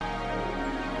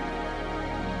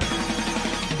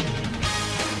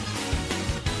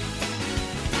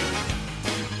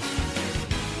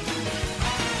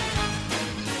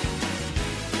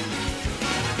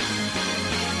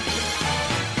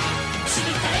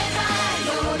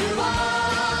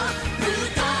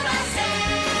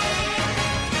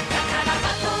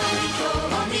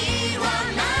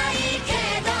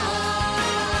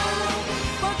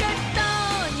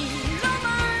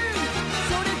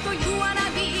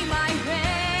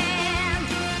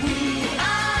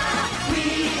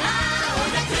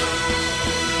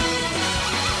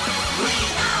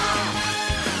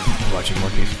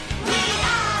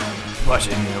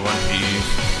Watching One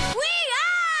Piece.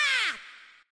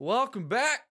 Welcome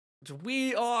back to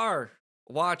We Are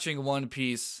Watching One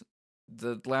Piece.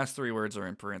 The last three words are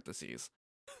in parentheses.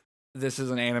 This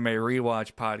is an anime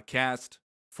rewatch podcast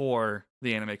for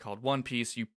the anime called One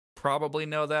Piece. You probably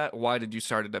know that. Why did you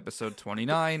start at episode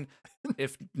 29?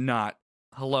 If not,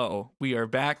 hello. We are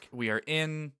back. We are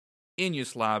in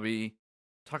Inyus Lobby.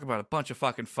 Talk about a bunch of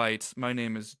fucking fights. My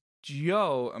name is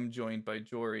Joe. I'm joined by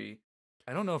Jory.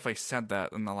 I don't know if I said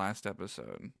that in the last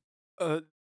episode.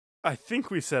 I think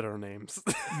we said our names.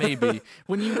 Maybe.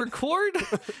 When you record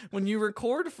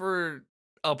for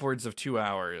upwards of 2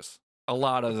 hours, a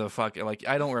lot of the fucking, like,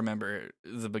 I don't remember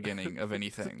the beginning of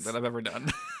anything that I've ever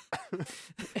done.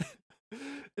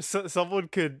 So someone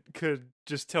could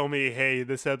just tell me, hey,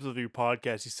 this episode of your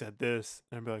podcast, you said this.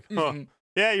 And I'd be like, huh,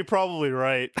 yeah, you're probably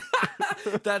right.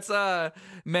 That's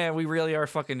man, we really are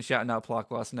fucking shouting out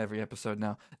plot loss in every episode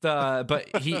now.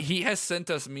 But he has sent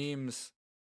us memes,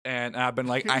 and I've been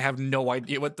like, I have no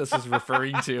idea what this is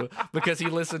referring to, because he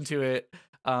listened to it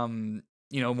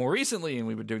more recently, and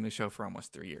we've been doing the show for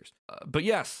almost 3 years. But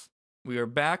yes, we are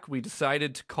back. We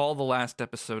decided to call the last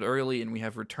episode early, and we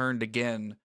have returned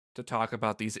again to talk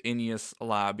about these Inyus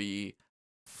Lobby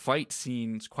fight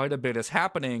scenes. Quite a bit is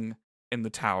happening in the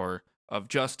Tower of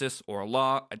Justice or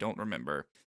Law, I don't remember.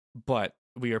 But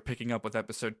we are picking up with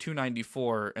episode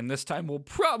 294, and this time we'll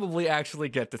probably actually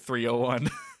get to 301.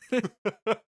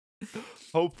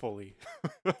 Hopefully.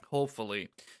 Hopefully.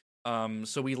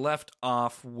 So we left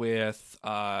off with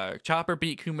Chopper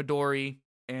beat Kumadori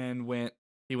and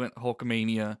he went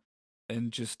Hulkamania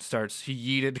and just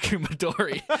he yeeted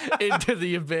Kumadori into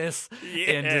the abyss.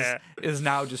 Yeah. And is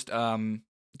now just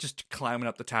climbing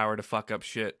up the tower to fuck up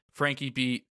shit. Frankie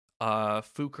beat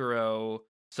Fukuro.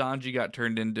 Sanji got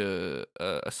turned into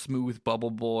a smooth bubble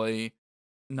boy.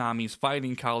 Nami's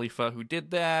fighting Khalifa, who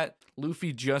did that.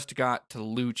 Luffy just got to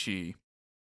Lucci,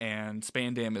 and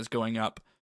Spandam is going up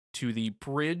to the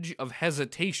Bridge of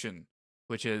Hesitation,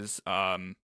 which is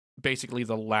basically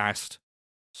the last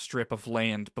strip of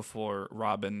land before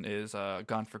Robin is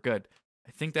gone for good.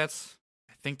 I think that's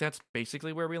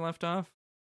basically where we left off.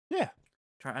 Yeah.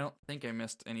 I don't think I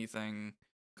missed anything.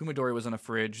 Kumadori was in a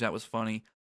fridge. That was funny.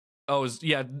 Oh,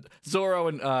 Zoro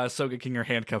and Sogeking are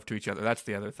handcuffed to each other. That's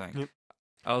the other thing. Yep.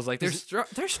 I was like, there's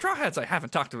Straw Hats I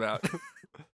haven't talked about.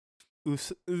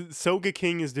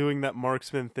 Sogeking is doing that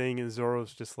marksman thing, and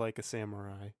Zoro's just like a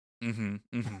samurai.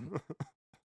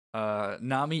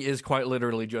 Nami is quite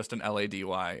literally just an LADY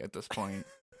at this point,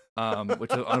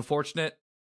 which is unfortunate,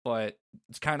 but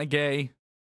it's kind of gay.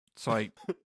 So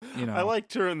I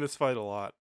liked her in this fight a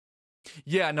lot.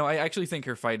 Yeah, no, I actually think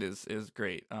her fight is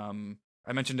great.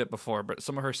 I mentioned it before, but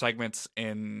some of her segments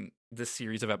in this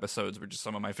series of episodes were just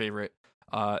some of my favorite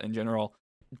in general,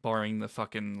 barring the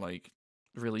fucking, like,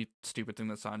 really stupid thing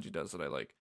that Sanji does that I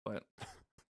like. But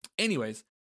anyways,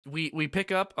 we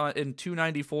pick up in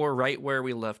 294 right where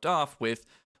we left off with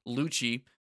Lucci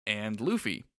and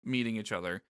Luffy meeting each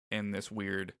other in this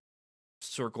weird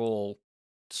circle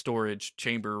storage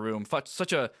chamber room.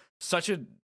 Such a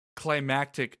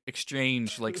climactic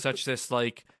exchange, like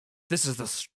this is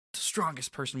the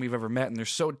strongest person we've ever met, and they're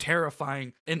so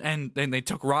terrifying, and they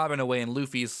took Robin away, and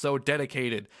Luffy is so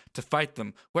dedicated to fight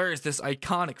them. Where is this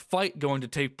iconic fight going to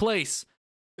take place?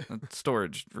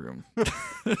 Storage room.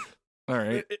 All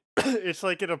right. It's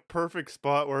like in a perfect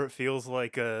spot where it feels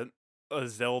like a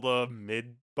Zelda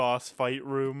mid-boss fight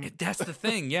room. That's the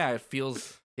thing. Yeah, it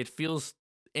feels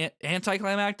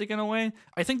anticlimactic in a way.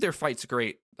 I think their fight's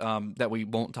great, that we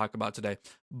won't talk about today,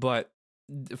 but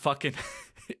fucking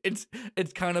it's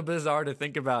kind of bizarre to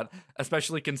think about,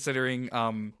 especially considering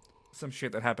some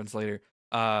shit that happens later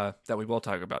that we will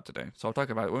talk about today. So I'll talk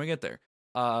about it when we get there.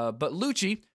 But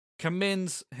Lucci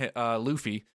commends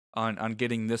Luffy on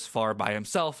getting this far by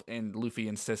himself, and Luffy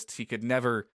insists he could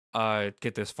never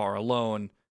get this far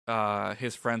alone.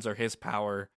 His friends are his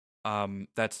power.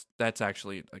 That's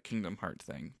actually a Kingdom Heart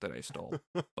thing that I stole.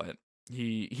 But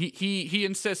he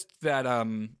insists that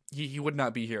he would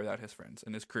not be here without his friends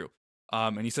and his crew.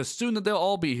 And he says soon that they'll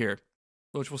all be here,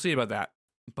 which we'll see about that.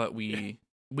 But we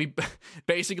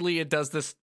basically, it does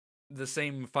the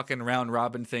same fucking round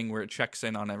robin thing where it checks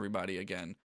in on everybody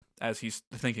again as he's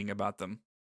thinking about them,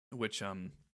 which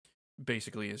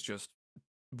basically is just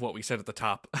what we said at the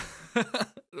top.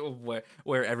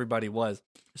 where everybody was.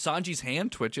 Sanji's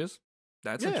hand twitches.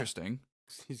 That's interesting.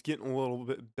 He's getting a little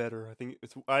bit better. I think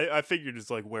I figured it's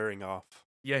like wearing off.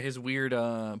 Yeah, his weird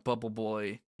bubble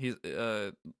boy.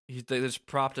 They just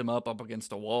propped him up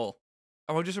against a wall.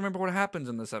 Oh, I just remember what happens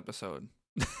in this episode.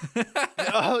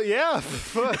 Oh yeah.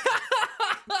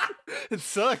 It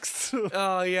sucks.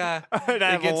 Oh yeah, And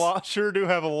I sure do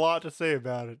have a lot to say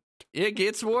about it. it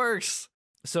gets worse.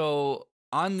 So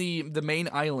on the main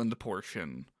island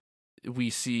portion, we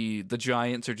see the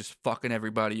giants are just fucking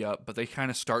everybody up, but they kind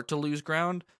of start to lose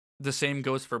ground. The same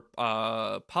goes for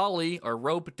Polly, our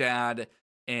rope dad,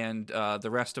 and the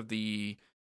rest of the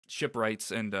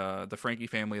shipwrights and the Frankie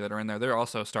family that are in there. They're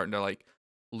also starting to like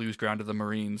lose ground to the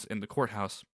Marines in the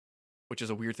courthouse, which is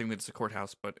a weird thing that it's a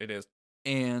courthouse, but it is.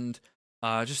 And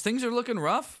just things are looking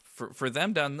rough for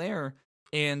them down there.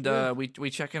 And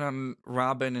we check in on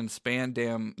Robin and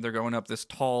Spandam. They're going up this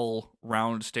tall,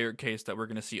 round staircase that we're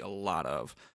going to see a lot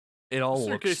of. It all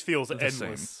staircase feels the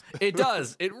endless. Same. It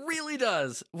does. It really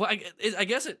does. Well, I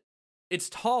guess it's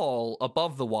tall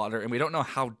above the water, and we don't know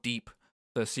how deep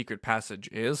the secret passage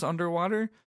is underwater.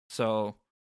 So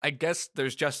I guess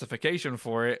there's justification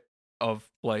for it of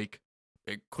like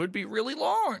it could be really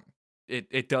long.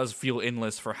 It does feel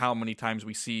endless for how many times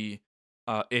we see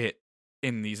it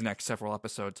in these next several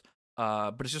episodes.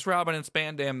 But it's just Robin and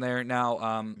Spandam there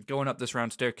now. Going up this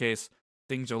round staircase,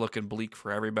 things are looking bleak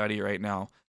for everybody right now.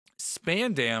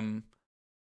 Spandam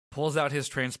pulls out his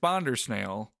transponder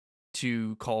snail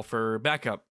to call for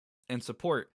backup and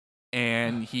support.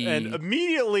 And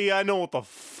immediately I know what the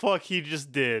fuck he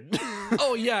just did.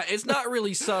 Oh yeah, it's not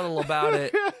really subtle about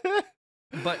it.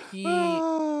 But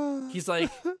he's like,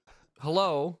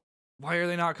 hello, why are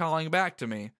they not calling back to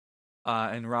me?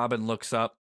 And Robin looks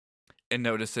up and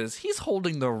notices he's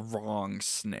holding the wrong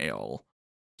snail.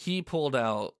 He pulled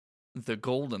out the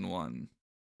golden one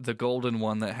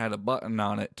that had a button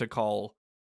on it to call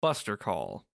Buster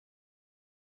Call.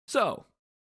 So,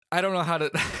 I don't know how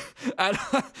to...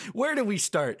 where do we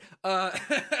start? I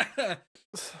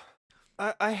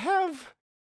have...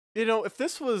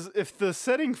 if the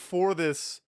setting for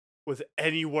this was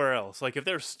anywhere else, like if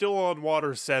they're still on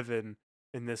Water 7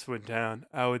 and this went down,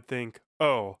 I would think,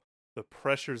 oh, the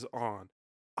pressure's on.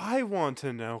 I want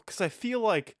to know, because I feel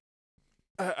like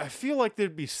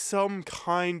there'd be some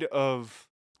kind of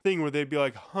thing where they'd be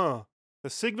like, the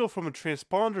signal from a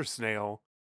transponder snail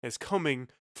is coming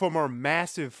from our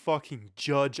massive fucking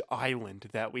Judge Island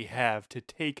that we have to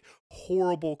take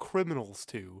horrible criminals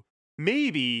to.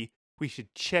 Maybe we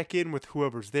should check in with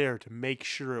whoever's there to make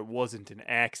sure it wasn't an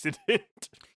accident.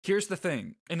 Here's the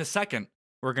thing. In a second,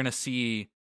 we're going to see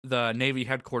the Navy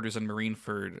headquarters in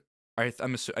Marineford.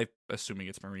 I'm assuming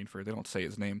it's Marineford. They don't say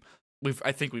his name.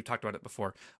 I think we've talked about it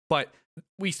before. But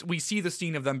we see the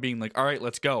scene of them being like, all right,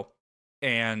 let's go.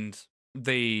 And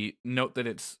they note that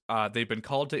it's they've been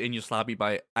called to Inyaslabi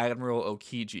by Admiral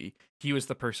Okiji. He was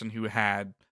the person who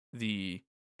had the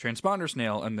transponder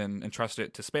snail and then entrusted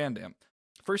it to Spandam.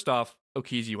 First off,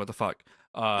 Okiji, what the fuck?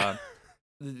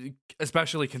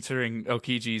 Especially considering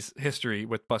Okiji's history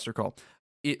with Buster Call.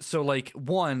 So, like,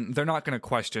 one, they're not going to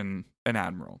question an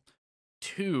admiral.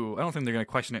 Two, I don't think they're going to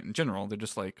question it in general. They're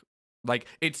just like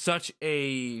it's such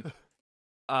a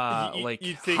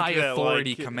high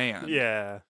authority command.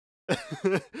 Yeah.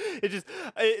 It just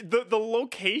the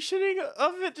locationing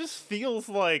of it just feels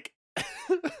like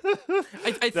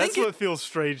I think that's what feels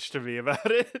strange to me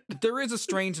about it. There is a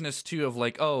strangeness too of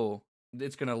like, oh,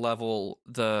 it's gonna level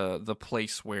the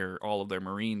place where all of their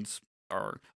Marines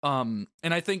are. And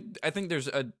I think there's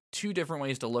two different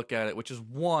ways to look at it, which is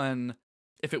one,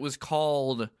 if it was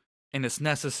called and it's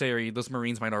necessary, those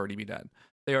Marines might already be dead.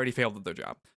 They already failed at their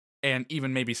job. And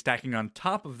even maybe stacking on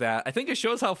top of that, I think it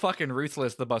shows how fucking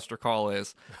ruthless the Buster Call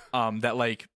is. That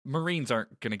like Marines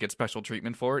aren't gonna get special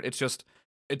treatment for it. It's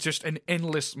just an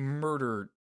endless murder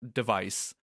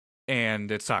device,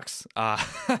 and it sucks.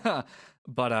 But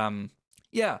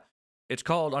yeah, it's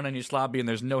called on Inyaslabi, and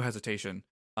there's no hesitation.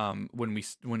 When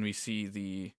we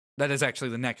see that is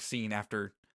actually the next scene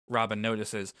after Robin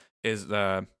notices is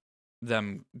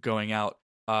them going out.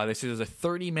 They say there's a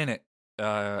 30-minute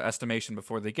estimation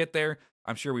before they get there.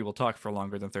 I'm sure we will talk for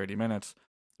longer than 30 minutes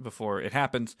before it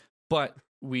happens, but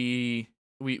we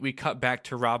cut back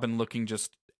to Robin looking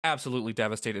just absolutely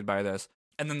devastated by this.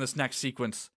 And then this next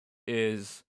sequence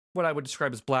is what I would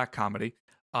describe as black comedy,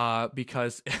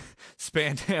 because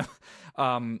Spandam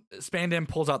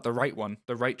pulls out the right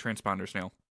transponder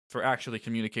snail for actually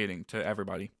communicating to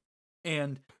everybody.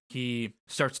 And he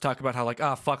starts to talk about how like,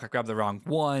 fuck, I grabbed the wrong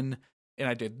one, and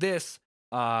I did this.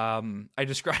 I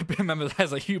describe him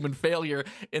as a human failure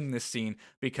in this scene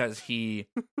because he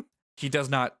does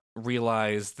not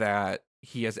realize that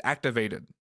he has activated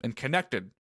and connected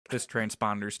this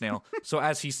transponder snail. So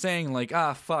as he's saying like,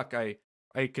 fuck, I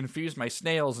confused my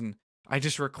snails and I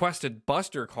just requested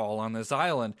Buster Call on this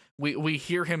island. We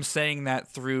hear him saying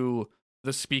that through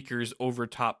the speakers over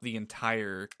top the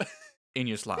entire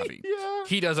Enies Lobby. Yeah.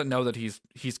 He doesn't know that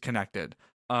he's connected.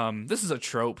 This is a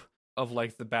trope of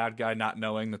like the bad guy not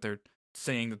knowing that they're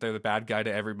saying that they're the bad guy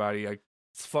to everybody. Like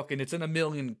it's in a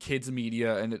million kids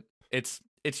media, and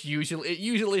it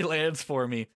usually lands for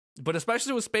me. But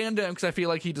especially with Spandam, because I feel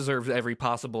like he deserves every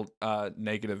possible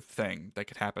negative thing that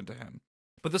could happen to him.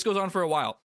 But this goes on for a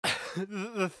while.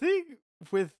 The thing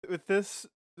with this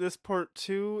part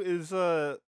too is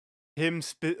him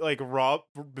Rob,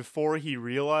 before he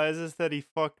realizes that he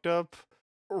fucked up,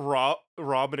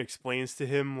 Robin explains to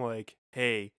him like,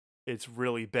 hey, it's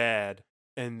really bad,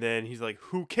 and then he's like,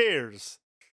 who cares,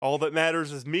 all that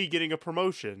matters is me getting a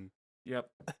promotion. Yep.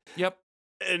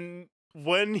 And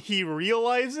when he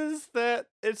realizes that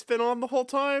it's been on the whole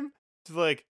time, he's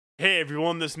like, hey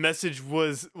everyone, this message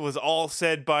was all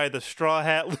said by the Straw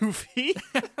Hat Luffy.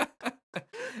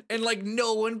 And like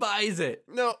no one buys it.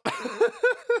 No.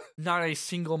 Not a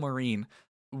single Marine,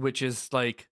 which is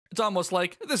like, it's almost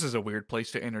like this is a weird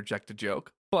place to interject a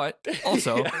joke, but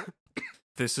also Yeah.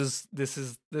 this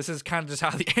is kind of just how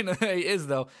the anime is,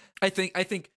 though. I think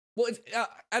well,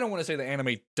 I don't want to say the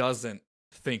anime doesn't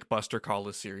think Buster Call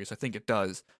is serious. I think it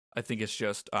does. I think it's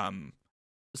just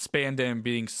Spandam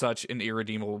being such an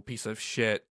irredeemable piece of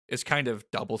shit is kind of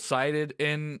double-sided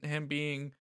in him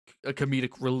being a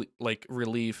comedic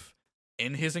relief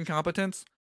in his incompetence.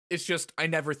 It's just I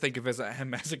never think of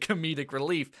him as a comedic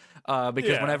relief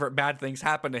because whenever bad things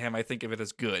happen to him, I think of it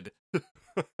as good,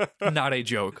 not a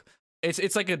joke.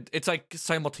 It's like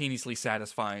simultaneously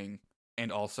satisfying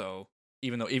and also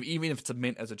even if it's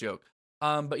meant as a joke.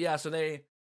 But yeah, so they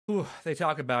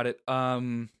talk about it.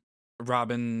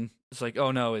 Robin is like,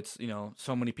 oh no, it's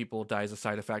so many people die as a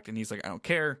side effect, and he's like, I don't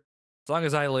care as long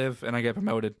as I live and I get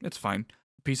promoted, it's fine.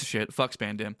 Piece of shit, fuck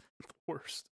Spandam.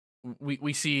 Worst.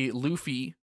 We see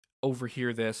Luffy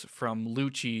overhear this from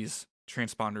Lucci's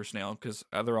transponder snail because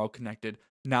they're all connected.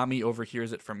 Nami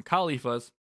overhears it from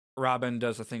Khalifa's. Robin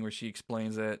does a thing where she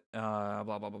explains it. Blah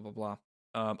blah blah blah blah.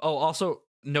 Also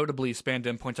notably,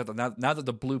 Spandam points out that now that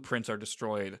the blueprints are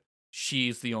destroyed,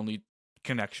 she's the only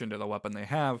connection to the weapon they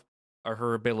have, or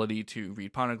her ability to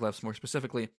read poneglyphs more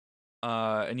specifically.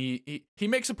 And he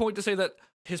makes a point to say that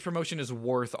his promotion is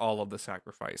worth all of the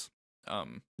sacrifice.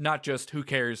 Not just who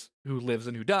cares who lives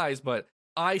and who dies, but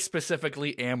I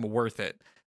specifically am worth it.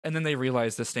 And then they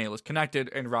realize the snail is connected,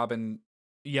 and Robin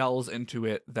yells into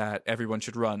it that everyone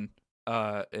should run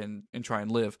and try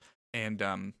and live.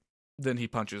 And then he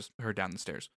punches her down the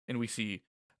stairs, and we see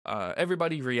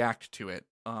everybody react to it.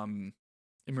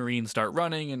 Marines start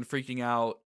running and freaking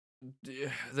out.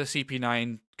 The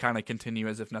CP9 kind of continue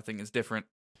as if nothing is different,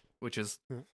 which is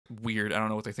weird. I don't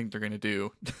know what they think they're going to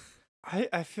do.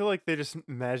 I feel like they just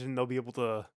imagine they'll be able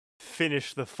to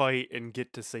finish the fight and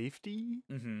get to safety.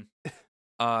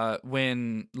 Mm-hmm.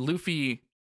 When Luffy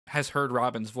has heard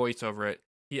Robin's voice over it,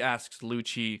 he asks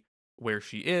Lucci where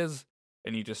she is,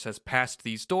 and he just says, past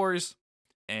these doors.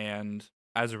 And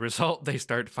as a result, they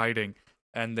start fighting,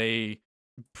 and they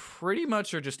pretty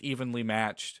much are just evenly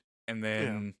matched. And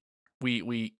then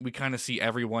we kind of see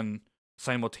everyone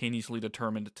simultaneously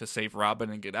determined to save Robin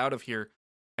and get out of here.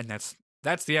 And that's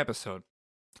the episode.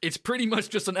 It's pretty much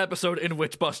just an episode in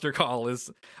which Buster Call is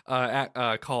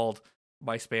called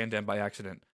by Spandam by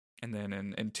accident. And then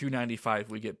in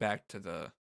 295, we get back to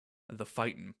the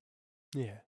fighting.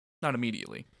 Yeah. Not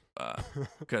immediately,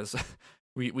 because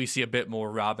we see a bit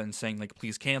more Robin saying, like,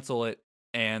 please cancel it.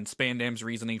 And Spandam's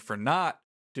reasoning for not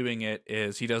doing it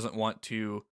is he doesn't want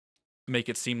to make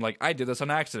it seem like I did this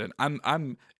on accident.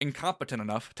 I'm incompetent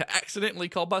enough to accidentally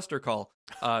call Buster Call,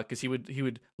 because he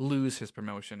would lose his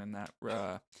promotion in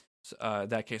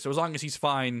that case. So as long as he's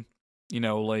fine,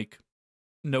 like,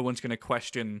 no one's gonna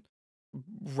question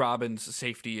Robin's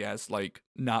safety as like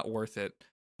not worth it.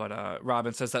 But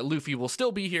Robin says that Luffy will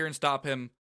still be here and stop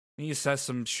him. And he says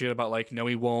some shit about like, no,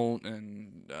 he won't,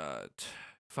 and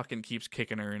fucking keeps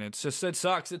kicking her, and it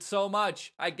sucks. It's so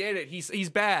much. I get it. He's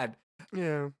bad.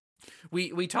 Yeah.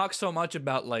 We talk so much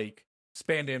about like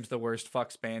Spandam's the worst.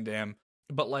 Fuck Spandam.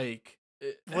 But like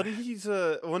when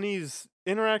he's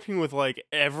interacting with like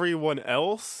everyone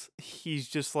else, he's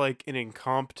just like an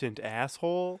incompetent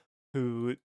asshole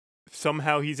who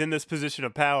somehow he's in this position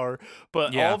of power.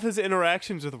 But all of his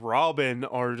interactions with Robin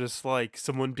are just like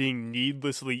someone being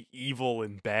needlessly evil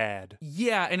and bad.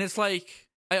 Yeah, and it's like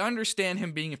I understand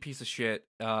him being a piece of shit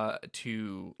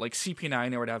to like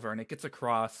CP9 or whatever, and it gets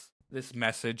across this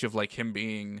message of like him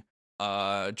being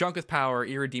drunk with power,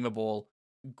 irredeemable,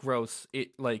 gross.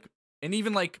 It like, and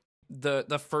even like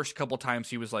the first couple times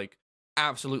he was like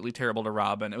absolutely terrible to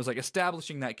Robin. It was like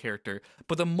establishing that character.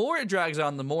 But the more it drags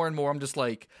on, the more and more I'm just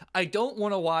like, I don't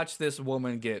want to watch this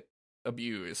woman get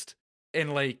abused.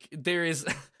 and like there is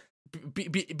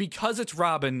because it's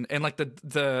Robin and like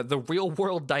the real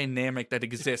world dynamic that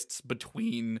exists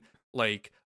between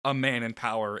like a man in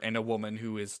power and a woman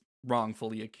who is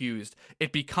wrongfully accused,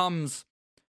 it becomes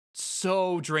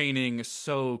so draining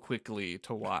so quickly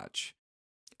to watch,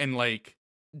 and like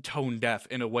tone deaf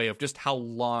in a way of just how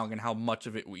long and how much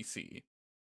of it we see.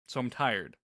 So I'm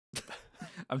tired.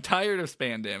 I'm tired of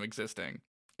Spandam existing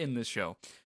in this show.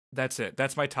 That's it.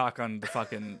 That's my talk on the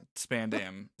fucking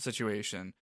Spandam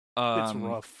situation. It's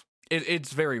rough.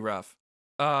 It's very rough.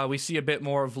 We see a bit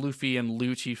more of Luffy and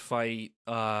Lucci fight.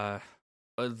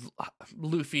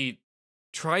 Luffy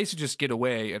tries to just get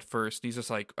away at first. He's just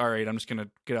like, all right, I'm just going to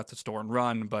get out the store and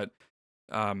run. But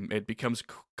it becomes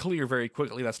clear very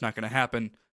quickly that's not going to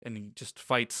happen. And he just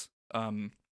fights.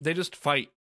 They just fight.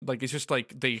 Like, it's just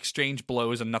like they exchange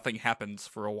blows and nothing happens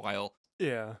for a while.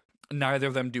 Yeah. Neither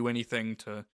of them do anything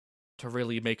to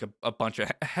really make a bunch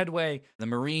of headway. The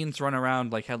Marines run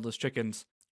around like headless chickens.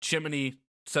 Chimney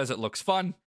says it looks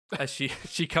fun as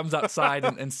she comes outside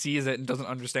and sees it and doesn't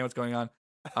understand what's going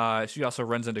on. She also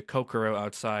runs into Kokoro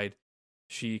outside.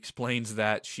 She explains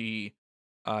that she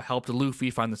helped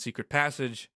Luffy find the secret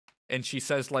passage, and she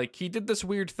says like he did this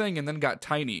weird thing and then got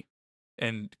tiny.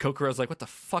 And Kokoro's like, what the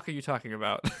fuck are you talking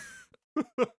about?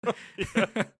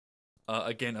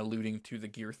 Again, alluding to the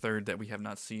Gear Third that we have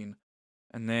not seen.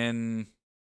 And then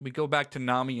we go back to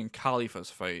Nami and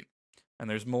Khalifa's fight. And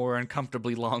there's more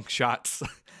uncomfortably long shots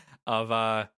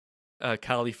of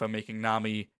Khalifa making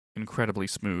Nami incredibly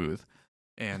smooth.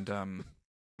 And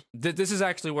this is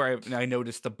actually where I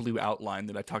noticed the blue outline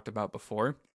that I talked about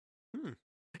before.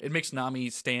 It makes Nami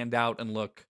stand out and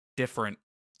look different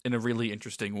in a really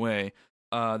interesting way.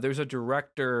 There's a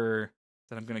director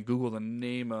that I'm going to Google the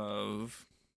name of,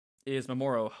 is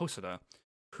Mamoru Hosoda,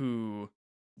 who,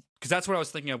 because that's what I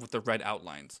was thinking of with the red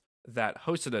outlines that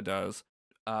Hosoda does.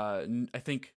 I don't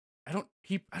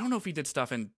know if he did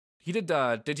stuff he did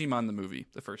Digimon the movie,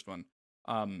 the first one,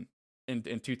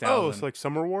 in 2000. Oh, it's like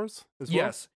Summer Wars as well?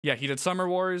 Yes. Yeah, he did Summer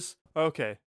Wars.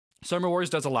 Okay. Summer Wars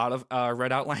does a lot of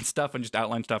red outline stuff and just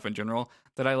outline stuff in general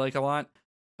that I like a lot.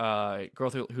 Girl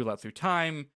Who Leapt Through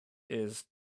Time is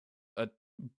a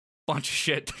bunch of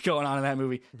shit going on in that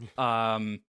movie.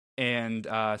 And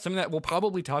something that we'll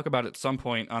probably talk about at some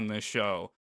point on this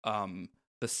show,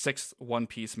 the sixth One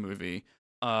Piece movie,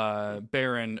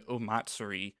 Baron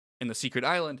Omatsuri in the Secret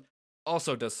Island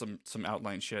also does some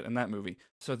outline shit in that movie.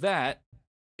 So that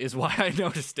is why I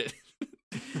noticed it.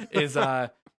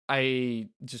 I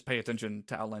just pay attention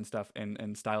to outline stuff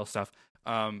and style stuff.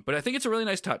 But I think it's a really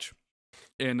nice touch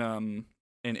in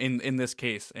this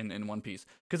case in One Piece,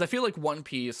 because I feel like One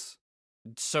Piece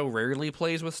so rarely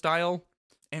plays with style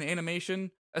and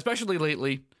animation, especially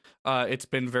lately. It's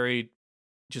been very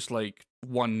just like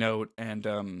one note,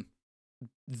 and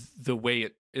the way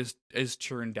it is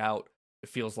churned out, it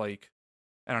feels like,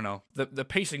 I don't know, the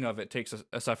pacing of it takes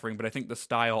a suffering, but I think the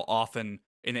style often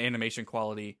in animation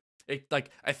quality,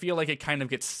 I feel like it kind of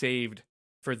gets saved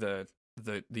for the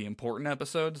important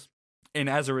episodes. And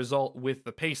as a result, with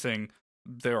the pacing,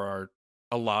 there are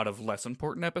a lot of less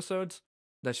important episodes.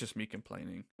 That's just me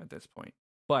complaining at this point.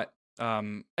 But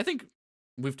I think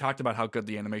we've talked about how good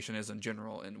the animation is in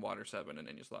general in Water 7 and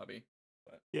Enies Lobby.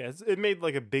 But. Yeah, it made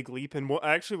like a big leap. And what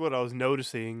I was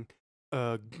noticing,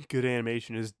 good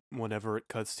animation is whenever it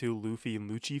cuts to Luffy and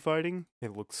Lucci fighting,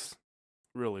 it looks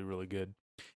really, really good.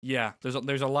 Yeah,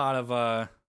 there's a lot of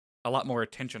a lot more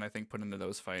attention, I think, put into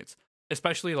those fights.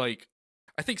 Especially like,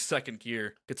 I think Second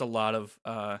Gear gets a lot of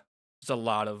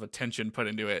attention put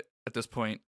into it at this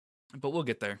point. But we'll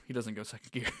get there. He doesn't go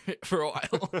Second Gear for a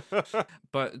while.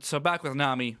 But so back with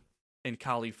Nami and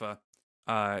Khalifa,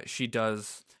 she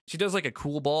does like a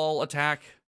cool ball attack,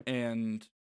 and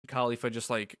Khalifa just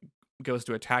like goes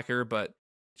to attack her, but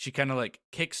she kind of like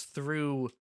kicks through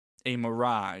a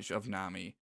mirage of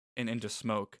Nami and into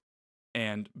smoke.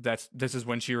 And this is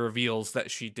when she reveals that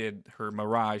she did her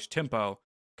mirage tempo.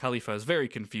 Khalifa is very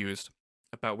confused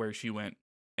about where she went,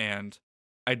 and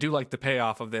I do like the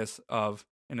payoff of this of,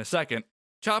 in a second,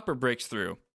 Chopper breaks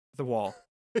through the wall.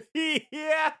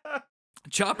 Yeah.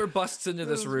 Chopper busts into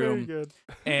this room,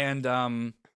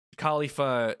 and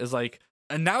Khalifa is like,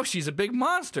 and now she's a big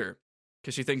monster,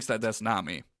 because she thinks that that's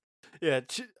Nami. Yeah,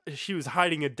 she was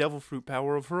hiding a devil fruit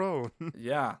power of her own.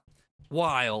 Yeah,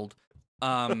 wild.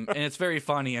 And it's very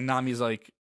funny, and Nami's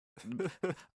like,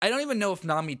 I don't even know if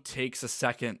Nami takes a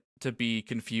second to be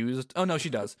confused. Oh no, she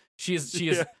does.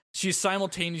 She's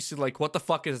simultaneously like, what the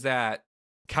fuck is that?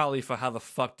 Khalifa, how the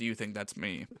fuck do you think that's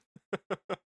me?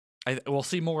 We'll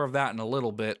see more of that in a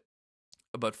little bit.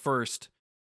 But first,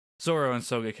 Zoro and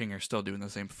Sogeking are still doing the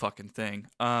same fucking thing.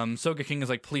 Sogeking is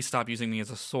like, please stop using me as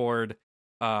a sword.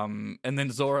 And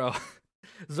then Zoro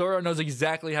knows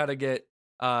exactly how to get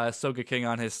Sogeking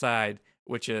on his side,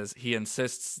 which is he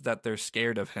insists that they're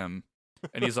scared of him.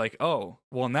 And he's like, oh,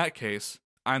 well, in that case,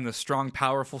 I'm the strong,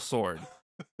 powerful sword.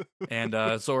 And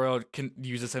Zoro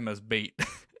uses him as bait.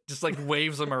 Just like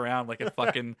waves him around like a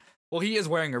fucking... Well, he is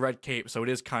wearing a red cape, so it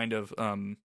is kind of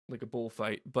like a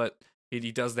bullfight. But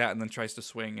he does that and then tries to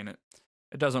swing, and it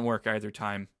doesn't work either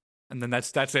time. And then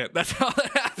that's it. That's how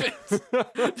that happens.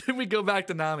 Then we go back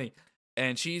to Nami.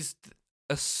 And she's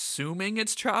assuming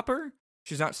it's Chopper.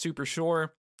 She's not super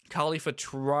sure. Khalifa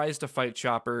tries to fight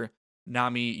Chopper.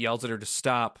 Nami yells at her to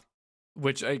stop,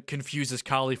 which confuses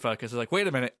Khalifa because he's like, wait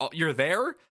a minute, you're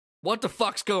there? What the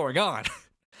fuck's going on?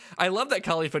 I love that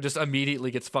Khalifa just immediately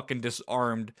gets fucking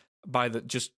disarmed by the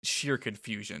just sheer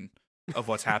confusion of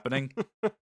what's happening.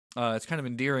 It's kind of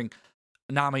endearing.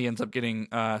 Nami ends up getting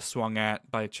swung at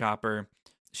by Chopper.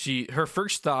 Her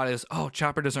first thought is, oh,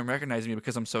 Chopper doesn't recognize me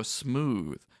because I'm so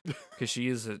smooth. Because she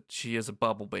is a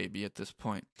bubble baby at this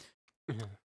point.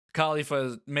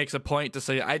 Khalifa makes a point to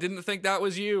say, I didn't think that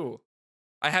was you.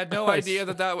 I had no idea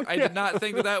that I did not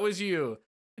think that was you.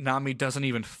 Nami doesn't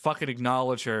even fucking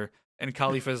acknowledge her. And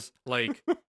Khalifa's like,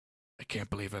 I can't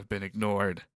believe I've been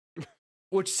ignored.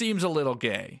 Which seems a little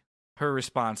gay. Her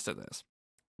response to this.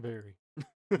 Very.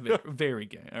 Very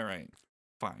gay. All right.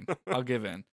 Fine. I'll give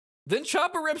in. Then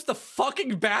Chopper rips the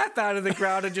fucking bath out of the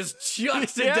ground and just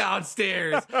chucks it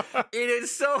downstairs. It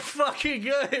is so fucking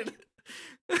good.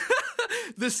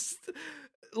 This,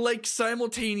 like,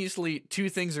 simultaneously, two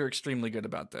things are extremely good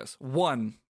about this.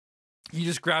 One, he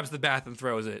just grabs the bath and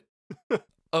throws it.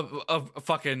 Of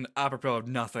fucking apropos of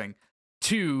nothing.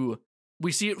 Two,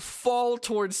 we see it fall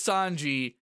towards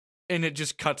Sanji and it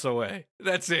just cuts away.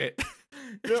 That's it.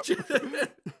 Yep.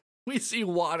 We see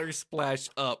water splash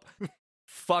up.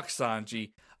 Fuck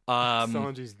Sanji.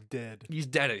 Sanji's dead. He's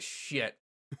dead as shit.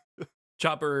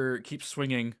 Chopper keeps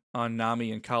swinging on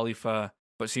Nami and Khalifa,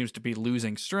 but seems to be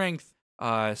losing strength.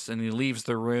 And he leaves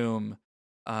the room.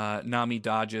 Nami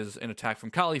dodges an attack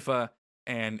from Khalifa,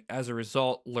 and as a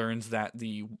result, learns that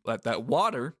that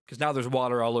water, because now there's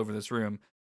water all over this room,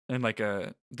 and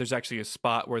there's actually a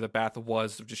spot where the bath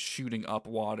was of just shooting up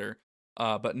water.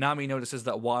 But Nami notices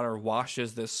that water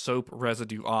washes this soap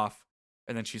residue off,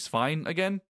 and then she's fine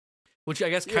again, which I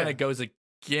guess kind of goes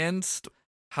against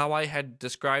how I had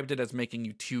described it as making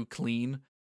you too clean,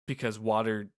 because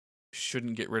water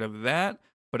shouldn't get rid of that.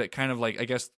 But it kind of I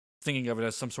guess thinking of it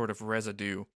as some sort of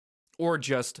residue, or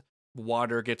just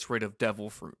water gets rid of devil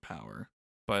fruit power.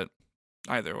 But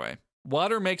either way,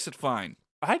 water makes it fine.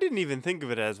 I didn't even think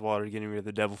of it as water getting rid of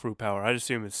the devil fruit power. I just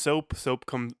assume it's soap.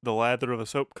 The lather of a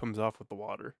soap comes off with the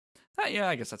water. Yeah,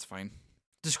 I guess that's fine.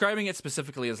 Describing it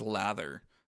specifically as lather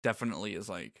definitely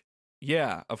is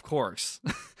yeah, of course.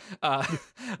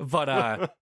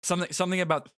 But something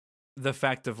about the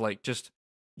fact of just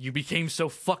you became so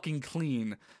fucking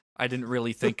clean. I didn't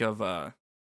really think of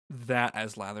that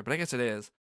as lather, but I guess it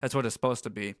is. That's what it's supposed to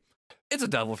be. It's a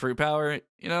devil fruit power,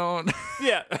 you know?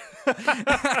 Yeah.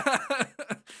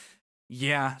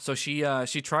 Yeah, so she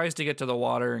tries to get to the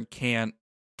water and can't.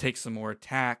 Take some more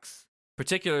attacks,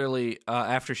 particularly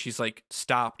after she's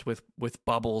stopped with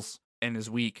bubbles and is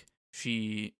weak.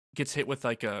 She gets hit with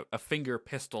a finger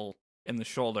pistol in the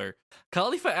shoulder.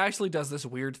 Khalifa actually does this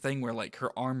weird thing where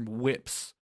her arm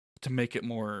whips to make it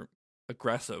more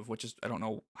aggressive, which is, I don't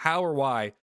know how or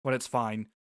why, but it's fine.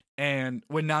 And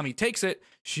when Nami takes it,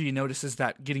 she notices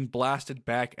that getting blasted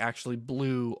back actually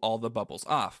blew all the bubbles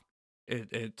off.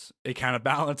 It kind of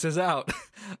balances out.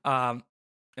 And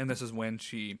this is when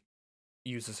she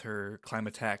uses her climb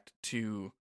attack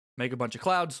to make a bunch of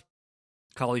clouds.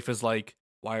 Khalifa's like,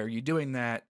 why are you doing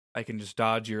that? I can just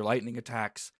dodge your lightning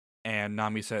attacks. And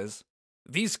Nami says,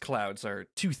 these clouds are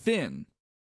too thin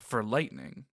for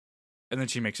lightning. And then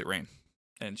she makes it rain.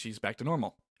 And she's back to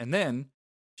normal. And then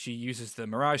she uses the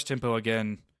Mirage Tempo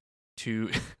again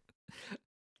to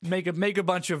make a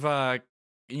bunch of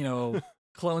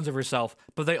clones of herself,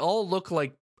 but they all look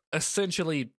like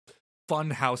essentially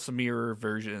Funhouse mirror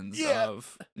versions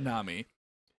of Nami.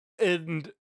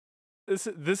 And this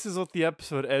is what the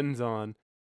episode ends on.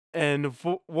 And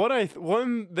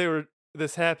when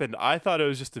this happened, I thought it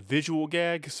was just a visual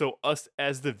gag, so us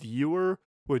as the viewer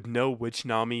would know which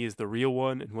Nami is the real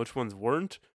one and which ones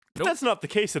weren't. But that's not the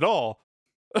case at all.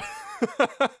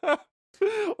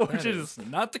 Which is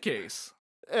not the case.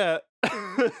 Yeah.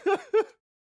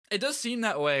 It does seem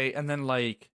that way, and then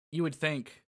you would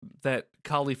think that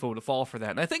Khalifa would fall for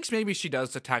that. And I think maybe she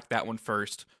does attack that one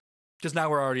first, because now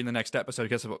we're already in the next episode. I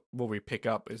guess what we pick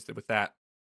up is with that.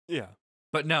 Yeah.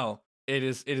 But no, it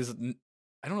is.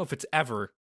 I don't know if it's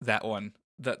ever that one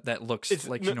that looks It's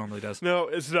like she normally does. No,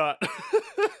 it's not.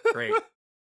 Great.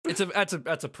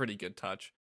 That's a pretty good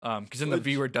touch. Because then the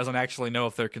viewer doesn't actually know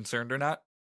if they're concerned or not.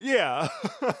 Yeah.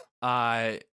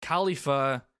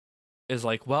 Khalifa is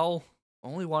like, well,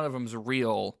 only one of them's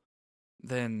real.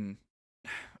 Then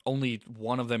only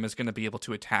one of them is going to be able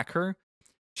to attack her.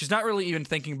 She's not really even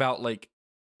thinking about like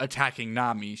attacking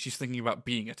Nami. She's thinking about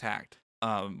being attacked,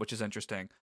 which is interesting.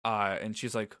 And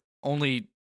she's like, only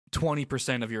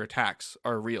 20% of your attacks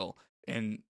are real.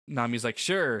 And Nami's like,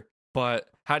 sure, but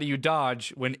how do you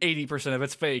dodge when 80% of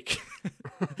it's fake?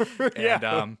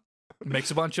 And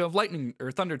makes a bunch of lightning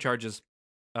or thunder charges.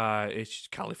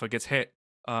 Khalifa gets hit.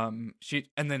 She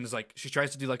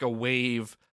tries to do like a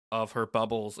wave of her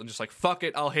bubbles and just like, fuck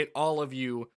it, I'll hit all of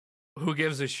you. Who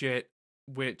gives a shit?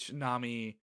 Which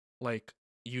Nami like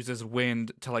uses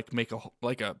wind to like make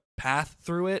a path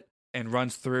through it and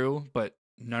runs through, but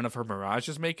none of her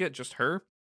mirages make it, just her.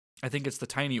 I think it's the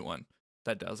tiny one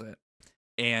that does it.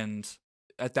 And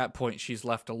at that point she's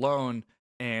left alone,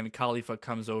 and Khalifa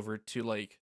comes over to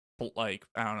like I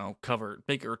don't know,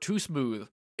 make her too smooth.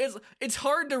 It's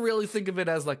hard to really think of it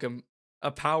as like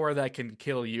a power that can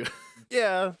kill you.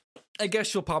 Yeah. I guess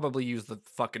she'll probably use the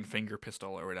fucking finger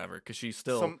pistol or whatever, because she's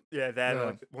still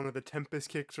like one of the Tempest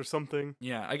kicks or something.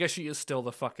 Yeah, I guess she is still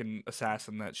the fucking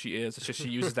assassin that she is. It's just she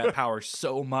uses that power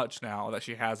so much now that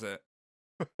she has it.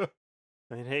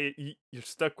 I mean, hey, you're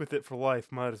stuck with it for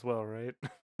life. Might as well, right?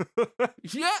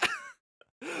 Yeah.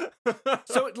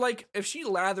 So, like, if she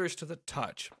lathers to the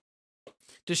touch,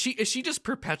 is she just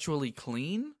perpetually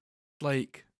clean?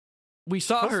 Like, we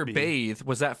saw her bathe.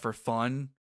 Was that for fun?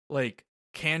 Like,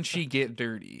 can she get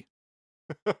dirty?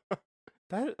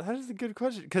 That is a good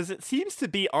question, because it seems to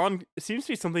be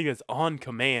something that's on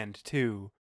command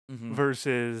too,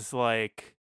 versus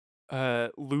like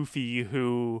Luffy,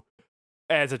 who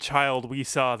as a child we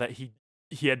saw that he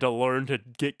had to learn to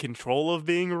get control of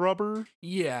being rubber.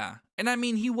 Yeah, and I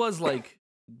mean he was like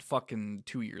fucking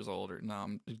 2 years old, or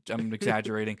no, I'm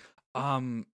exaggerating.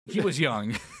 He was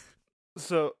young.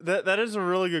 So that is a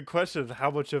really good question of how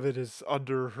much of it is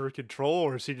under her control,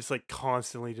 or is she just like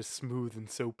constantly just smooth and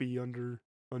soapy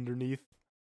underneath?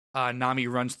 Nami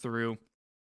runs through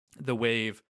the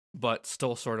wave, but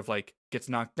still sort of like gets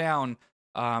knocked down.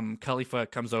 Khalifa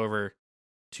comes over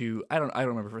to I don't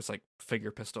remember if it's like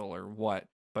finger pistol or what,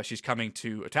 but she's coming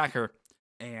to attack her,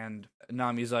 and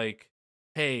Nami's like,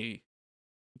 "Hey,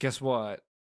 guess what?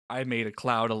 I made a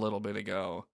cloud a little bit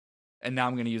ago, and now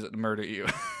I'm gonna use it to murder you."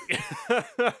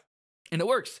 And it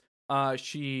works.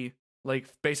 She like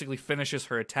basically finishes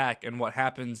her attack, and what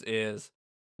happens is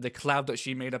the cloud that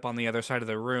she made up on the other side of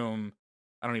the room,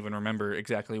 I don't even remember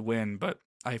exactly when, but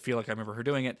I feel like I remember her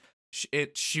doing it.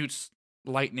 It shoots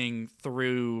lightning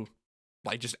through,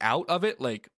 like just out of it.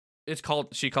 Like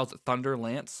she calls it Thunder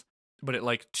Lance, but it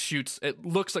like shoots. It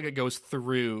looks like it goes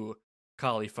through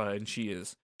Khalifa, and she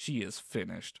is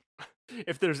finished.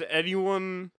 If there's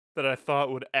anyone that I thought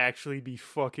would actually be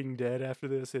fucking dead after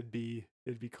this, it'd be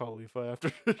Khalifa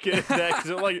after getting that, because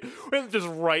it like went just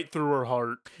right through her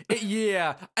heart.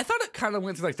 Yeah, I thought it kind of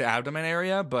went through like the abdomen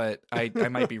area, but I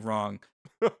might be wrong.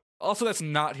 Also, that's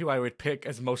not who I would pick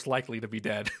as most likely to be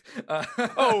dead.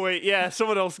 Oh wait, yeah,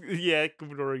 someone else. Yeah,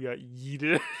 Kumadori got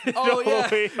yeeted. Oh yeah,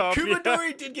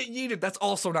 Kumadori did get yeeted. That's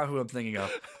also not who I'm thinking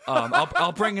of.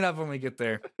 I'll bring it up when we get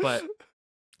there, but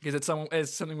because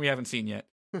it's something we haven't seen yet.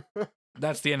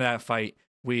 That's the end of that fight.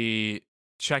 We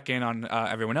check in on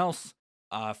everyone else.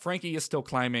 Franky is still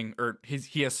climbing, or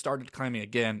he has started climbing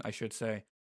again, I should say.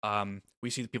 We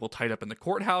see the people tied up in the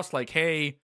courthouse, like,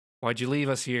 hey, why'd you leave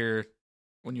us here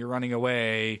when you're running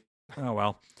away? Oh,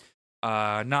 well.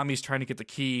 Nami's trying to get the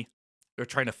key, or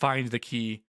trying to find the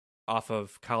key off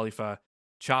of Khalifa.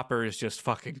 Chopper is just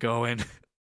fucking going.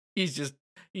 He's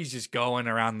just going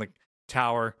around the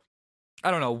tower.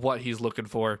 I don't know what he's looking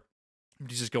for.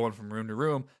 He's just going from room to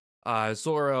room.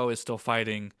 Zoro is still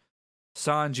fighting.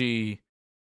 Sanji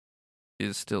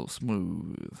is still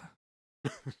smooth.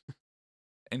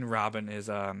 And Robin is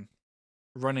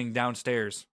running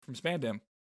downstairs from Spandam.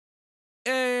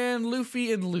 And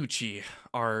Luffy and Lucci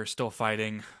are still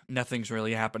fighting. Nothing's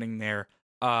really happening there.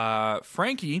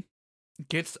 Franky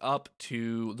gets up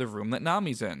to the room that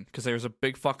Nami's in, because there's a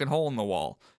big fucking hole in the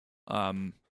wall.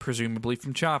 Presumably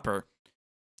from Chopper.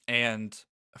 And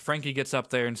Franky gets up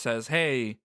there and says,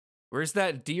 hey, where's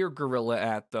that deer gorilla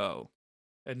at, though?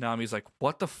 And Nami's like,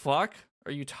 what the fuck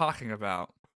are you talking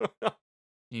about?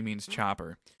 He means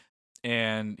Chopper.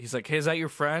 And he's like, hey, is that your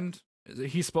friend?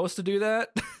 he's supposed to do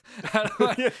that? How do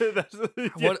I-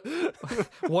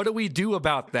 what do we do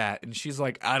about that? And she's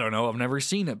like, I don't know. I've never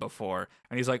seen it before.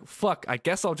 And he's like, fuck, I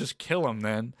guess I'll just kill him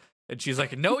then. And she's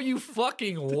like, no, you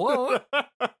fucking won't.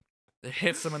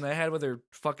 Hits him in the head with her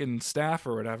fucking staff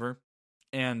or whatever.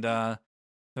 And they're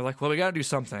like, well, we gotta do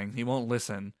something. He won't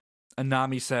listen. And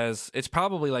Nami says, it's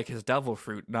probably like his devil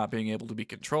fruit not being able to be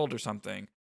controlled or something.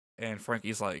 And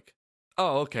Frankie's like,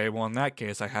 oh, okay, well, in that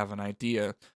case, I have an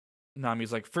idea.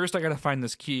 Nami's like, first I gotta find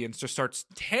this key, and just starts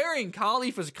tearing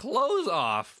Khalifa's clothes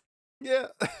off. Yeah.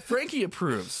 Frankie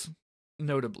approves,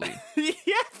 notably.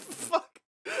 Yeah, fuck.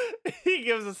 He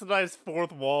gives us a nice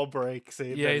fourth wall break.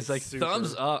 Saying Yeah, he's like,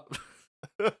 thumbs up.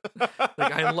 Like,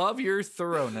 I love your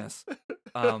thoroughness.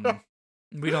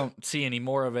 We don't see any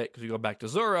more of it because we go back to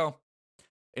Zoro,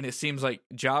 and it seems like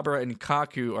Jabra and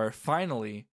Kaku are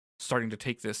finally starting to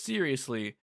take this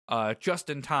seriously, just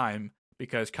in time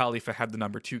because Khalifa had the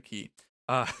number 2 key.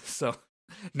 So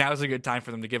now's a good time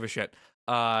for them to give a shit.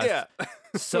 Yeah.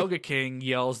 Soga King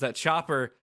yells that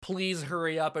Chopper, please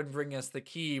hurry up and bring us the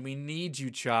key. We need you,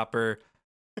 Chopper.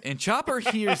 And Chopper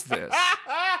hears this.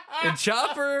 And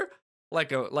Chopper, like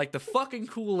the fucking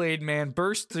Kool-Aid man,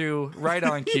 bursts through right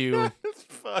on cue.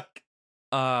 Fuck.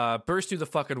 Bursts through the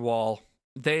fucking wall.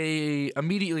 They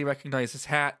immediately recognize his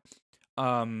hat.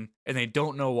 And they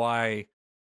don't know why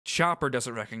Chopper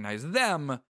doesn't recognize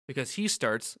them because he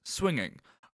starts swinging.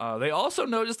 They also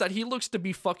notice that he looks to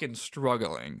be fucking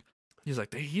struggling. He's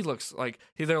like, he looks like,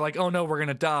 they're like, oh no, we're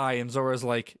gonna die. And Zora's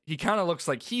like, he kind of looks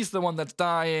like he's the one that's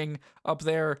dying up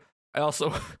there.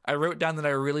 I wrote down that I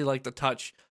really like the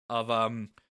touch of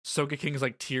Soga King's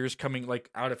like tears coming like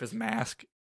out of his mask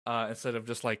instead of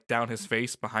just like down his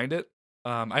face behind it.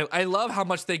 I love how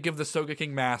much they give the Soga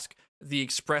King mask the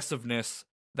expressiveness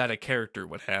that a character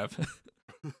would have.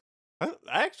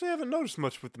 I actually haven't noticed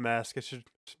much with the mask. I should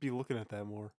be looking at that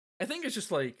more. I think it's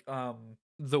just like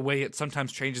the way it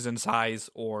sometimes changes in size,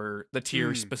 or the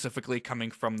tears specifically coming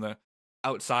from the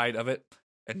outside of it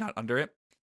and not under it.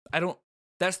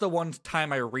 That's the one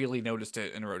time I really noticed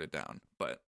it and wrote it down.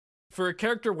 But for a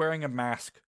character wearing a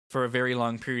mask for a very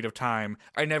long period of time,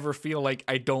 I never feel like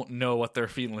I don't know what they're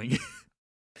feeling.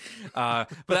 But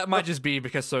that might just be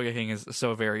because Soga King is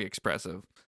so very expressive,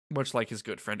 much like his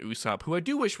good friend Usopp, who I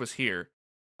do wish was here.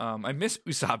 I miss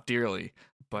Usopp dearly,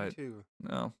 but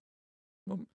no.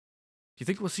 Well, do you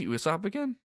think we'll see Usopp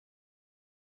again?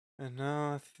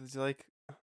 No, it's like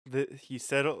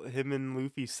him and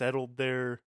Luffy settled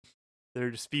their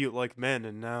dispute like men,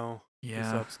 and now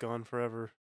Usopp's gone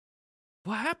forever.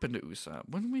 What happened to Usopp?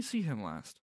 When did we see him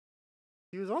last?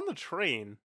 He was on the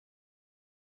train.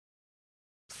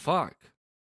 Fuck.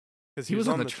 Because he was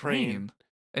on the train.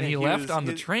 And he left on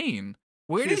the train.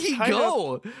 Where did he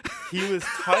go? He was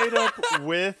tied up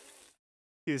with.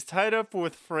 He was tied up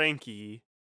with Frankie.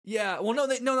 Yeah. Well,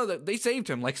 no. They saved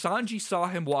him. Like Sanji saw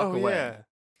him walk away. Yeah.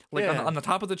 Like on the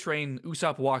top of the train,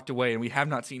 Usopp walked away, and we have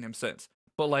not seen him since.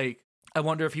 But like, I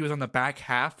wonder if he was on the back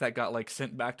half that got like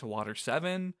sent back to Water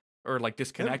 7 or like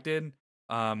disconnected.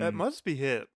 That must be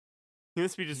it. He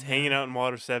must be just hanging out in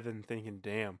Water 7, thinking,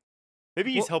 "Damn,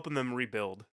 maybe he's helping them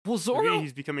rebuild." Well, Zoro, maybe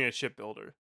he's becoming a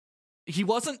shipbuilder. He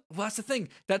wasn't. Well, that's the thing.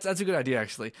 That's a good idea,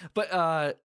 actually.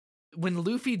 But when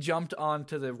Luffy jumped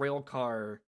onto the rail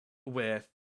car with,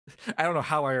 I don't know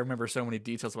how I remember so many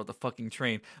details about the fucking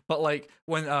train, but like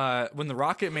when the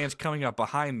Rocket Man's coming up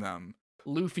behind them,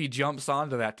 Luffy jumps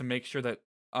onto that to make sure that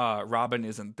Robin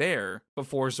isn't there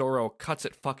before Zoro cuts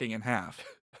it fucking in half.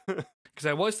 Because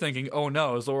I was thinking, oh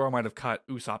no, Zoro might have cut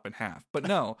Usopp in half, but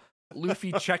no,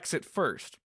 Luffy checks it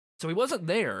first, so he wasn't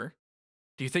there.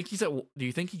 Do you think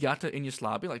he got to Enies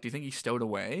Lobby? Like, do you think he stowed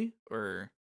away,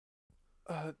 or?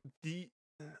 Because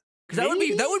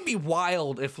that would be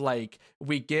wild if like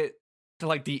we get to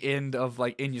like the end of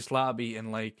like Enies Lobby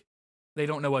and like they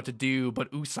don't know what to do,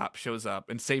 but Usopp shows up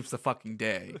and saves the fucking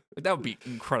day. Like, that would be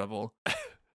incredible.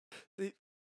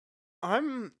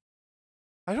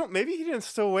 Maybe he didn't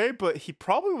stow away, but he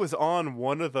probably was on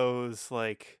one of those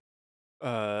like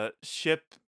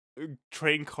ship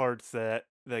train carts that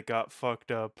got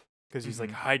fucked up because he's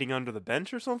like hiding under the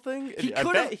bench or something.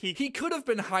 He could have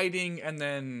been hiding, and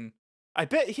then I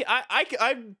bet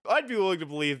I'd be willing to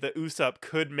believe that Usopp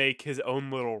could make his own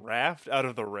little raft out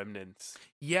of the remnants.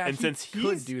 Yeah, and since he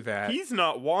could do that, he's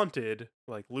not wanted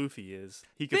like Luffy is.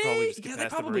 He could probably just get past they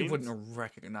probably the wouldn't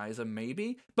recognize him,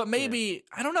 maybe. But maybe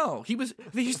I don't know. Here's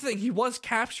the thing: he was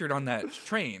captured on that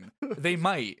train. They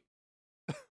might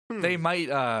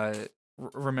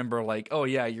remember like, oh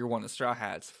yeah, you're one of Straw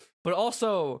Hats. But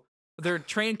also, their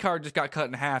train car just got cut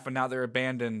in half, and now they're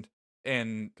abandoned.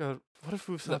 And God, what if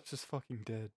Usopp's just fucking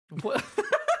dead? What?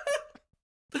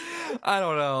 I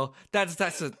don't know. That's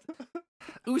a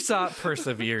Usopp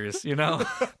perseveres, you know?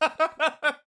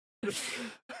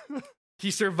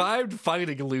 He survived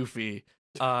fighting Luffy.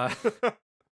 I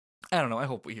don't know. I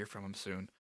hope we hear from him soon.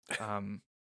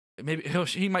 Maybe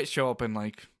he might show up in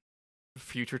like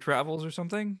future travels or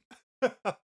something.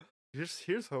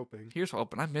 Here's hoping. Here's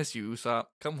hoping. I miss you, Usopp.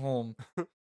 Come home.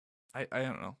 I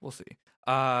don't know. We'll see.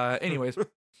 Anyways,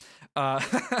 where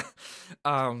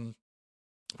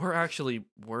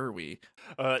were we?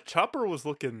 Chopper was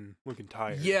looking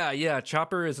tired. Yeah.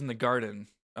 Chopper is in the garden,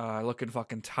 looking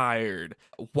fucking tired.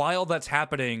 While that's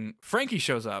happening, Frankie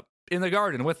shows up in the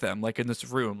garden with them, like in this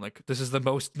room. Like this is the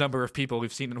most number of people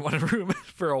we've seen in one room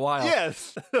for a while.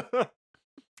 Yes.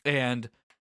 And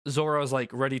Zoro's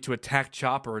like ready to attack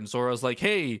Chopper, and Zoro's like,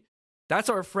 "Hey, that's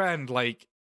our friend. Like,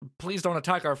 please don't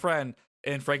attack our friend."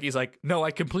 And Frankie's like, "No,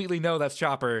 I completely know that's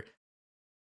Chopper.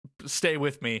 Stay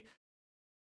with me."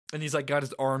 And he's like got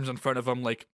his arms in front of him,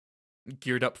 like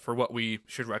geared up for what we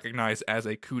should recognize as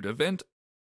a coup d'event.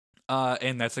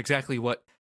 And that's exactly what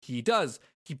he does.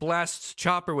 He blasts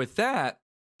Chopper with that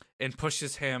and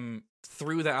pushes him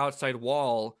through the outside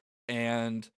wall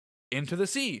and into the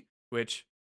sea, which,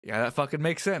 yeah, that fucking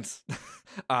makes sense.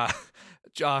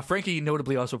 Frankie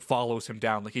notably also follows him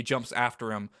down. Like, he jumps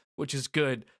after him, which is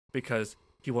good because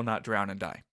he will not drown and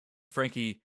die.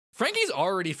 Frankie's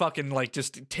already fucking, like,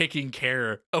 just taking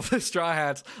care of the Straw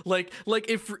Hats. Like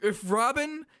if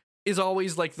Robin is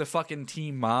always, like, the fucking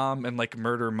team mom and, like,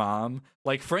 murder mom,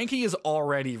 like, Frankie is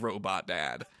already robot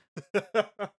dad.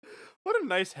 What a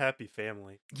nice, happy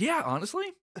family. Yeah,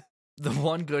 honestly. The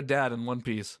one good dad in One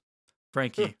Piece.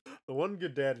 Frankie. The one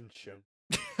good dad in Shun.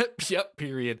 Yep,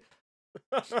 period.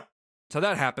 So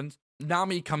that happens.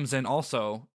 Nami comes in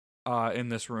also in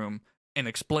this room and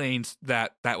explains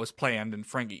that was planned, and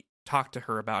Frankie talked to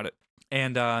her about it.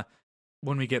 And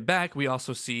when we get back, we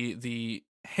also see the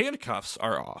handcuffs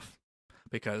are off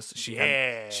because she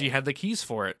had the keys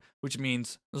for it, which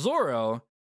means Zoro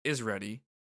is ready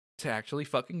to actually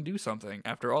fucking do something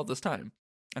after all this time.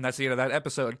 And that's the end of that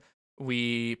episode.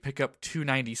 We pick up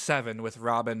 297 with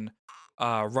Robin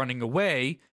running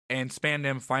away, and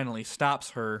Spandam finally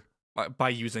stops her by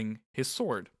using his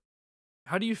sword.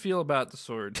 How do you feel about the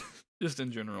sword, just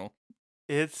in general?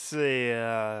 It's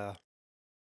it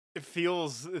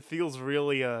feels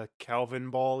really Calvin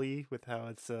Ball-y with how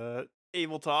it's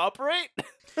able to operate.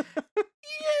 Yeah,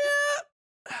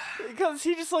 because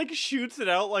he just like shoots it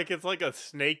out like it's like a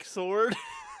snake sword.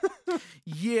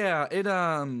 Yeah,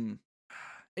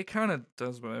 it kind of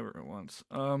does whatever it wants.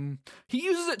 He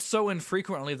uses it so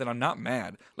infrequently that I'm not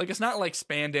mad. Like, it's not like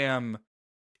Spandam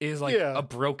is like a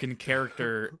broken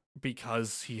character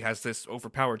because he has this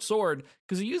overpowered sword,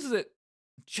 because he uses it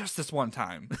just this one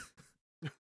time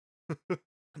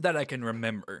that I can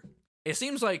remember. It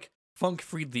seems like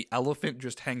Funkfried the elephant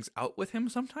just hangs out with him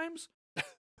sometimes,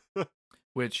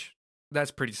 which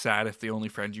that's pretty sad if the only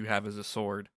friend you have is a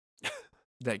sword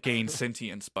that gains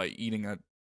sentience by eating a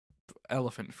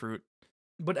elephant fruit.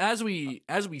 But as we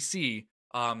see,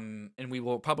 and we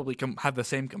will probably have the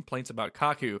same complaints about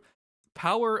Kaku,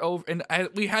 power over, and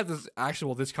we had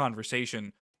this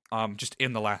conversation just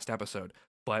in the last episode,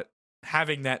 but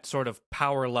having that sort of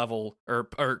power level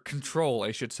or control,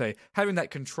 I should say, having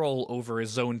that control over a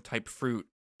zone type fruit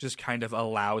just kind of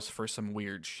allows for some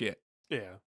weird shit.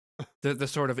 Yeah. The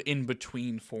sort of in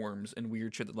between forms and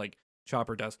weird shit that like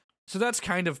Chopper does. So that's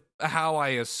kind of how I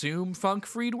assume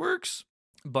Funkfried works,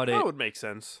 but that would make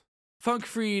sense.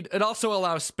 Funkfried, it also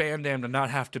allows Spandam to not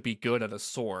have to be good at a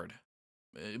sword,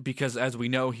 because as we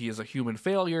know, he is a human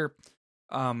failure.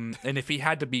 And if he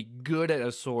had to be good at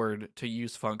a sword to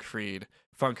use Funkfried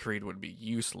would be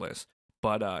useless.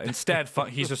 But instead,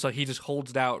 he just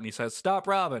holds it out and he says, "Stop,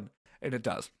 Robin," and it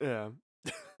does. Yeah.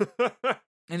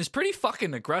 And it's pretty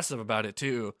fucking aggressive about it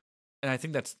too. And I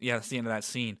think that's the end of that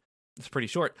scene. It's pretty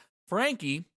short.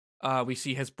 Frankie, we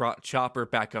see, has brought Chopper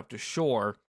back up to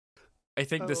shore. I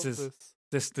think this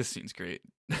scene's great.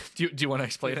 Do you want to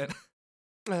explain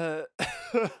it?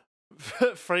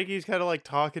 Frankie's kind of like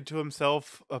talking to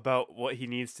himself about what he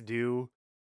needs to do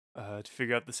to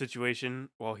figure out the situation,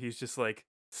 while he's just like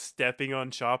stepping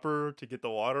on Chopper to get the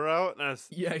water out. And as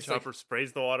Chopper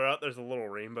sprays the water out, there's a little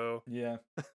rainbow. Yeah.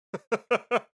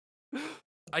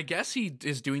 I guess he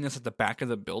is doing this at the back of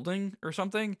the building or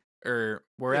something, or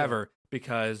wherever,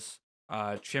 because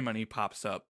Chimney pops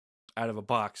up out of a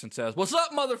box and says, "What's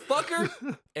up,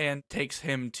 motherfucker?" and takes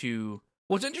him to...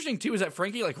 What's interesting, too, is that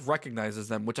Frankie, like, recognizes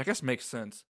them, which I guess makes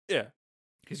sense. Yeah.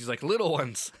 Because he's like, "Little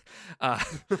ones."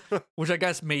 Which I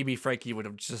guess maybe Frankie would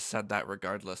have just said that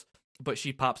regardless. But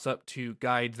she pops up to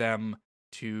guide them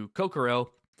to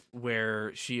Kokoro,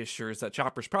 where she assures that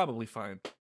Chopper's probably fine.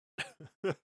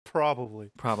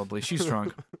 Probably. Probably. She's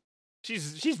drunk.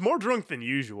 She's more drunk than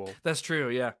usual. That's true,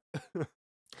 yeah.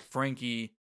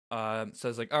 Frankie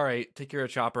says, like, all right, take care of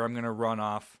Chopper. I'm going to run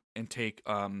off and take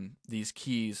these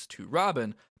keys to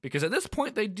Robin. Because at this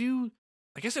point, I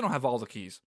guess they don't have all the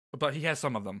keys, but he has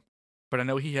some of them. But I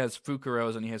know he has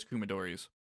Fukuro's and he has Kumadori's.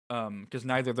 Because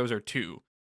neither of those are 2.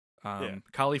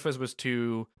 Khalifa's was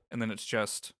 2, and then it's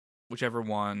just whichever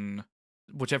ones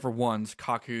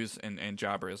Kaku's and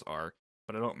Jabra's are.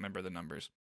 But I don't remember the numbers.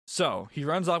 So he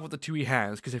runs off with the 2 he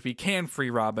has, because if he can free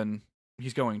Robin,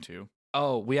 he's going to.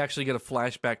 Oh, we actually get a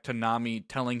flashback to Nami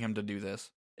telling him to do this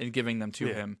and giving them to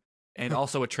him. And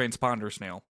also a transponder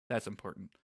snail. That's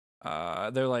important.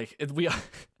 They're like,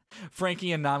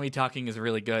 Frankie and Nami talking is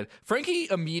really good. Frankie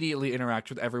immediately interacts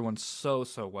with everyone so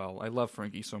well. I love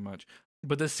Frankie so much.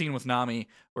 But this scene with Nami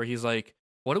where he's like,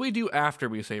 what do we do after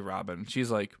we save Robin? She's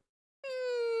like,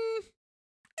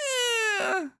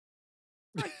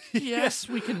 yes,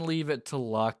 we can leave it to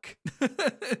luck.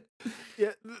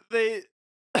 Yeah,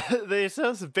 they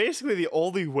says basically the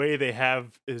only way they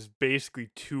have is basically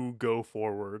to go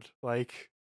forward. Like,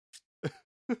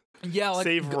 yeah, like,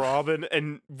 save Robin,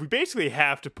 and we basically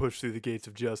have to push through the gates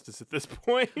of justice at this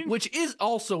point. Which is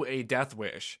also a death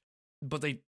wish, but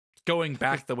going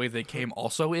back the way they came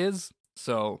also is.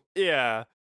 So yeah,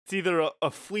 it's either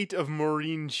a fleet of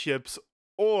marine ships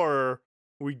or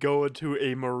we go into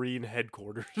a marine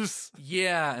headquarters.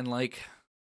 Yeah, and like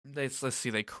let's see,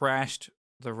 they crashed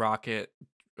the Rocket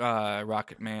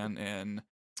Man, and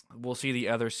we'll see the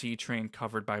other sea train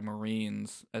covered by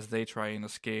Marines as they try and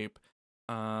escape.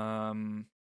 Going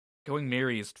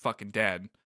Mary is fucking dead.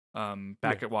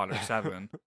 Back at Water 7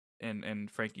 in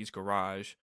Frankie's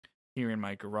garage. Here in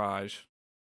my garage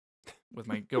with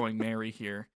my Going Mary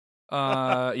here. Yeah,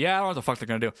 I don't know what the fuck they're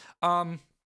gonna do.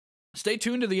 Stay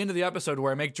tuned to the end of the episode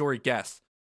where I make Jory guess.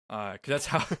 Cause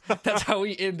that's how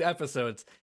we end episodes.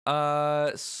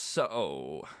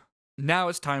 So now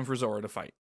it's time for Zoro to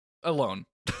fight alone.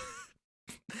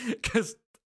 Cause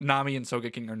Nami and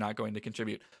Sogeking are not going to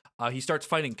contribute. He starts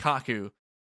fighting Kaku.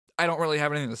 I don't really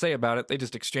have anything to say about it. They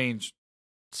just exchange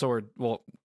sword. Well,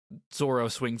 Zoro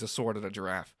swings a sword at a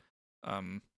giraffe. I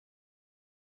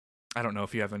don't know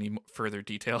if you have any further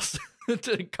details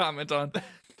to comment on.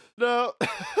 No.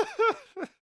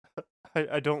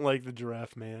 I don't like the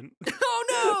giraffe man.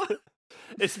 Oh no!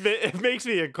 It makes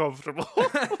me uncomfortable.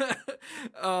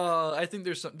 I think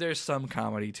there's some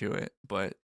comedy to it,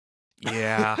 but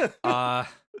yeah,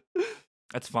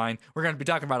 that's fine. We're gonna be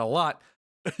talking about a lot.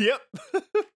 Yep.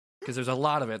 Because there's a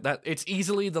lot of it. That it's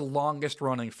easily the longest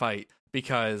running fight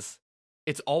because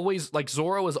it's always like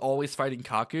Zoro is always fighting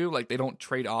Kaku. Like they don't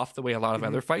trade off the way a lot of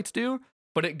other fights do.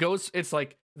 But it's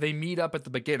like they meet up at the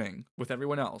beginning with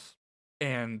everyone else,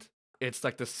 and it's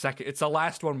like it's the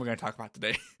last one we're gonna talk about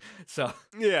today. So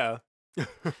yeah,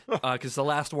 because the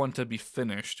last one to be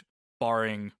finished,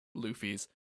 barring Luffy's,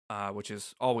 which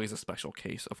is always a special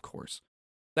case, of course.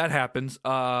 That happens.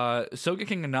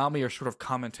 Sogeking and Nami are sort of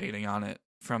commentating on it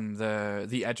from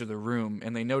the edge of the room,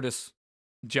 and they notice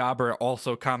Jabra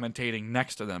also commentating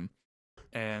next to them,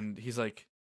 and he's like,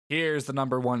 "Here's the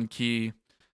number 1 key.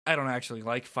 I don't actually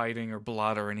like fighting or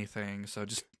blood or anything, so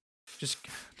just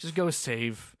go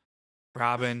save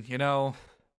Robin. You know,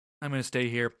 I'm gonna stay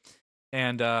here."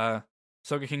 And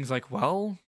Sogeking's like,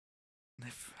 "Well,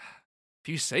 if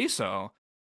you say so,"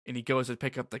 and he goes to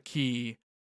pick up the key,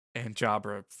 and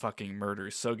Jabra fucking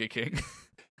murders Sogeking.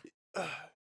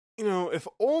 You know, if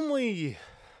only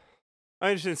I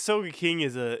understand Sogeking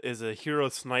is a hero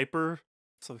sniper,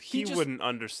 so he wouldn't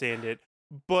understand it.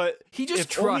 But he just if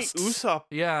trusts only Usopp,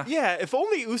 yeah, if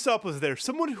only Usopp was there,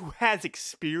 someone who has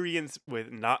experience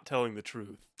with not telling the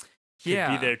truth, could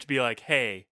be there to be like,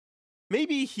 hey,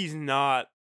 maybe he's not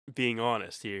being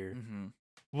honest here. Mm-hmm.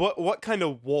 What kind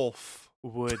of wolf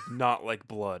would not like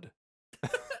blood?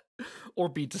 Or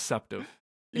be deceptive.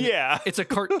 Yeah. It's a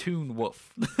cartoon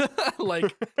wolf.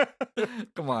 Like,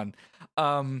 come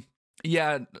on.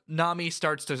 Yeah, Nami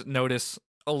starts to notice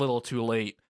a little too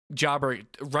late. Jabra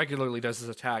regularly does his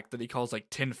attack that he calls like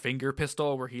 10 finger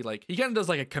pistol, where he kind of does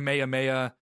like a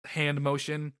Kamehameha hand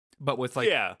motion, but with like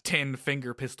 10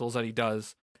 finger pistols that he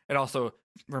does. It also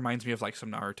reminds me of like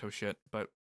some Naruto shit, but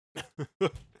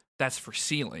that's for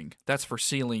sealing. That's for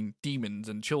sealing demons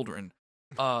and children.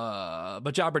 But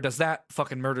Jabra does that,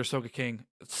 fucking murders Sogeking,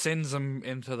 sends him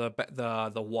into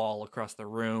the wall across the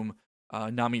room.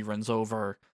 Nami runs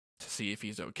over to see if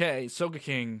he's okay.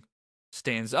 Sogeking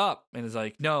stands up and is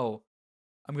like, "No,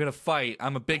 I'm gonna fight.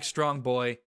 I'm a big, strong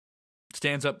boy."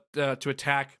 Stands up to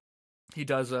attack. He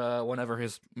does whenever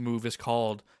his move is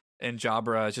called, And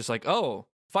Jabra is just like, oh,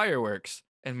 fireworks.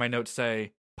 And my notes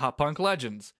say pop punk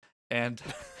legends. And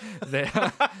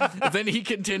then he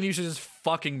continues to just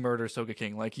fucking murder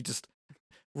Sogeking. Like he's just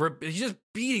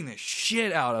beating the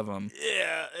shit out of him.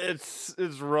 Yeah, it's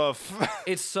rough.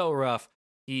 It's so rough.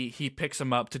 He picks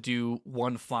him up to do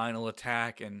one final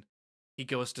attack, and he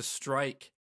goes to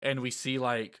strike, and we see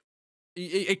like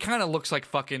it kind of looks like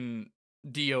fucking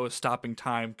Dio is stopping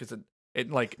time because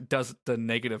it like does the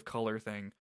negative color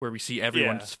thing where we see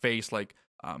everyone's face like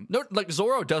no, like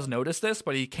Zoro does notice this,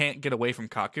 but he can't get away from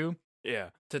Kaku. Yeah.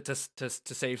 To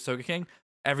save Sogeking.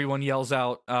 Everyone yells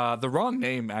out the wrong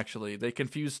name, actually.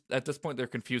 At this point, they're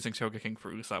confusing Sogeking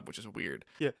for Usopp, which is weird.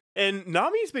 Yeah. And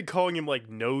Nami's been calling him like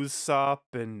Nose Sop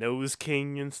and Nose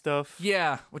King and stuff.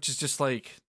 Yeah, which is just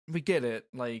like, we get it.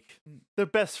 Like, they're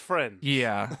best friends.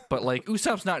 Yeah, but like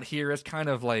Usopp's not here. It's kind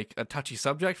of like a touchy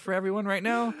subject for everyone right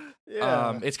now.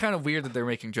 Yeah. It's kind of weird that they're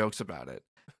making jokes about it.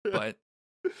 But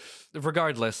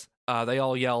regardless, they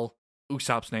all yell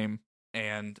Usopp's name,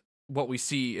 and what we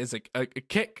see is a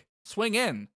kick, swing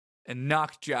in, and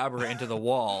knock Jabra into the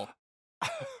wall.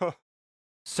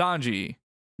 Sanji,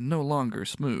 no longer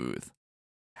smooth,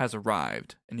 has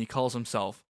arrived, and he calls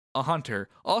himself a hunter.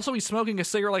 Also, he's smoking a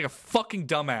cigarette like a fucking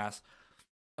dumbass.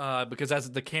 Because as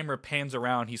the camera pans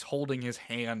around, he's holding his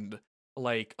hand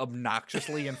like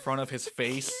obnoxiously in front of his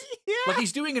face. Yeah. Like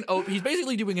he's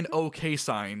basically doing an OK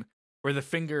sign where the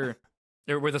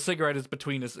cigarette is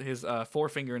between his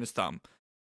forefinger and his thumb.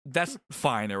 That's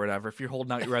fine or whatever if you're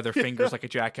holding out your other fingers like a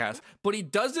jackass. But he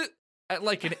does it at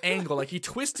like an angle. Like he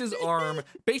twists his arm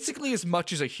basically as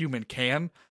much as a human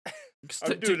can.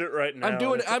 I'm doing it right now.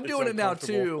 I'm doing it now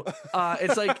too.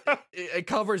 It's like it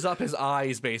covers up his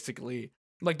eyes basically.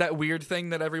 Like that weird thing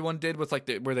that everyone did with like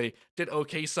where they did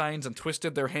OK signs and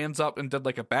twisted their hands up and did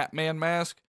like a Batman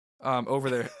mask over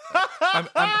their.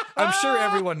 I'm sure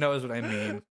everyone knows what I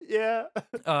mean. Yeah.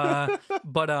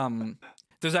 But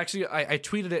there's actually I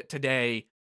tweeted it today.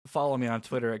 Follow me on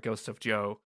Twitter at Ghost of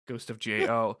Jo.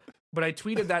 But I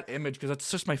tweeted that image because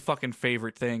it's just my fucking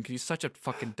favorite thing. Because he's such a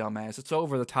fucking dumbass. It's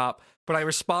over the top. But I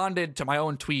responded to my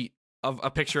own tweet of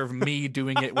a picture of me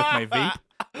doing it with my vape.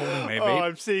 Holding my vape. Oh,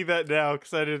 I'm seeing that now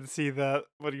because I didn't see that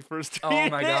when he first tweeted. Oh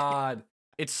my god,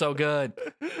 it's so good,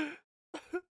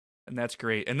 and that's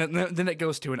great. And then it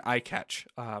goes to an eye catch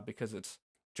because it's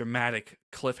dramatic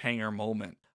cliffhanger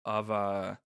moment of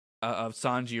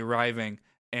Sanji arriving,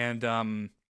 and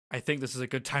I think this is a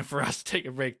good time for us to take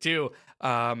a break too,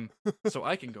 so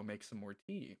I can go make some more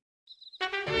tea.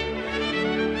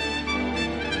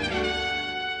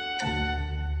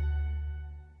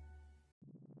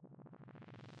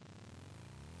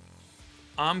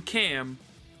 I'm Cam,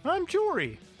 I'm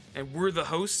Jory, and we're the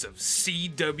hosts of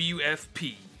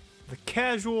CWFP, the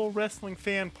Casual Wrestling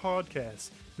Fan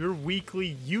Podcast, your weekly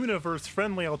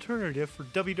universe-friendly alternative for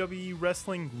WWE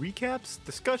wrestling recaps,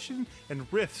 discussion,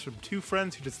 and riffs from two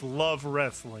friends who just love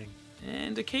wrestling.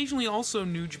 and occasionally also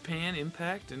New Japan,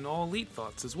 Impact, and All Elite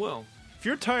thoughts as well. If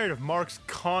you're tired of Marks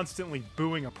constantly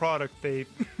booing a product they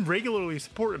regularly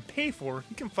support and pay for,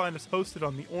 you can find us hosted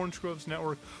on the Orange Groves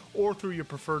Network or through your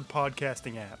preferred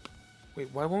podcasting app. Wait,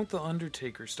 why won't The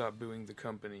Undertaker stop booing the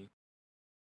company?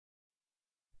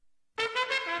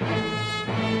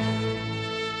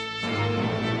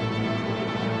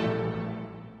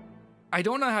 I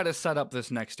don't know how to set up this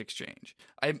next exchange.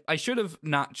 I should have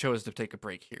not chose to take a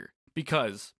break here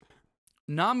because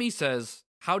Nami says,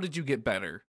 "How did you get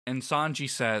better?" And Sanji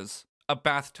says, "A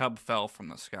bathtub fell from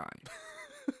the sky."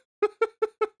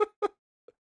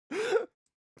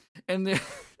 And then,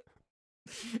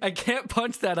 I can't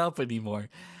punch that up anymore.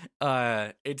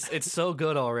 It's so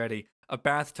good already. A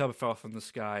bathtub fell from the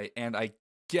sky, and I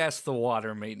guess the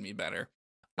water made me better.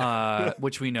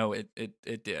 Which we know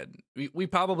it did. We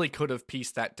probably could have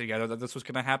pieced that together that this was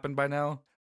going to happen by now.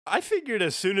 I figured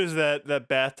as soon as that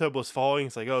bathtub was falling,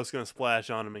 it's like, oh, it's gonna splash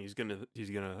on him, and he's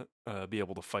gonna be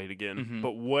able to fight again. Mhm.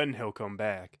 But when he'll come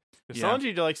back, 'cause Yeah.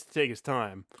 Sanji likes to take his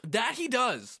time. That he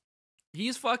does.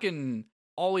 He's fucking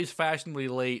always fashionably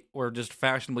late or just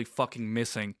fashionably fucking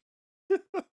missing.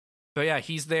 But yeah,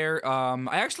 he's there.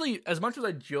 I actually, as much as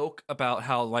I joke about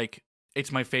how like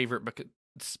it's my favorite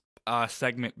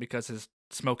segment because his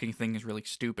smoking thing is really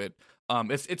stupid.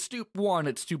 It's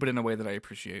stupid in a way that I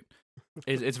appreciate.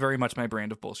 It's very much my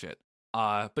brand of bullshit.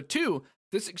 But two,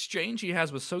 this exchange he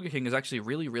has with Sogeking is actually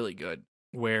really, really good.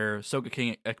 Where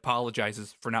Sogeking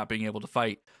apologizes for not being able to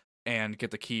fight and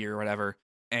get the key or whatever,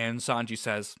 and Sanji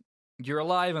says, "You're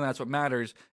alive, and that's what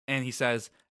matters." And he says,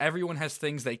 "Everyone has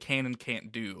things they can and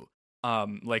can't do.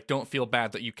 Like don't feel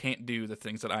bad that you can't do the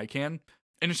things that I can."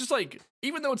 And it's just like,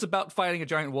 even though it's about fighting a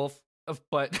giant wolf,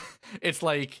 but it's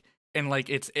like and like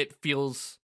it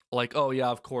feels like, oh yeah,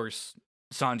 of course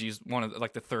Sanji's one of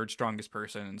like the third strongest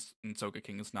person, and Soka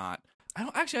King is not. I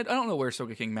don't know where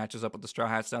Soka King matches up with the Straw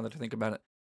Hats now that I think about it,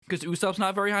 because Usopp's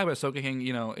not very high, but Soka King,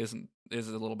 is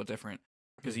a little bit different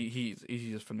because he's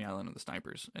just from the island of the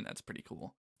snipers, and that's pretty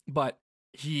cool. But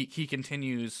he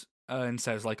continues and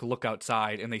says like, look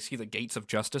outside, and they see the gates of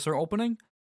justice are opening,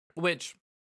 which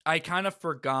I kind of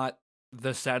forgot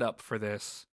the setup for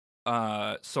this,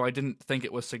 so I didn't think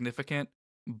it was significant.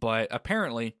 But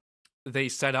apparently, they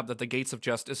set up that the gates of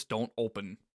justice don't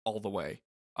open all the way.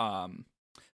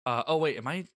 Oh wait,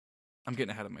 I'm getting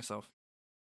ahead of myself.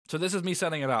 So this is me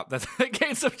setting it up that the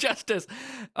gates of justice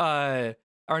aren't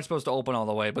supposed to open all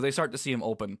the way, but they start to see them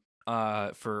open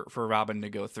for Robin to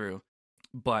go through.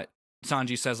 But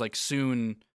Sanji says like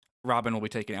soon Robin will be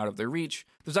taken out of their reach.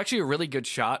 There's actually a really good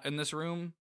shot in this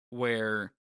room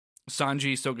where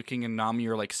Sanji, Soka King, and Nami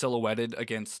are like silhouetted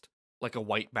against like a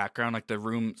white background. Like the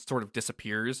room sort of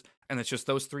disappears, and it's just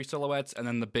those three silhouettes, and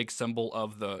then the big symbol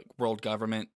of the world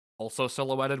government also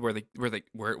silhouetted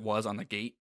where it was on the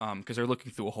gate, because they're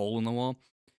looking through a hole in the wall.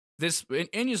 This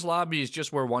Enya's lobby is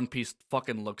just where One Piece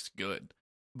fucking looks good.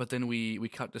 But then we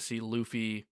cut to see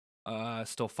Luffy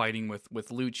still fighting with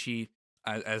Lucci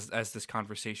as this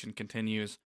conversation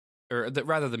continues, or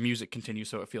rather the music continues,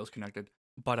 so it feels connected.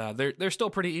 But they're still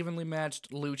pretty evenly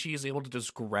matched. Lucci is able to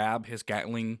just grab his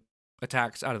Gatling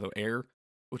attacks out of the air,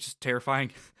 which is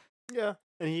terrifying. Yeah,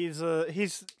 and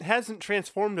he's hasn't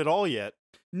transformed at all yet.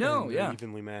 No, yeah,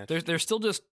 evenly matched. They're still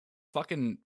just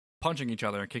fucking punching each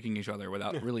other and kicking each other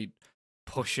without really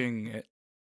pushing it,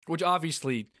 which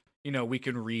obviously we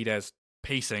can read as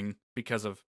pacing because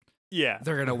of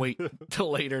they're gonna wait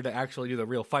till later to actually do the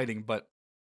real fighting, but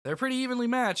they're pretty evenly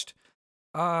matched.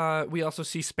 We also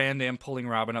see Spandam pulling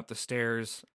Robin up the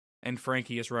stairs, and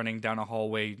Frankie is running down a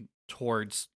hallway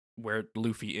towards where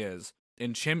Luffy is,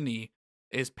 and Chimney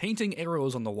is painting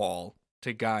arrows on the wall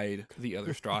to guide the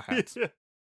other Straw Hats.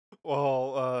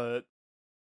 Well,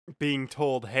 being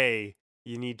told, hey,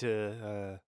 you need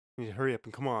to hurry up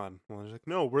and come on. Well, they're like,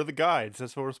 no, we're the guides.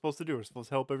 That's what we're supposed to do. We're supposed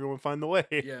to help everyone find the way.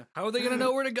 Yeah. How are they gonna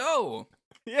know where to go?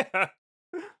 Yeah.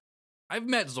 I've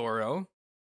met Zoro.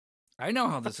 I know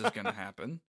how this is gonna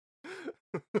happen.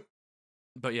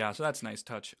 But yeah, so that's a nice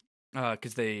touch.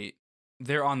 Because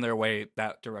they're on their way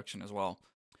that direction as well.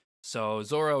 So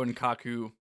Zoro and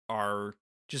Kaku are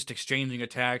just exchanging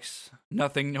attacks.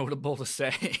 Nothing notable to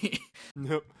say.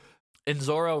 Nope. And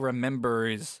Zoro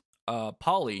remembers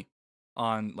Polly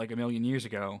on like a million years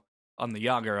ago on the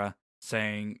Yagara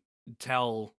saying,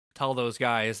 tell those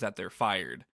guys that they're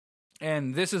fired.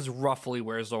 And this is roughly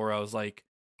where Zoro's like,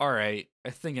 all right, I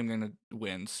think I'm going to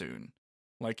win soon.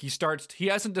 Like he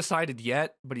hasn't decided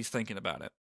yet, but he's thinking about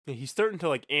it. Yeah, he's starting to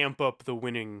like amp up the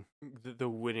winning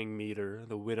meter,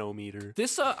 the widow meter.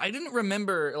 This I didn't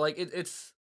remember, like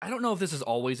it's I don't know if this is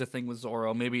always a thing with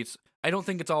Zoro. Maybe I don't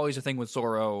think it's always a thing with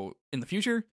Zoro in the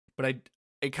future, but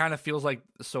it kind of feels like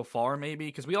so far maybe,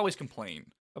 because we always complain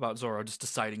about Zoro just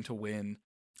deciding to win,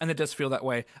 and it does feel that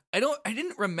way. I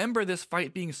didn't remember this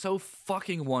fight being so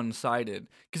fucking one-sided,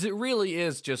 because it really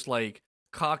is just like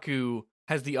Kaku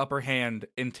has the upper hand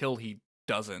until he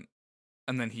doesn't,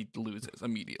 and then he loses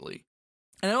immediately.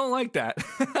 And I don't like that.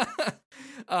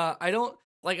 I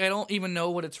don't even know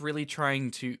what it's really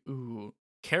trying to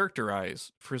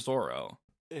characterize for Zoro.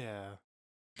 Yeah.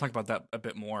 Talk about that a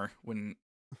bit more when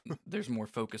there's more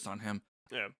focus on him.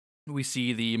 Yeah. We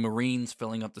see the Marines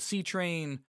filling up the sea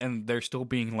train, and there still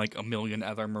being like a million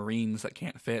other Marines that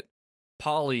can't fit.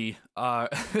 Polly,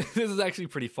 this is actually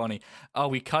pretty funny.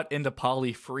 We cut into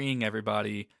Polly freeing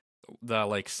everybody. The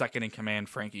like second in command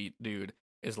Frankie dude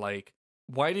is like,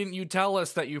 why didn't you tell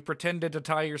us that you pretended to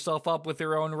tie yourself up with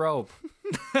your own rope?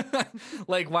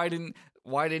 Like, why didn't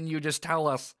you just tell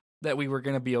us that we were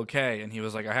gonna be okay? And he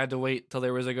was like, I had to wait till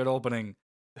there was a good opening.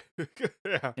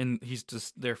 Yeah. And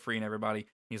they're freeing everybody.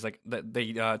 He's like,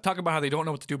 they talk about how they don't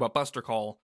know what to do about Buster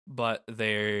Call, but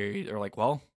they are like,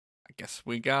 well, I guess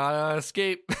we gotta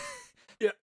escape.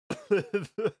 Yeah.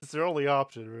 It's their only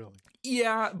option, really.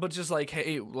 Yeah, but just like,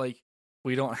 hey, like,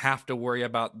 we don't have to worry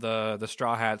about the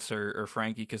Straw Hats or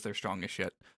Frankie because they're strong as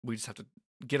shit. We just have to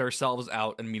get ourselves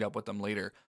out and meet up with them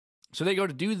later. So they go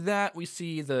to do that. We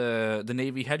see the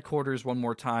Navy headquarters one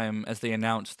more time as they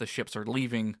announce the ships are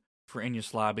leaving for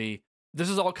Enies Lobby. This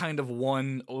is all kind of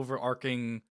one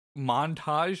overarching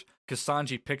montage, because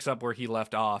Sanji picks up where he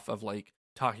left off of like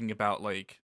talking about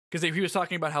like, because he was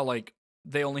talking about how like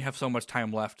they only have so much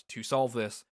time left to solve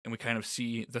this, and we kind of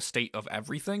see the state of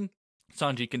everything.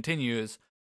 Sanji continues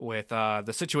with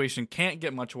the situation can't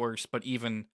get much worse, but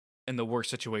even in the worst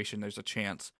situation, there's a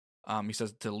chance. He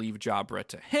says to leave Jabra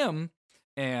to him,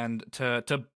 and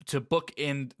to book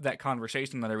in that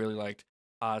conversation that I really liked.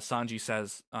 Sanji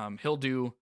says he'll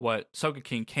do what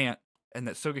Sogeking can't, and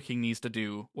that Sogeking needs to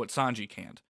do what Sanji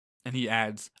can't. And he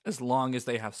adds, as long as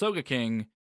they have Sogeking,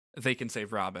 they can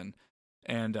save Robin.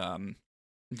 And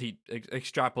he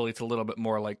extrapolates a little bit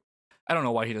more. Like, I don't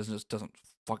know why he doesn't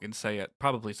fucking say it.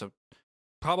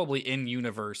 Probably in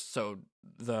universe, so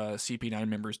the CP9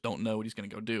 members don't know what he's gonna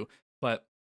go do. But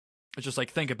it's just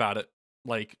like, think about it.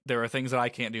 Like, there are things that I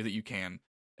can't do that you can.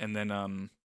 And then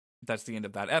that's the end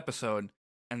of that episode.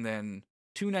 And then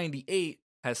 298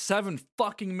 has 7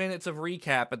 fucking minutes of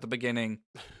recap at the beginning.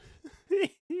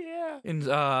 Yeah. And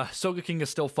Sogeking is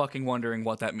still fucking wondering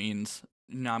what that means.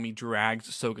 Nami drags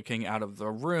Sogeking out of the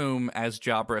room as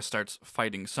Jabra starts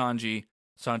fighting Sanji.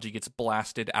 Sanji gets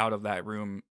blasted out of that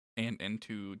room and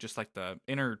into just like the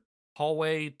inner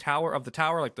hallway tower of the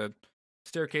tower, like the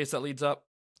staircase that leads up.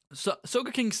 So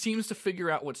Sogeking seems to figure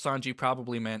out what Sanji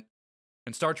probably meant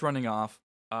and starts running off,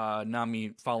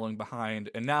 Nami following behind.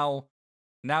 And now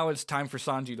it's time for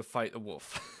Sanji to fight the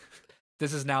wolf.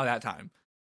 This is now that time.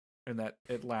 And that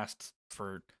it lasts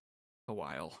for a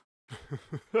while.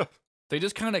 They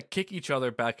just kind of kick each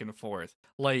other back and forth.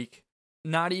 Like,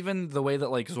 not even the way that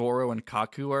like Zoro and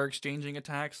Kaku are exchanging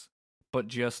attacks, but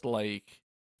just like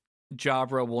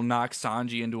Jabra will knock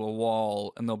Sanji into a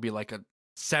wall and there'll be like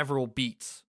several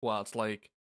beats while it's like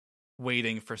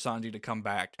waiting for Sanji to come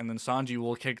back. And then Sanji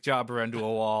will kick Jabra into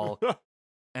a wall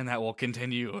and that will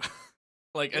continue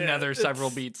like another several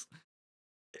beats.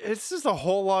 It's just a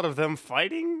whole lot of them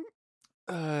fighting.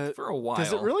 For a while.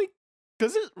 Does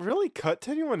it really cut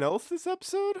to anyone else this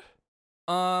episode?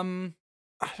 I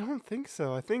don't think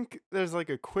so. I think there's like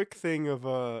a quick thing of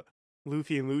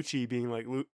Luffy and Lucci being like,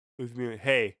 Luffy being like,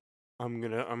 hey, I'm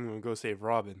gonna go save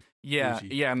Robin. Yeah, Lucci,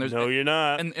 yeah, and there's no, you're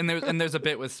not. And there's a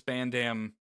bit with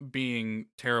Spandam being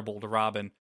terrible to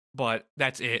Robin, but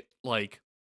that's it. Like,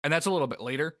 and that's a little bit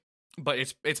later, but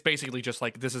it's basically just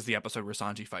like, this is the episode where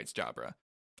Sanji fights Jabra.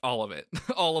 All of it.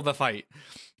 All of the fight.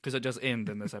 Because it just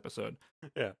ends in this episode.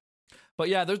 Yeah. But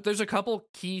yeah, there's a couple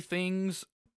key things,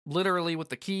 literally with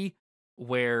the key,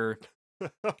 where do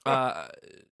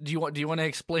you want to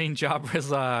explain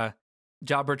Jabra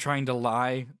trying to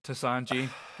lie to Sanji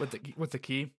with the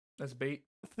key as bait?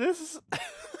 This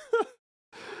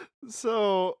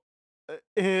so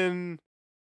in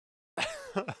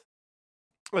a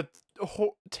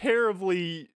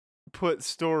terribly put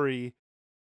story,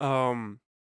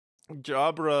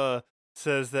 Jabra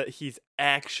says that he's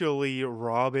actually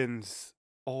Robin's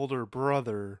older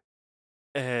brother,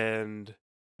 and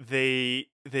they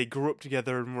grew up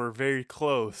together and were very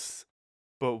close.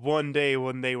 But one day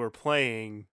when they were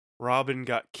playing, Robin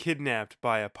got kidnapped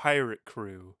by a pirate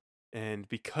crew, and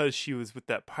because she was with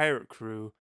that pirate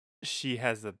crew, she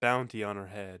has a bounty on her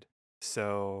head.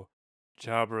 So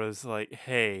Jabra's like,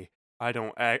 "Hey,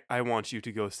 I want you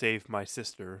to go save my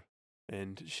sister,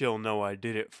 and she'll know I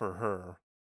did it for her."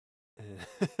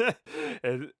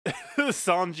 And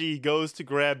Sanji goes to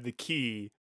grab the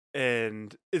key,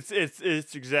 and it's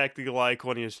exactly like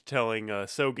when he was telling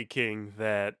Sogeking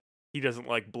that he doesn't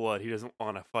like blood, he doesn't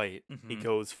want to fight. Mm-hmm. He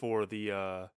goes for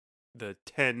the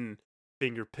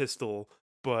 10-finger pistol,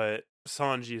 but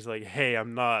Sanji's like, "Hey,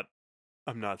 I'm not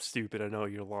stupid. I know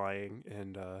you're lying."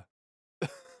 And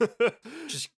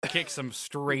just kicks him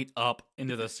straight up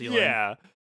into the ceiling. Yeah.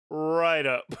 Right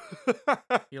up.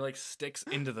 He like sticks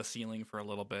into the ceiling for a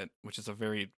little bit, which is a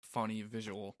very funny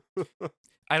visual.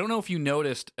 I don't know if you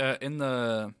noticed in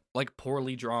the like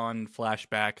poorly drawn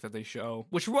flashback that they show,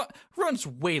 which runs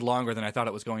way longer than I thought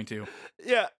it was going to.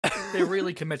 Yeah. They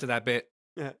really commit to that bit.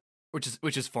 Yeah.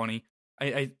 Which is funny.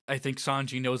 I think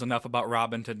Sanji knows enough about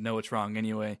Robin to know it's wrong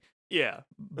anyway. Yeah.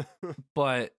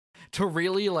 But to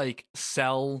really like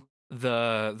sell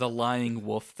the lying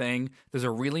wolf thing, there's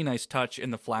a really nice touch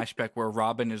in the flashback where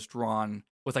Robin is drawn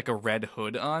with like a red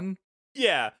hood on.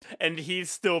 Yeah, and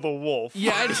he's still the wolf.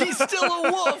 Yeah, and he's still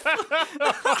a wolf.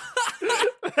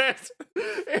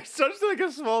 It's such like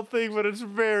a small thing, but it's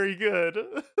very good.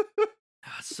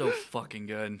 So fucking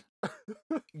good.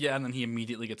 Yeah, and then he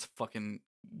immediately gets fucking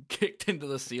kicked into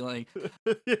the ceiling.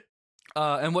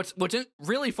 And what's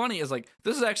really funny is like,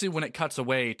 this is actually when it cuts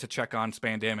away to check on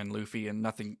Spandam and Luffy, and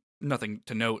nothing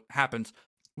to note happens.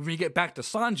 When we get back to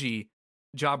Sanji,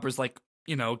 Jabra's like,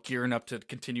 gearing up to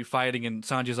continue fighting, and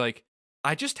Sanji's like,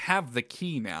 I just have the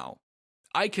key now.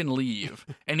 I can leave.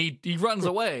 And he runs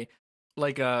away.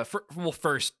 Like,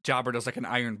 first Jabra does like an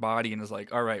iron body and is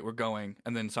like, all right, we're going.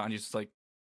 And then Sanji's just like,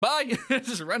 bye!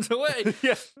 Just runs away.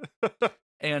 Yeah.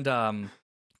 And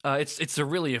it's a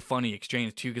really funny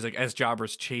exchange too, because like as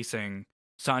Jabra's chasing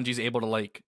Sanji's able to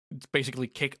like basically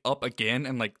kick up again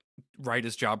and like right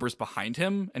as Jobra's behind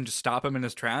him and just stop him in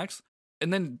his tracks.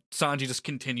 And then Sanji just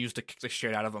continues to kick the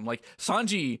shit out of him. Like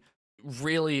Sanji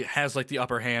really has like the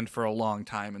upper hand for a long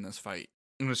time in this fight.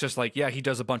 And it's just like, yeah, he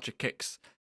does a bunch of kicks.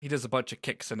 He does a bunch of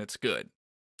kicks and it's good.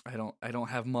 I don't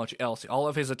have much else. All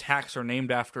of his attacks are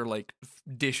named after like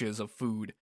dishes of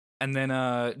food. And then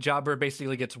Jabra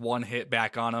basically gets one hit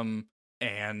back on him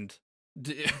and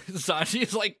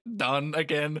Sanji's like done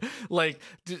again. Like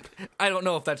I don't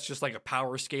know if that's just like a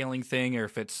power scaling thing or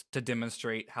if it's to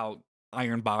demonstrate how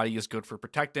Iron Body is good for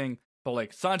protecting. But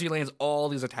like Sanji lands all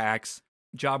these attacks,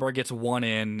 Jabra gets one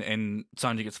in, and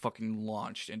Sanji gets fucking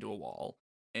launched into a wall.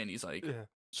 And he's like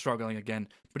struggling again.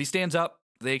 But he stands up.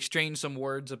 They exchange some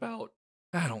words about,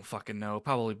 I don't fucking know,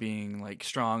 probably being like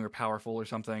strong or powerful or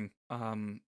something.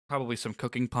 Probably some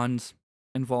cooking puns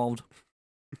involved.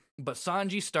 But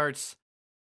Sanji starts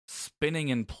spinning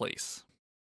in place.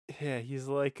 Yeah, he's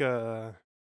like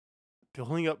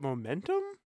building up momentum?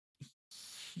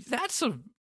 That's a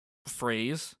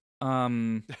phrase.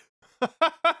 Yeah.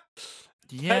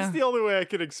 That's the only way I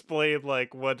can explain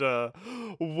like what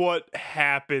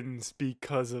happens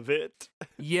because of it.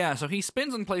 Yeah, so he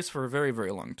spins in place for a very,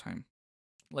 very long time.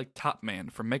 Like Top Man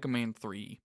from Mega Man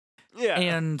 3. Yeah.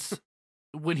 And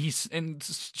when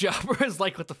Jabra is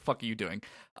like, what the fuck are you doing?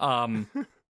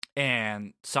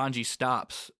 And Sanji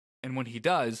stops, and when he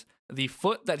does, the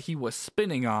foot that he was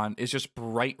spinning on is just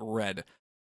bright red.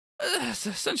 It's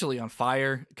essentially on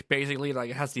fire. Basically, like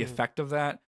it has the effect of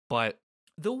that. But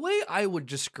the way I would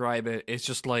describe it is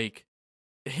just like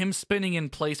him spinning in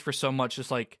place for so much,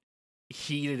 just like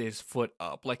heated his foot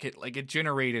up. Like it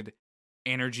generated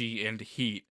energy and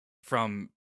heat from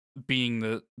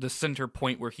being the center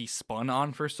point where he spun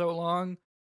on for so long.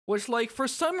 Which, like, for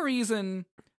some reason,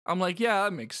 I'm like, yeah,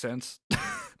 that makes sense.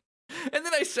 And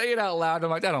then I say it out loud. I'm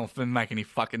like, that don't make any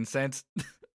fucking sense.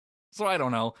 So I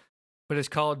don't know. But it's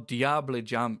called Diable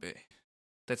Jambe.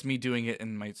 That's me doing it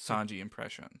in my Sanji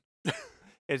impression.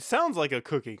 It sounds like a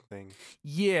cooking thing.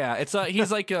 Yeah, it's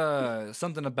he's like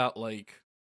something about like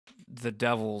the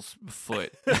devil's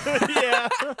foot. Yeah.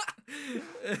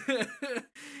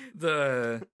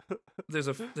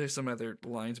 There's some other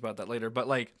lines about that later, but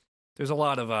like there's a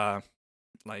lot of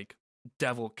like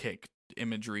devil kick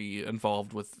imagery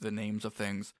involved with the names of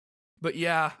things. But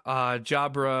yeah,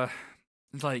 Jabra,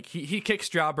 like he kicks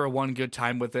Jabra one good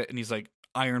time with it, and he's like,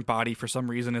 Iron Body for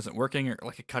some reason isn't working, or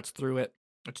like it cuts through it.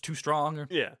 It's too strong. Or...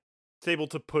 Yeah. It's able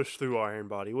to push through Iron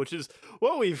Body, which is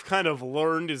what we've kind of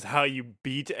learned is how you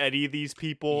beat any of these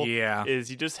people. Yeah.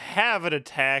 Is you just have an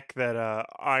attack that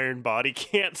Iron Body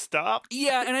can't stop.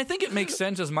 Yeah, and I think it makes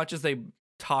sense as much as they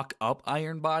talk up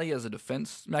Iron Body as a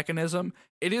defense mechanism.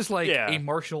 It is like a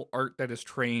martial art that is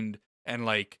trained, and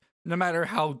like no matter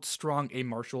how strong a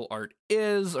martial art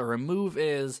is or a move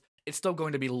is, it's still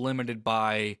going to be limited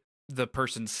by the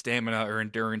person's stamina or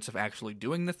endurance of actually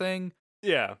doing the thing.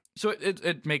 Yeah. So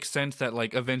it makes sense that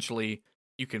like eventually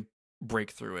you can break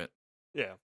through it.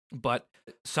 Yeah. But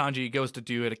Sanji goes to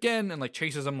do it again and like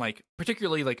chases him, like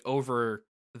particularly like over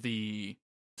the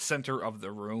center of the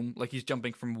room. Like he's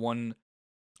jumping from one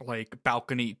like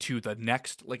balcony to the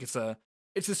next. Like it's a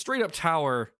straight up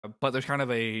tower, but there's kind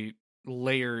of a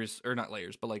layers, or not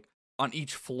layers, but like on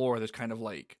each floor there's kind of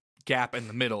like gap in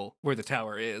the middle where the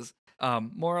tower is.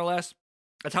 More or less.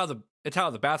 It's how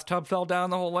the bathtub fell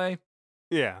down the whole way.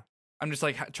 Yeah. I'm just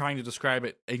like trying to describe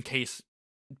it in case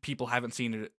people haven't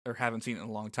seen it or haven't seen it in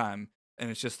a long time,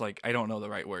 and it's just like I don't know the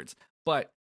right words.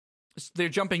 But they're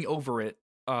jumping over it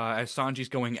as Sanji's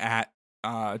going at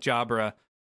Jabra.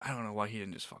 I don't know why he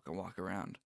didn't just fucking walk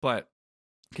around, but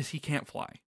because he can't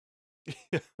fly.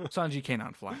 Sanji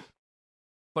cannot fly,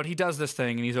 but he does this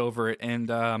thing and he's over it, and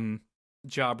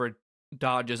Jabra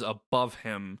dodges above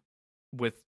him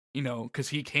with, you know, because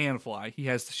he can fly. He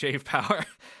has the shave power.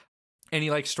 And he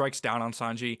like strikes down on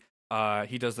Sanji.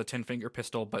 He does the 10-finger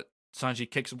pistol, but Sanji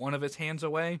kicks one of his hands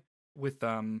away with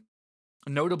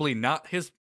notably not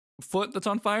his foot that's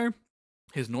on fire,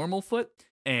 his normal foot.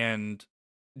 And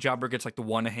Jabra gets like the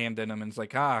one hand in him and is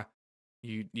like,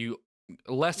 you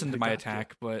lessened my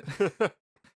attack, but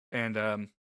and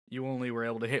you only were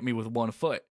able to hit me with one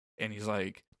foot. And he's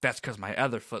like, that's because my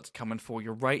other foot's coming for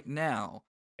you right now.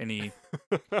 And he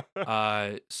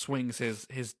swings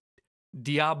his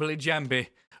Diable Jambe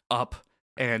up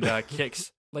and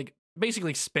kicks, like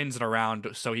basically spins it around,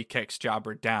 so he kicks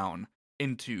Jabra down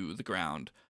into the ground.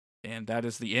 And that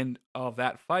is the end of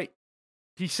that fight.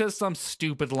 He says some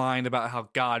stupid line about how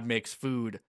God makes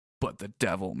food, but the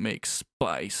devil makes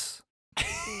spice.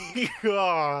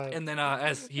 God. And then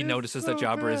as he notices that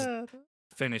Jabra is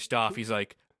finished off, he's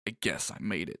like, I guess I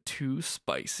made it too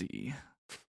spicy.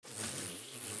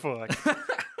 Fuck.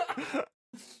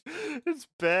 It's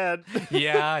bad.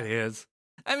 Yeah, it is.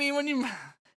 I mean, when you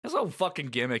his whole fucking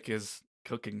gimmick is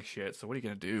cooking shit. So what are you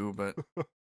gonna do? But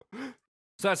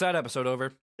so that's that episode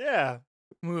over. Yeah.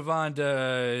 Move on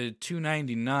to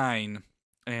 299,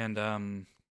 and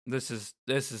this is.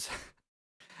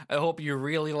 I hope you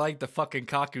really like the fucking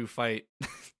Kaku fight.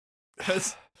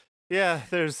 'Cause Yeah,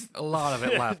 there's a lot of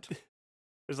it left.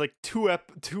 There's like two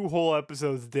whole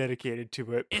episodes dedicated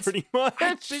to it, It's- pretty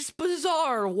much. It's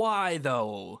bizarre. Why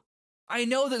though? I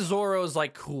know that Zoro's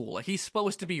like cool. Like, he's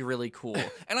supposed to be really cool,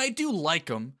 and I do like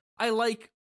him. I like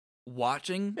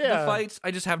watching the Yeah. fights.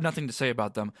 I just have nothing to say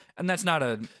about them, and that's not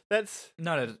That's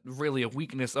really a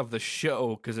weakness of the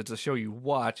show because it's a show you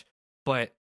watch.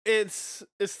 But it's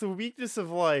the weakness of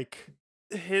like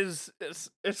it's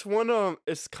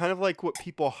kind of like what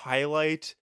people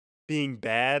highlight being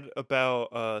bad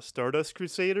about Stardust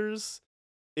Crusaders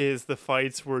is the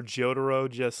fights where Jotaro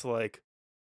just like,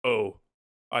 oh,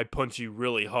 I punch you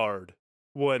really hard,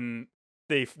 when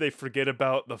they forget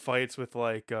about the fights with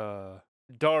like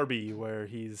Darby where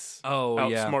he's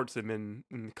outsmarts him in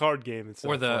the card game and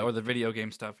stuff. or the video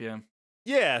game stuff.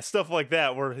 Yeah, stuff like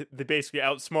that where they basically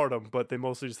outsmart him, but they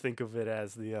mostly just think of it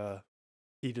as the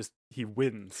he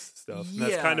wins stuff. And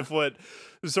that's kind Yeah. of what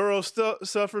Zoro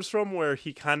suffers from, where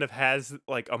he kind of has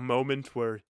like a moment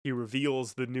where he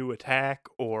reveals the new attack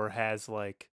or has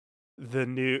like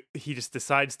he just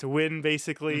decides to win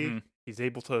basically. Mhm. He's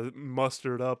able to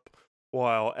muster it up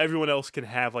while everyone else can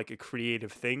have like a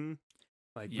creative thing.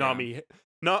 Like Yeah.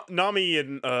 Nami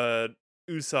and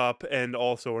Usopp and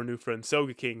also our new friend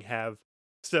Sogeking have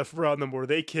stuff around them where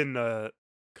they can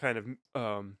kind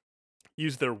of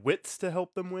use their wits to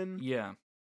help them win. Yeah,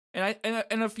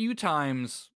 and a few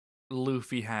times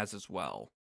Luffy has as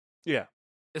well. Yeah.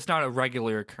 It's not a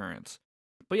regular occurrence.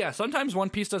 But yeah, sometimes One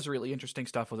Piece does really interesting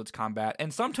stuff with its combat,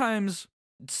 and sometimes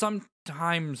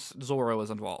Zoro is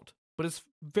involved. But it's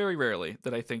very rarely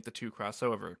that I think the two cross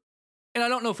over. And I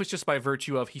don't know if it's just by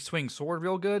virtue of he swings sword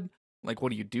real good. Like,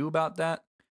 what do you do about that?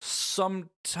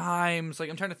 Sometimes, like,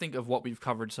 I'm trying to think of what we've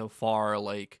covered so far,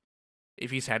 like,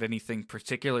 if he's had anything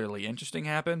particularly interesting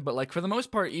happen. But, like, for the most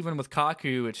part, even with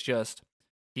Kaku, it's just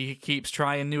he keeps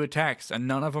trying new attacks, and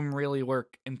none of them really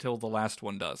work until the last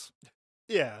one does.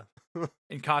 Yeah.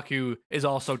 And Kaku is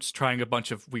also just trying a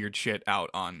bunch of weird shit out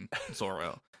on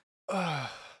Zoro.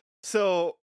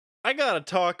 So I gotta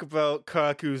talk about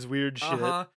Kaku's weird shit.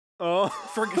 Uh-huh. Oh,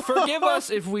 Forgive us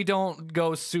if we don't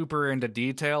go super into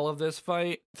detail of this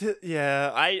fight.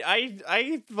 Yeah,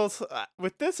 I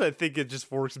with this, I think it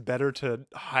just works better to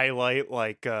highlight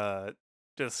like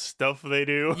just stuff they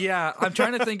do. Yeah, I'm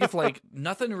trying to think if like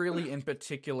nothing really in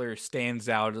particular stands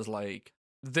out as like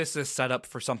this is set up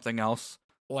for something else,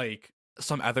 like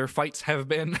some other fights have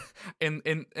been in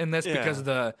this, because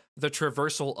the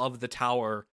traversal of the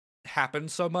tower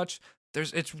happens so much.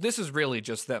 This is really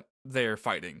just that they're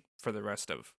fighting for the rest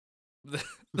of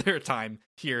their time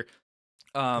here.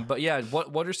 But yeah,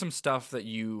 what are some stuff that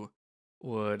you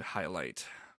would highlight?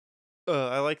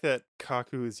 I like that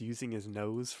Kaku is using his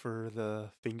nose for the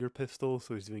finger pistol,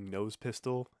 so he's doing nose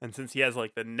pistol. And since he has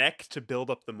like the neck to build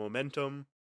up the momentum,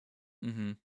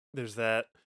 Mm-hmm. there's that.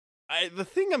 The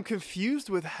thing I'm confused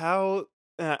with how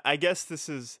I guess this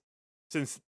is,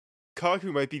 since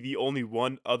Kaku might be the only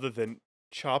one other than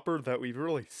Chopper that we've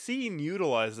really seen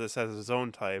utilize this as his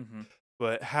own type, Mm-hmm.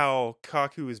 but how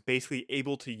Kaku is basically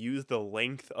able to use the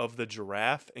length of the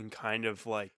giraffe and kind of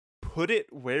like put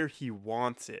it where he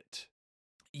wants it.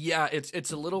 Yeah,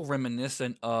 it's a little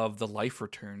reminiscent of the life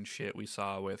return shit we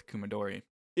saw with Kumadori,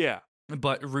 Yeah.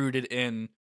 but rooted in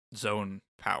zone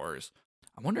powers.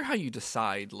 I wonder how you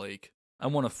decide, like, I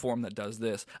want a form that does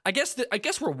this. I guess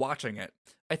we're watching it.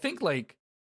 I think, like,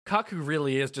 Kaku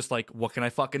really is just like, what can I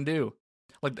fucking do?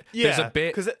 Like, there's a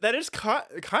bit, because that is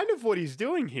kind of what he's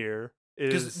doing here.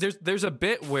 Is there's a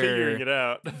bit where figuring it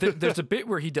out. there's a bit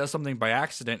where he does something by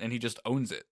accident and he just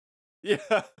owns it. Yeah.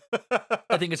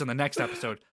 I think it's in the next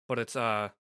episode, but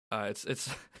it's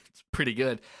pretty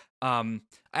good. I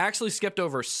actually skipped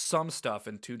over some stuff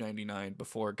in 299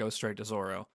 before it goes straight to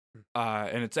Zoro.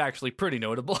 And it's actually pretty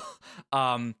notable.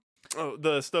 Oh,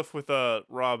 the stuff with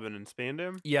Robin and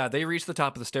Spandam? Yeah, they reach the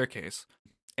top of the staircase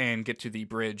and get to the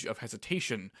bridge of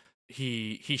hesitation.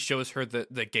 He shows her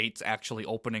the gates actually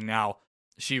opening now.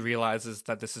 She realizes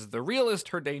that this is the realest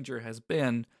her danger has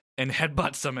been and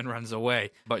headbutts him and runs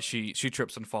away. But she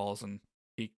trips and falls, and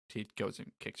he goes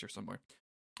and kicks her somewhere.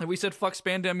 Have we said fuck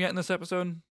Spandam yet in this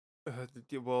episode?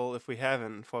 Well, if we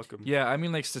haven't, fuck him. Yeah, I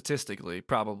mean, like, statistically,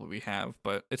 probably we have,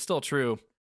 but it's still true.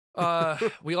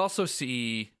 We also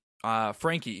see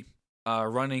Frankie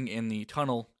running in the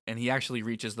tunnel, and he actually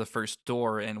reaches the first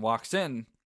door and walks in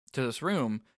to this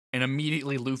room, and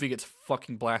immediately Luffy gets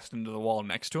fucking blasted into the wall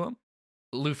next to him.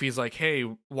 Luffy's like, "Hey,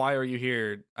 why are you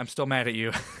here? I'm still mad at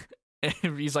you."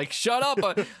 And he's like, "Shut up!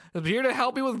 I'm here to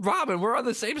help you with Robin. We're on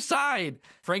the same side."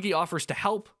 Frankie offers to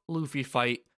help Luffy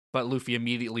fight, but Luffy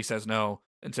immediately says no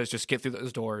and says, "Just get through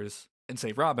those doors and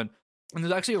save Robin." And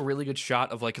there's actually a really good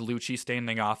shot of like Lucci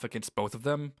standing off against both of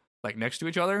them, like next to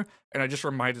each other. And it just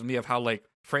reminded me of how like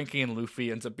Frankie and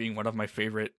Luffy ends up being one of my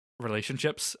favorite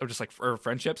relationships, or just like or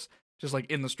friendships, just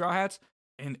like in the Straw Hats.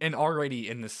 And already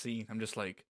in this scene, I'm just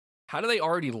like, how do they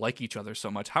already like each other so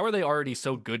much? How are they already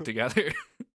so good together?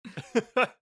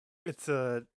 It's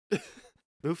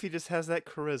Luffy just has that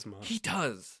charisma. He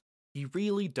does. He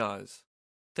really does.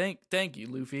 Thank you,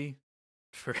 Luffy,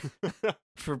 for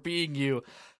for being you.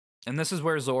 And this is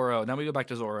where Zoro. Now we go back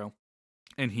to Zoro,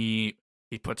 and he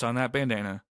puts on that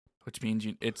bandana, which means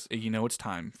it's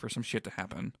time for some shit to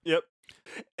happen. Yep.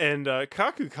 And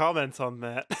Kaku comments on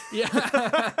that.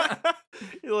 Yeah.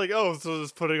 You're like, oh, so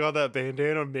does putting on that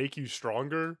bandana make you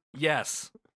stronger? Yes,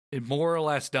 it more or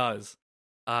less does.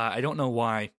 I don't know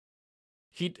why.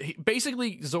 He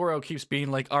basically, Zoro keeps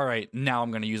being like, all right, now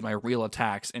I'm going to use my real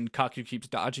attacks, and Kaku keeps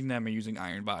dodging them and using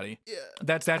Iron Body. Yeah.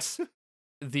 That's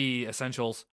the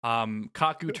essentials.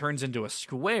 Kaku turns into a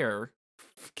square.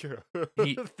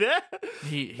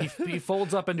 He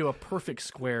folds up into a perfect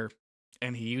square,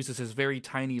 and he uses his very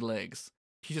tiny legs.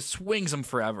 He just swings them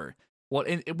forever. What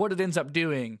it ends up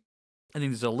doing, I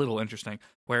think, is a little interesting,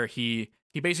 where he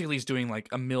basically is doing like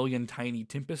a million tiny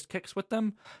Tempest kicks with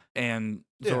them, and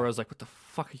Zoro's like, "What the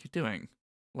fuck are you doing?"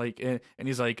 Like, and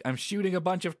he's like, "I'm shooting a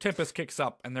bunch of Tempest kicks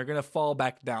up, and they're gonna fall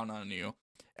back down on you,"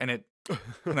 and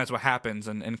that's what happens.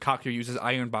 And Kaku uses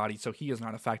Iron Body, so he is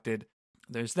not affected.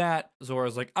 There's that.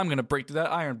 Zoro's like, "I'm gonna break through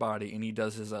that Iron Body," and he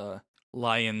does his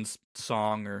Lion's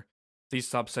song, or these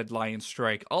subs said Lion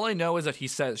Strike. All I know is that he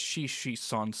says she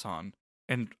son son,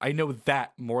 and I know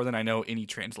that more than I know any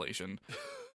translation.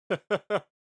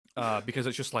 Because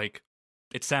it's just like,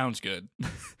 it sounds good.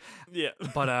 Yeah.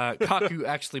 But Kaku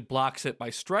actually blocks it by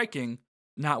striking,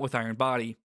 not with Iron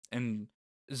Body, and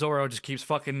Zoro just keeps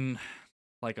fucking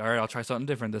like, all right, I'll try something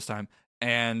different this time.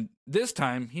 And this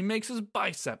time, he makes his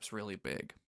biceps really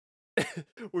big.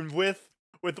 with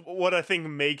what I think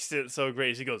makes it so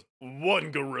great is he goes,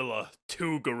 1 gorilla,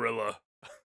 2 gorilla.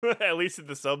 At least in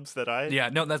the subs that I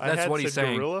that's what he's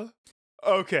saying. Gorilla?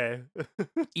 Okay.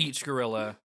 Each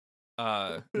gorilla,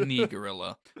 knee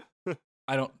gorilla.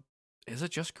 Is it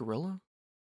just gorilla?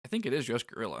 I think it is just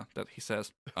gorilla that he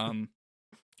says.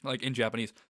 Like in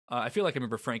Japanese. I feel like I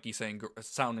remember Frankie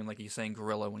sounding like he's saying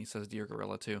gorilla when he says dear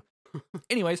gorilla too.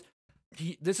 Anyways,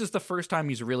 this is the first time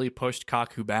he's really pushed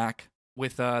Kaku back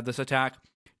with this attack.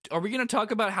 Are we going to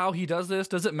talk about how he does this?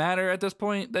 Does it matter at this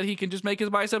point that he can just make his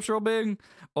biceps real big?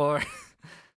 Or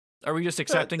are we just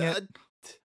accepting it?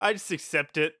 I just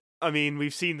accept it. I mean,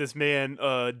 we've seen this man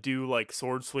do like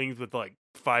sword swings with like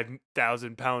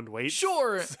 5,000-pound weight.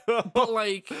 Sure, but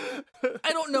like,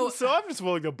 I don't know. So I'm just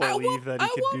willing to believe that he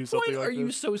can do something like this. At what point are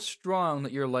you so strong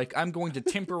that you're like, I'm going to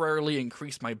temporarily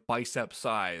increase my bicep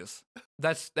size?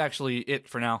 That's actually it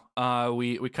for now.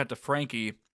 We cut to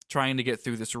Frankie trying to get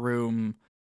through this room.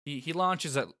 He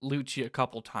launches at Lucci a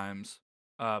couple times,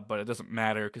 but it doesn't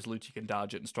matter because Lucci can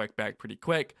dodge it and strike back pretty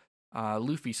quick.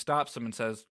 Luffy stops him and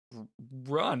says,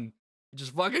 "Run,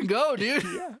 just fucking go, dude."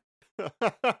 Yeah.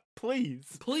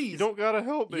 Please. You don't gotta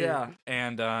help me. Yeah.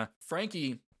 And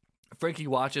Frankie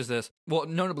watches this. Well,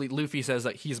 notably, Luffy says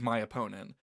that he's my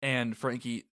opponent, and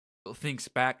Frankie thinks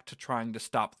back to trying to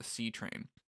stop the sea train.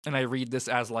 And I read this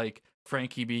as like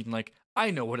Frankie being like,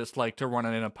 I know what it's like to run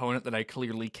on an opponent that I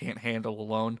clearly can't handle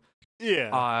alone.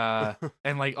 Yeah.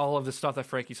 And like all of the stuff that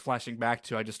Frankie's flashing back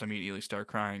to, I just immediately start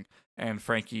crying. And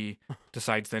Frankie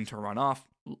decides then to run off.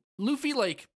 Luffy,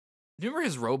 like, remember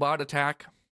his robot attack?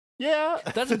 Yeah.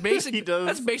 That's basic. He does.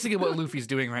 That's basically what Luffy's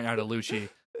doing right now to Lucci.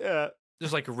 Yeah.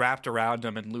 Just like wrapped around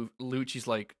him, and Lucci's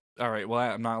like, all right, well,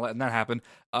 I'm not letting that happen.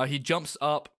 He jumps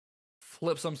up,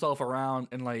 flips himself around,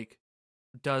 and like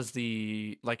does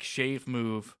the like shave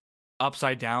move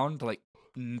upside down to like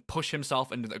push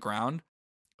himself into the ground.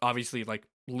 Obviously, like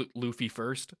Luffy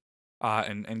first,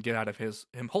 and get out of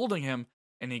him holding him,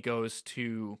 and he goes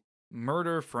to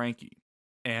murder Frankie.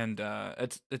 And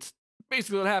it's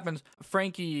basically what happens.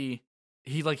 Frankie,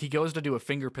 he goes to do a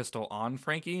finger pistol on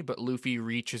Frankie, but Luffy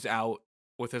reaches out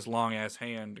with his long ass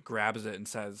hand, grabs it, and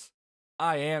says,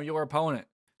 "I am your opponent."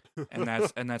 And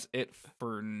that's it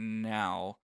for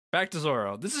now. Back to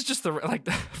Zoro. This is just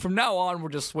from now on, we're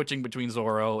just switching between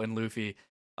Zoro and Luffy.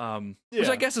 Which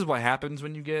I guess is what happens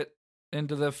when you get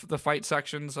into the fight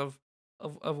sections of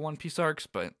One Piece arcs.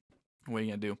 But what are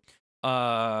you gonna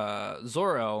do?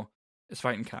 Zoro is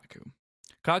fighting Kaku.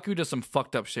 Kaku does some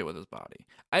fucked up shit with his body.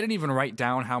 I didn't even write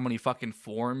down how many fucking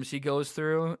forms he goes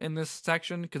through in this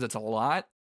section because it's a lot.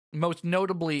 Most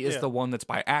notably is the one that's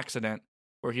by accident,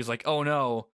 where he's like, "Oh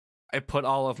no, I put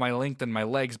all of my length in my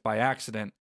legs by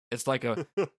accident. It's like a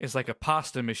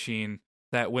pasta machine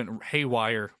that went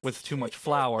haywire with too much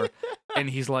flour." And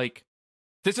he's like,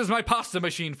 "This is my pasta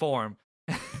machine form."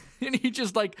 And he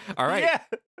just like, "All right." Yeah.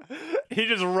 He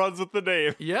just runs with the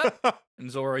name. Yep.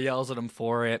 And Zoro yells at him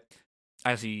for it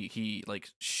as he like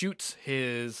shoots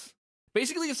his.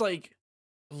 Basically, it's like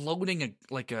loading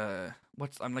it's like a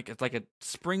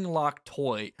spring lock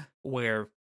toy where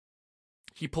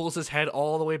he pulls his head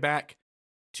all the way back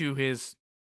to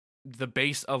the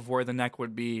base of where the neck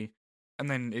would be, and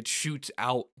then it shoots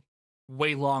out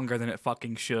way longer than it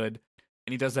fucking should.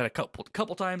 And he does that a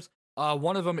couple times.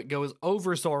 One of them, it goes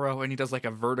over Zoro, and he does like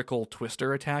a vertical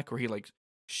twister attack where he like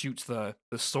shoots the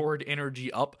sword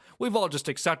energy up. We've all just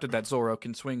accepted that Zoro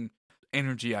can swing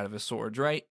energy out of his swords,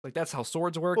 right? Like that's how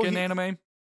swords work in anime.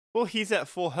 Well, he's at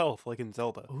full health, like in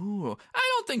Zelda. Ooh, I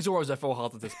don't think Zoro's at full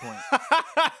health at this point.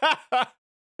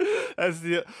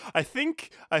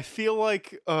 I feel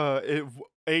like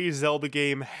a Zelda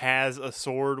game has a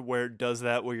sword where it does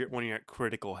that when you're at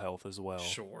critical health as well.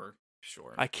 Sure.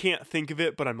 I can't think of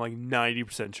it, but I'm like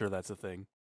 90% sure that's a thing.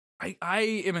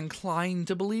 I am inclined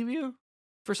to believe you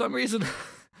for some reason.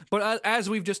 But as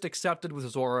we've just accepted with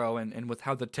Zoro and with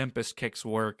how the Tempest kicks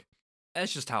work,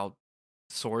 that's just how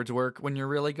swords work when you're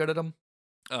really good at them.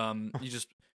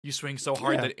 You swing so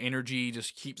hard that energy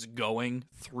just keeps going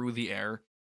through the air.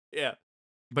 Yeah.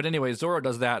 But anyway, Zoro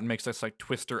does that and makes this like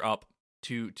twister up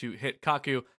to hit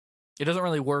Kaku. It doesn't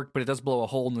really work, but it does blow a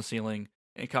hole in the ceiling.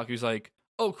 And Kaku's like,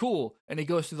 "Oh, cool." And he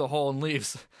goes through the hole and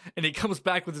leaves. And he comes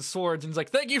back with his swords and he's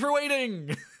like, "Thank you for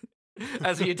waiting."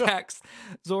 As he attacks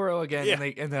Zoro again. Yeah.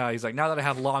 And he's like, "Now that I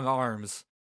have long arms,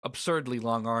 absurdly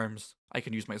long arms, I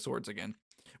can use my swords again."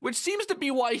 Which seems to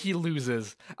be why he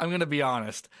loses. I'm going to be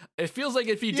honest. It feels like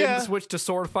if he didn't switch to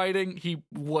sword fighting, he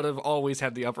would have always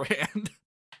had the upper hand.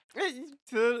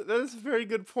 That is a very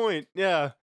good point.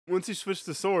 Yeah. Once he switched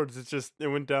to swords, it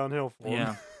went downhill for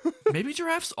him. Yeah. Maybe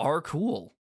giraffes are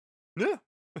cool. Yeah.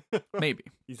 Maybe.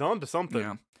 He's on to something.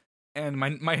 Yeah. And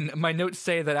my notes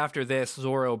say that after this,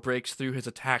 Zoro breaks through his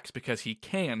attacks because he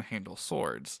can handle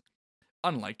swords.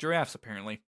 Unlike giraffes,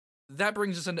 apparently. That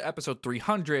brings us into episode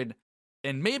 300,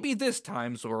 and maybe this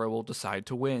time Zoro will decide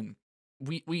to win.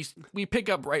 We pick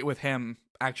up right with him,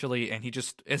 actually, and he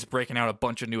just is breaking out a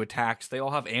bunch of new attacks. They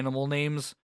all have animal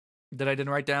names that I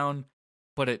didn't write down,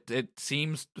 but it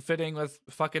seems fitting with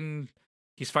fucking...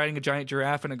 He's fighting a giant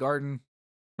giraffe in a garden.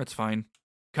 That's fine.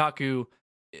 Kaku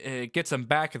gets him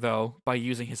back, though, by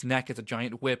using his neck as a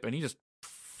giant whip, and he just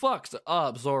fucks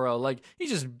up Zoro. Like, he's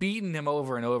just beating him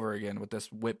over and over again with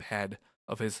this whip head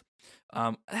of his.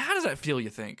 How does that feel, you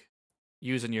think?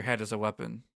 Using your head as a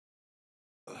weapon?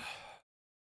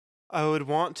 I would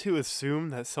want to assume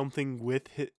that something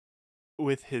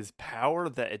with his power,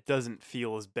 that it doesn't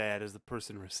feel as bad as the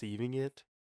person receiving it.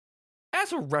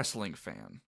 As a wrestling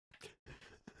fan.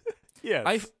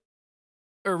 Yes.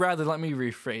 Or rather, let me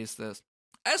rephrase this.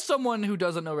 As someone who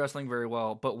doesn't know wrestling very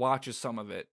well, but watches some of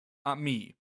it,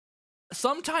 me,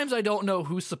 sometimes I don't know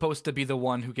who's supposed to be the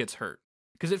one who gets hurt.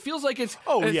 Because it feels like it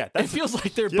feels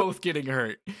like they're both getting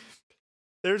hurt.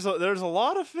 There's a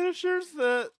lot of finishers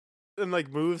and like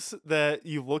moves that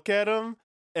you look at them,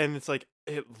 and it's like,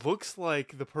 it looks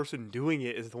like the person doing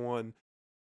it is the one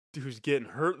who's getting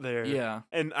hurt there. Yeah.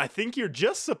 And I think you're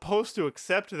just supposed to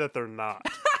accept that they're not.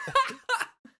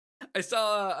 I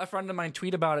saw a friend of mine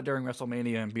tweet about it during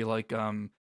WrestleMania and be like,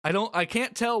 I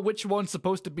can't tell which one's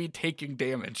supposed to be taking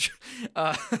damage.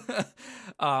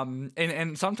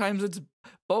 And sometimes it's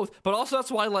both. But also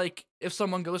that's why, like, if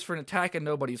someone goes for an attack and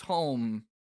nobody's home,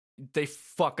 they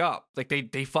fuck up. Like,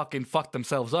 they fucking fuck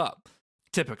themselves up,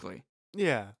 typically.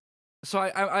 Yeah. So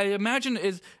I imagine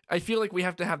I feel like we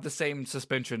have to have the same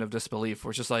suspension of disbelief, where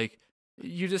it's just like,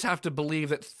 you just have to believe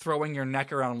that throwing your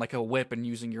neck around like a whip and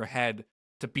using your head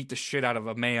to beat the shit out of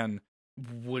a man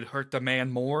would hurt the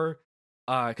man more.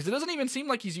 Because it doesn't even seem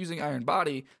like he's using Iron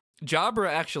Body. Jabra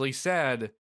actually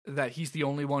said that he's the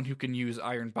only one who can use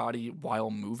Iron Body while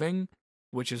moving,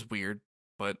 which is weird.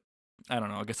 But I don't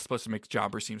know. I guess it's supposed to make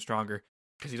Jabra seem stronger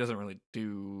because he doesn't really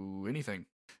do anything.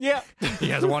 Yeah. He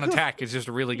has one attack. He's just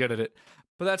really good at it.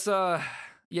 But that's,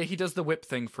 yeah, he does the whip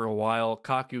thing for a while.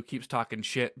 Kaku keeps talking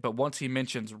shit. But once he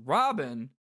mentions Robin,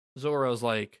 Zoro's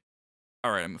like,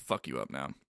 all right, I'm gonna fuck you up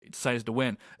now. he decides to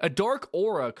win. A dark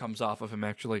aura comes off of him,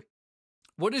 actually.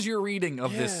 What is your reading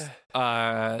of this,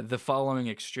 the following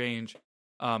exchange,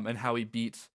 and how he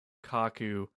beats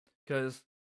Kaku? Because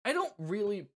I don't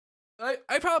really,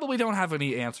 I probably don't have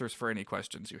any answers for any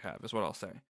questions you have, is what I'll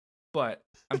say. But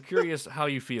I'm curious how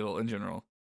you feel in general.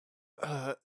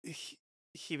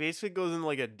 He basically goes in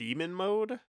like a demon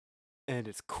mode, and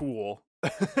it's cool.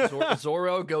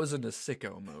 Zoro goes into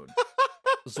sicko mode.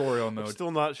 Zoro I'm mode.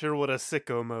 still not sure what a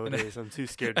sicko mode is. I'm too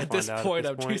scared to At find this out. point,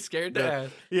 at I'm this too scared to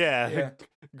ask. Yeah,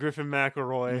 Griffin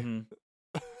McElroy.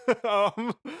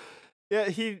 Mhm. Yeah,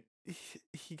 he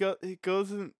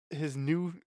goes in. His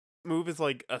new move is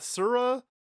like Asura,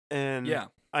 and Yeah.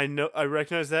 I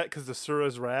recognize that because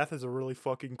Asura's Wrath is a really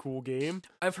fucking cool game.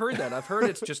 I've heard that. I've heard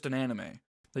it's just an anime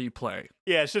that you play.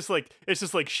 Yeah, it's just like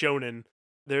shonen.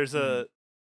 There's a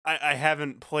I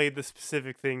haven't played the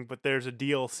specific thing, but there's a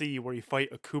DLC where you fight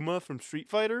Akuma from Street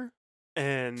Fighter,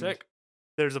 and Sick.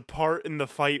 there's a part in the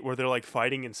fight where they're like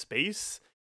fighting in space,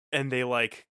 and they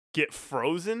like get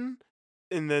frozen,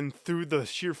 and then through the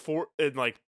sheer and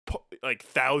like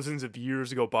thousands of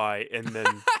years go by, and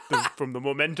then from the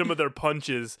momentum of their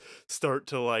punches start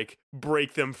to like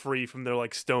break them free from their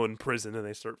like stone prison, and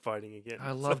they start fighting again.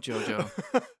 I love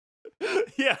JoJo.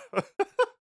 Yeah.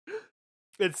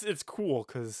 It's cool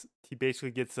because he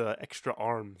basically gets extra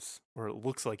arms, or it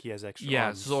looks like he has extra arms.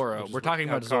 Yeah, Zoro. which is We're talking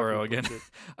how about Zoro Kaku again. puts it.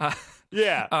 Uh,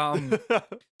 Yeah.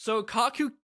 So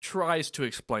Kaku tries to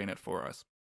explain it for us.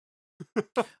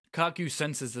 Kaku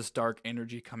senses this dark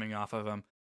energy coming off of him.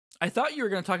 I thought you were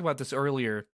going to talk about this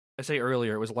earlier. I say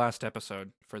earlier, it was last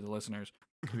episode for the listeners.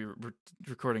 We were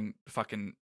recording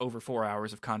fucking over 4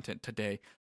 hours of content today.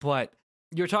 But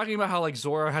you're talking about how like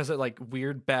Zoro has that like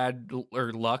weird bad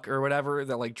or luck or whatever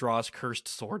that like draws cursed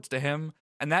swords to him.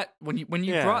 And that when you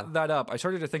brought that up, I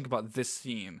started to think about this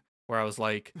scene where I was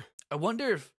like, I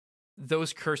wonder if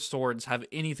those cursed swords have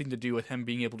anything to do with him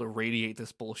being able to radiate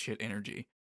this bullshit energy.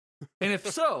 And if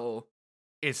so,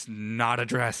 it's not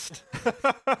addressed.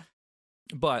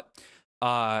 But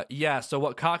yeah, so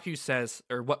what Kaku says,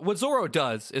 or what Zoro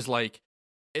does is like,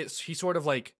 he sort of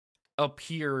like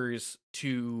appears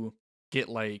to get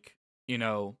like,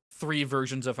 3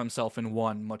 versions of himself in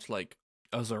one, much like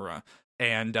Azura.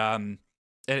 And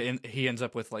he ends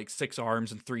up with like 6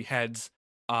 arms and 3 heads,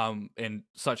 and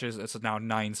such as it's now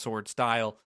 9 sword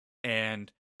style.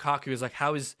 And Kaku is like,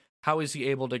 how is he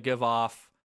able to give off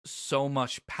so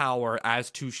much power as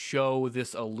to show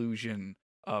this illusion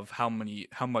of how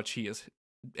much he is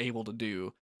able to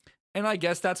do? And I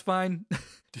guess that's fine.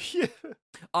 Yeah.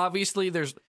 Obviously,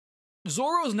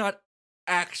 Zoro's not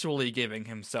actually giving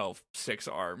himself 6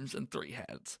 arms and 3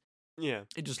 heads. Yeah.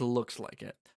 It just looks like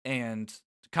it. And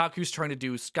Kaku's trying to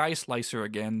do Sky Slicer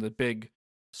again, the big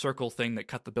circle thing that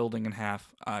cut the building in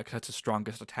half, 'cause that's his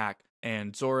strongest attack.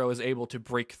 And Zoro is able to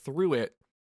break through it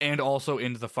and also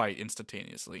end the fight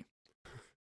instantaneously.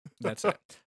 That's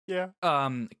it. Yeah.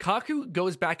 Kaku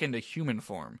goes back into human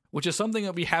form, which is something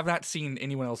that we have not seen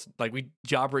anyone else, like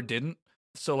Jabra didn't.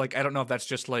 So like I don't know if that's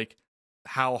just like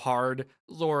how hard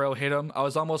Zoro hit him. I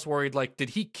was almost worried, like,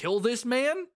 did he kill this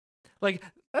man? Like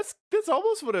That's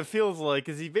almost what it feels like,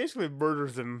 is he basically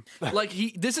murders him. like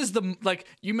this is the, like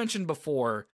you mentioned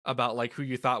before about like who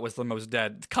you thought was the most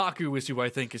dead. Kaku is who I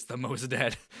think is the most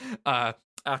dead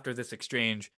after this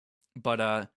exchange.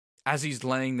 But as he's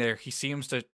laying there, he seems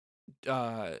to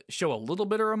show a little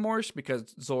bit of remorse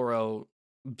because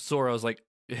Zoro's like,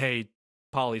 hey,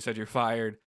 Polly said you're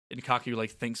fired. And Kaku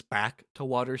like thinks back to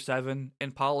Water 7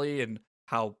 and Polly and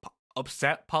how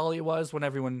upset Polly was when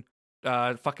everyone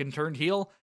fucking turned heel.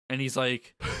 And he's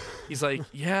like,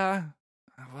 yeah,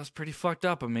 that was pretty fucked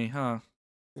up of me, huh?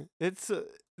 It's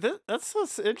that's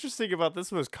what's interesting about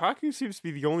this one is Kaku seems to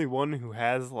be the only one who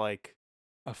has like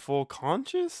a full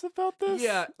conscious about this.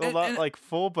 Yeah, not like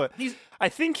full, but I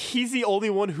think he's the only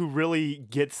one who really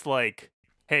gets like,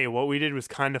 hey, what we did was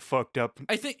kind of fucked up.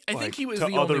 I think like, he was to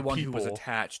the only other one who was people.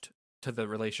 attached to the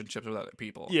relationships with other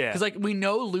people. Yeah. Because like we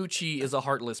know Lucci is a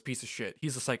heartless piece of shit.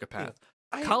 He's a psychopath.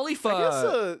 I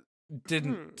Khalifa guess,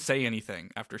 didn't say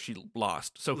anything after she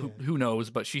lost, so who knows?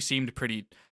 But she seemed pretty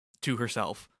to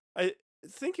herself. I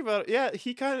think about it. Yeah,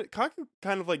 Kaku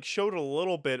kind of like showed a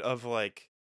little bit of like,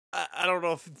 I don't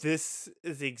know if this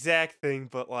is the exact thing,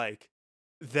 but like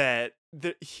that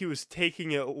he was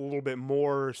taking it a little bit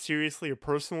more seriously or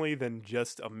personally than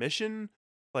just a mission.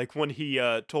 Like when he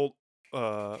told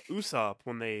Usopp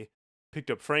when they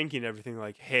picked up Frankie and everything,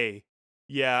 like, hey,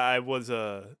 yeah, I was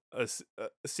a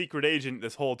secret agent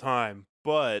this whole time,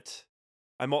 but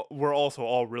we're also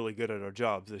all really good at our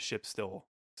jobs. The ship's still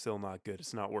still not good.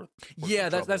 It's not worth Yeah,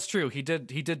 the trouble. that's true. He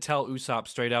did tell Usopp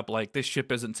straight up, like, this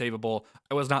ship isn't savable.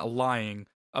 I was not lying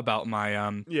about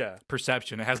my Yeah.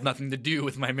 perception. It has nothing to do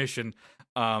with my mission.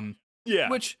 Yeah.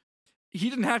 Which he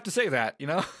didn't have to say that, you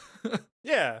know?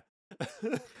 Yeah.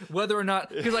 Whether or not,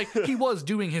 because like he was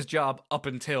doing his job up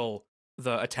until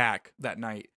the attack that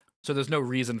night, so there's no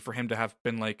reason for him to have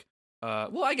been like,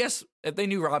 well, I guess they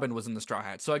knew Robin was in the Straw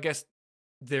Hat, so I guess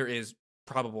there is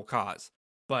probable cause,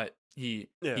 but he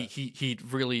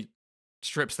really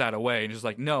strips that away and just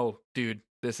like, no, dude,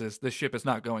 this ship is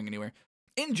not going anywhere.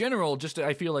 In general, just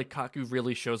I feel like Kaku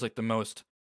really shows like the most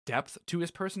depth to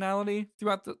his personality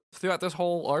throughout this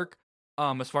whole arc.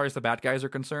 As far as the bad guys are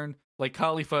concerned, like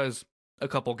Khalifa's a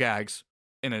couple gags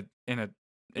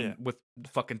with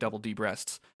fucking double D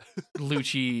breasts.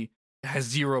 Lucci has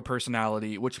zero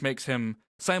personality, which makes him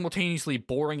simultaneously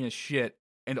boring as shit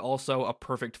and also a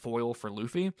perfect foil for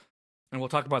Luffy. And we'll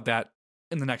talk about that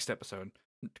in the next episode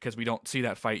because we don't see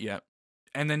that fight yet.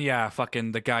 And then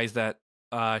fucking the guys that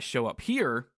show up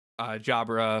here,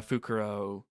 Jabra,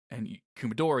 Fukuro, and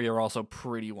Kumadori are also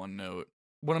pretty one note.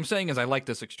 What I'm saying is I like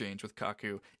this exchange with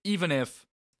Kaku, even if,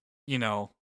 you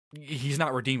know, he's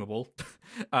not redeemable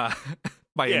by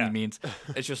any means.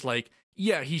 It's just like,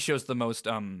 yeah, he shows the most,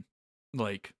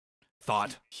 like,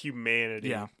 thought. Humanity.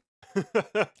 Yeah,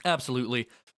 absolutely.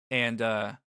 And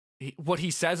what he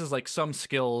says is, like, some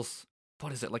skills,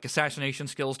 what is it, like, assassination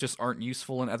skills just aren't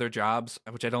useful in other jobs,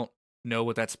 which I don't know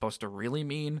what that's supposed to really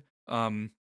mean.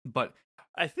 But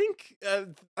I think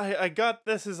I got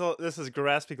this is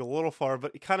grasping a little far,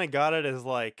 but he kind of got it as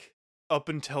like up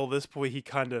until this point he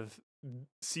kind of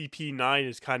CP9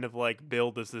 is kind of like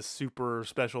billed as this super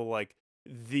special, like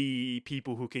the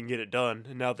people who can get it done.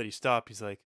 And now that he stopped, he's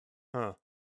like, huh,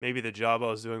 maybe the job I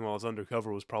was doing while I was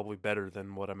undercover was probably better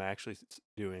than what I'm actually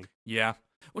doing. Yeah,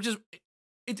 which is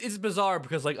it's bizarre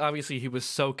because like obviously he was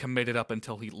so committed up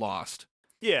until he lost.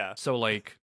 Yeah. So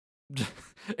like.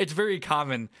 It's very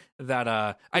common that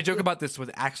I joke about this with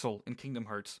Axel in Kingdom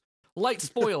Hearts. Light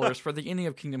spoilers for the ending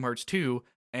of Kingdom Hearts 2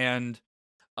 and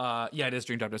it is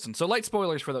Dream Drop Distance. So light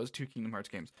spoilers for those two Kingdom Hearts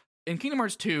games. In Kingdom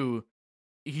Hearts 2,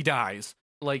 he dies.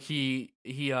 Like he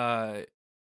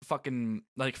fucking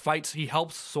like fights, he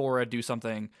helps Sora do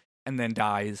something and then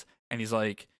dies and he's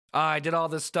like, I did all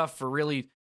this stuff for really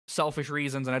selfish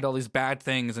reasons and I did all these bad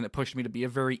things and it pushed me to be a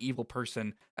very evil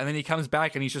person. And then he comes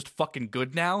back and he's just fucking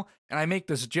good now. And I make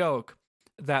this joke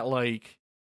that like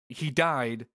he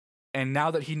died and now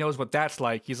that he knows what that's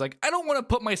like, he's like, I don't want to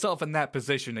put myself in that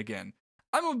position again.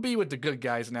 I'm gonna be with the good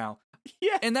guys now.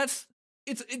 Yeah. And it's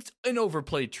an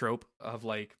overplayed trope of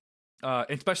like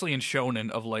especially in shonen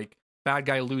of like bad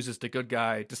guy loses to good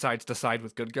guy, decides to side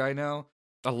with good guy now.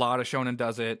 A lot of shonen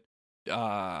does it.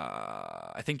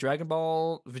 I think Dragon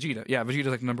Ball Vegeta. Yeah, Vegeta's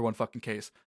like the number one fucking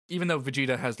case. Even though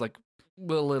Vegeta has like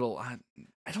a little, I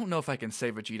don't know if I can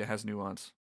say Vegeta has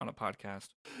nuance on a podcast.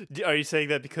 Are you saying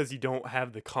that because you don't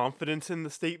have the confidence in the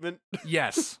statement?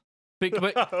 Yes, but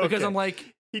because I'm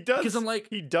like he does. Because I'm like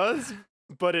he does,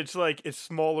 but it's like it's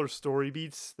smaller story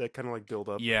beats that kind of like build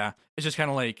up. Yeah, it's just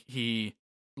kind of like he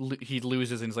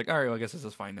loses and he's like, all right, well, I guess this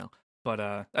is fine now.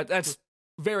 But that's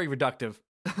very reductive.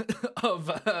 of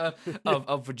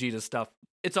Vegeta's stuff.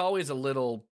 It's always a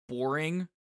little boring,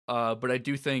 but I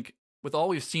do think with all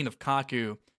we've seen of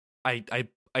Kaku, I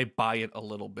buy it a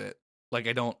little bit. Like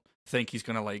I don't think he's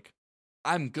gonna like,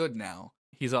 I'm good now.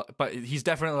 But he's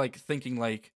definitely like thinking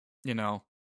like, you know,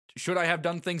 should I have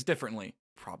done things differently?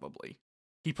 Probably.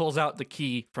 He pulls out the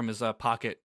key from his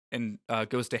pocket and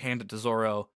goes to hand it to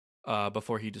Zoro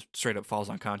before he just straight up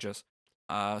falls unconscious.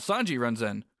 Sanji runs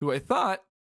in, who I thought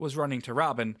was running to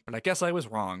Robin, but I guess I was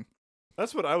wrong.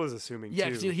 That's what I was assuming, yeah,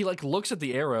 too. He like looks at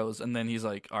the arrows, and then he's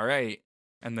like, all right.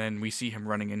 And then we see him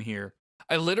running in here.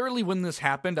 I literally, when this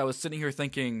happened, I was sitting here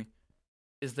thinking,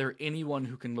 is there anyone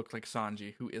who can look like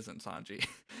Sanji who isn't Sanji?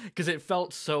 Because it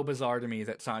felt so bizarre to me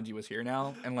that Sanji was here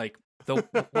now. And like,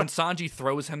 when Sanji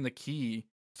throws him the key,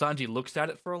 Sanji looks at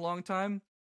it for a long time.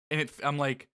 And I'm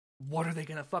like, what are they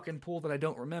going to fucking pull that I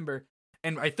don't remember?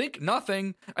 And I think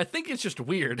nothing. I think it's just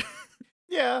weird.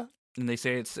 Yeah. And they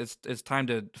say it's time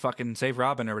to fucking save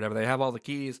Robin or whatever. They have all the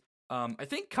keys. I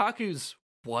think Kaku's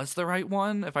was the right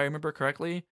one, if I remember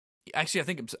correctly. Actually, I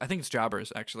think it's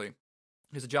Jabber's, actually.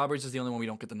 Because Jabber's is the only one we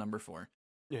don't get the number for.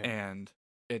 Yeah. And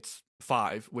it's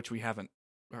 5, which we haven't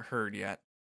heard yet.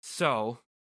 So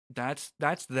that's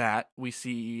that. We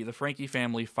see the Frankie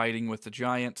family fighting with the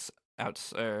giants out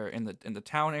in the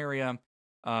town area.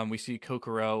 We see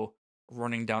Kokoro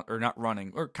running down, or not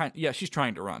running, or she's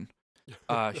trying to run.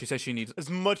 She says she needs as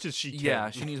much as she can. Yeah,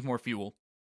 she needs more fuel.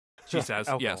 She says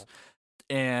Alcohol. yes.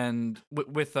 And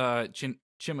with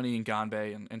Chimney and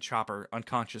Ganbei and Chopper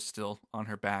unconscious still on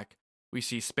her back. We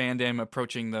see Spandam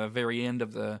approaching the very end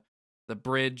of the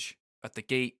bridge at the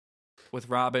gate with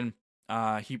Robin.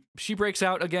 She breaks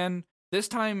out again. This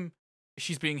time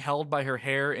she's being held by her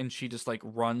hair and she just like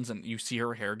runs and you see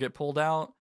her hair get pulled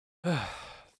out.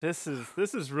 This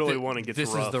is really one it gets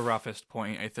This rough. is the roughest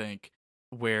point, I think,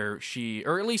 where she,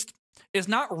 or at least it's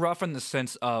not rough in the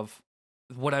sense of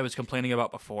what I was complaining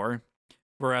about before,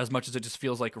 where as much as it just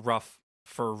feels like rough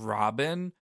for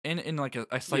Robin in like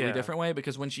a slightly different way,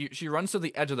 because when she runs to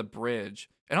the edge of the bridge,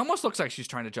 it almost looks like she's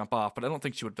trying to jump off, but I don't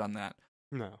think she would have done that.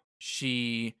 No.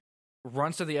 She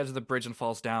runs to the edge of the bridge and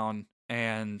falls down,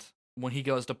 and when he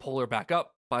goes to pull her back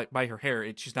up by her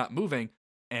hair, she's not moving,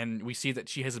 and we see that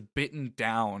she has bitten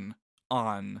down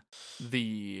on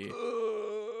the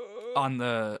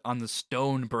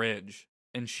stone bridge,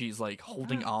 and she's like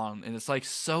holding on, and it's like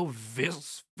so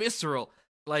visceral,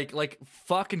 like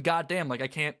fucking goddamn, like I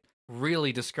can't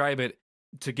really describe it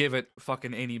to give it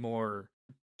fucking any more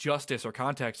justice or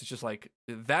context. It's just like,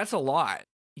 that's a lot.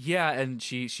 Yeah, and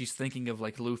she's thinking of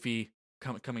like Luffy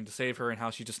coming to save her and how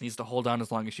she just needs to hold on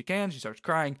as long as she can. She starts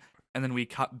crying, and then we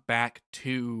cut back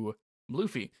to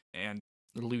Luffy and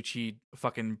Lucci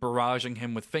fucking barraging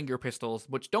him with finger pistols,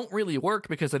 which don't really work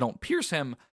because they don't pierce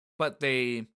him, but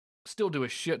they still do a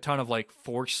shit ton of like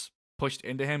force pushed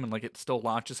into him, and like it still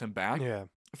launches him back. Yeah.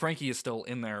 Frankie is still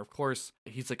in there, of course.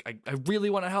 He's like, I really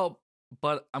want to help,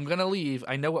 but I'm gonna leave.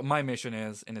 I know what my mission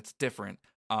is, and it's different.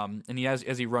 And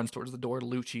as he runs towards the door,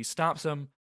 Lucci stops him,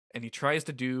 and he tries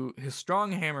to do his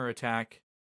strong hammer attack,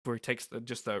 where he takes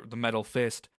the metal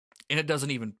fist, and it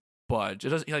doesn't even budge. It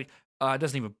doesn't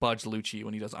even budge Lucci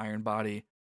when he does Iron Body,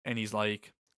 and he's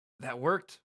like, that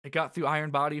worked. It got through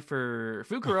Iron Body for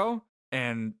Fukuro,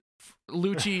 and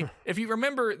Lucci. If you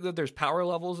remember that there's power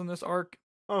levels in this arc.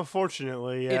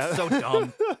 Unfortunately, yeah. It's so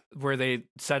dumb. Where they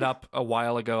set up a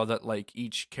while ago that like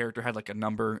each character had like a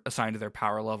number assigned to their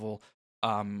power level.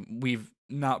 We've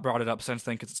not brought it up since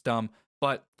then because it's dumb.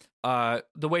 But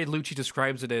the way Lucci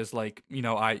describes it is like, you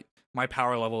know, my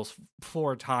power level is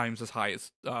 4 times as high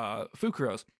as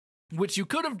Fukuro's, which you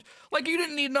could have, like, you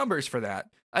didn't need numbers for that.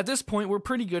 At this point, we're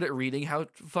pretty good at reading how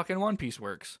fucking One Piece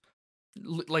works.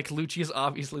 Like, Lucci is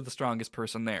obviously the strongest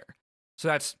person there. So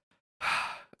that's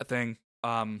a thing.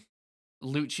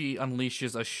 Lucci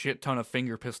unleashes a shit ton of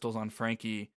finger pistols on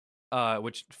Frankie,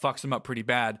 which fucks him up pretty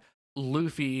bad.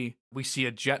 Luffy, we see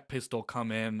a jet pistol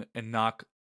come in and knock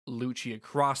Lucci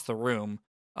across the room,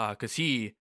 because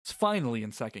he is finally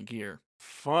in second gear.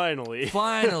 Finally.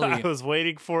 I was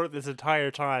waiting for it this entire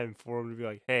time for him to be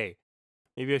like, hey,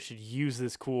 maybe I should use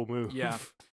this cool move. Yeah.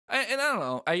 And I don't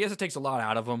know. I guess it takes a lot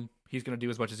out of him. He's going to do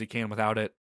as much as he can without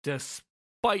it,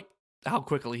 despite how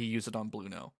quickly he used it on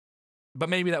Blueno. But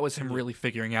maybe that was him really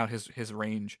figuring out his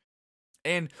range.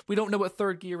 And we don't know what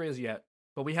third gear is yet,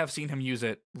 but we have seen him use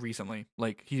it recently.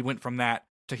 Like, he went from that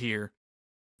to here.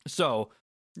 So,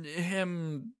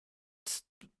 him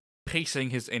pacing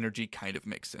his energy kind of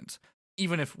makes sense.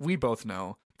 Even if we both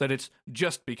know that it's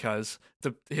just because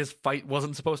his fight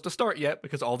wasn't supposed to start yet,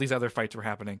 because all these other fights were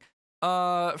happening.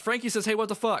 Frankie says, hey, what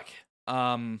the fuck?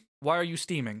 Why are you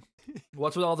steaming?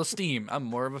 What's with all the steam? I'm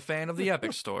more of a fan of the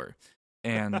Epic Store.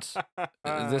 And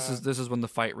this is when the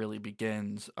fight really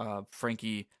begins.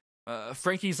 Frankie's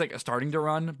like starting to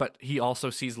run, but he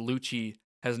also sees Lucci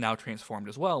has now transformed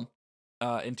as well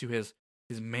into his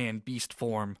man beast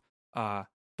form. But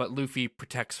Luffy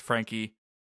protects Frankie.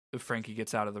 Frankie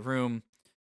gets out of the room.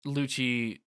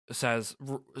 Lucci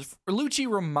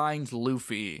reminds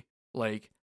Luffy, like,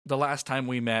 the last time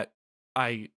we met,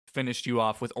 I finished you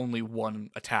off with only one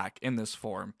attack in this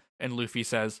form. And Luffy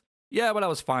says, yeah, but I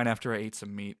was fine after I ate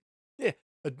some meat. Yeah,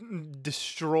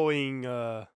 destroying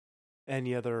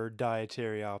any other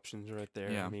dietary options right there.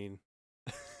 Yeah. I mean,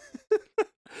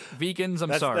 vegans,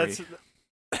 I'm sorry.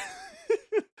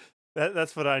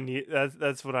 That's what I need.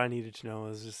 That's what I needed to know.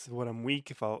 Is just when I'm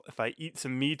weak, if I eat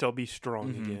some meat, I'll be strong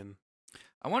again.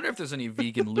 I wonder if there's any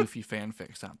vegan Luffy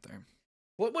fanfics out there.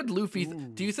 What would Luffy?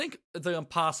 Do you think the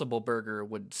Impossible Burger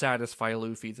would satisfy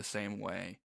Luffy the same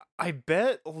way? I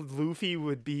bet Luffy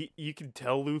would be. You could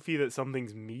tell Luffy that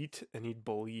something's meat, and he'd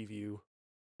believe you.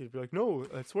 He'd be like, "No,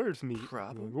 I swear it's meat."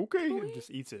 Probably. Like, okay, and just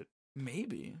eats it.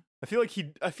 Maybe. I feel like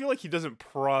he doesn't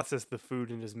process the food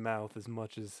in his mouth as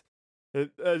much as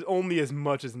only as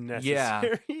much as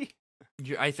necessary.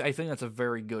 Yeah. I think that's a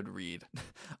very good read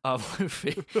of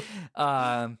Luffy.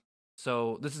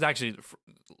 So this is actually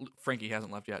Frankie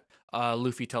hasn't left yet.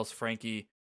 Luffy tells Frankie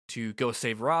to go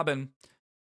save Robin.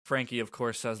 Frankie, of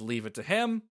course, says leave it to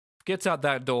him. Gets out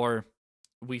that door.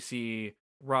 We see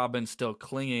Robin still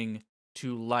clinging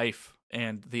to life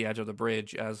and the edge of the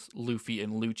bridge as Luffy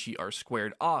and Lucci are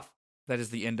squared off. That is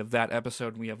the end of that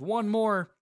episode. We have one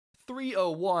more,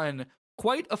 301.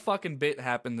 Quite a fucking bit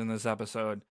happened in this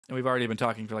episode, and we've already been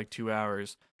talking for like 2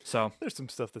 hours. So, There's some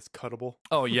stuff that's cuttable.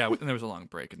 oh yeah, and there was a long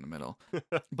break in the middle.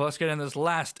 But let's get into this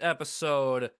last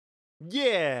episode.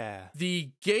 Yeah.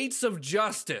 The gates of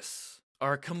justice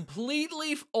are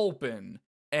completely open,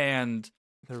 and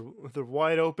They're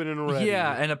wide open and ready.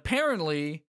 yeah, and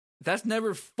apparently that's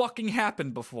never fucking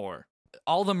happened before.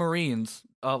 All the Marines,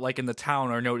 like in the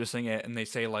town, are noticing it, and they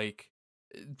say like,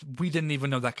 "We didn't even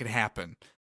know that could happen."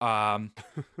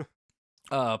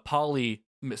 Polly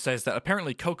says that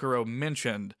apparently Kokoro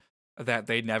mentioned that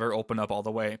they'd never open up all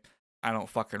the way. I don't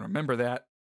fucking remember that,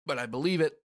 but I believe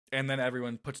it. And then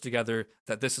everyone puts together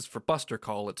that this is for Buster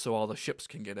Call it so all the ships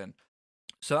can get in.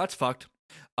 So that's fucked.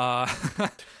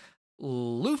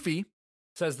 Luffy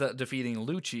says that defeating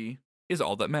Lucci is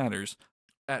all that matters.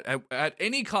 At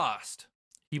any cost,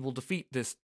 he will defeat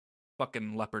this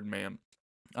fucking leopard man.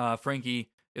 Frankie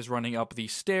is running up the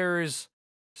stairs.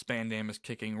 Spandam is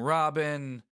kicking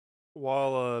Robin.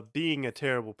 While being a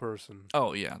terrible person.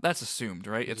 Oh, yeah. That's assumed,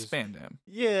 right? It's Just- Spandam.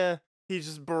 Yeah. He's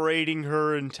just berating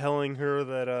her and telling her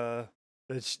that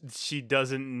she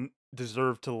doesn't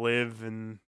deserve to live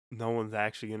and no one's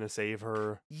actually going to save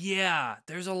her. Yeah,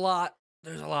 there's a lot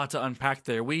to unpack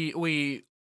there. We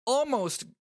almost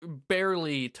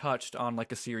barely touched on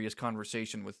like a serious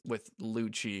conversation with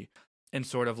Lucci and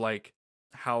sort of like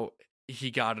how he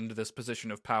got into this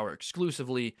position of power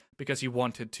exclusively because he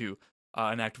wanted to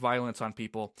enact violence on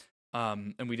people.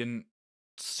 And we didn't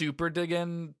super dig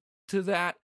into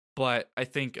that, but I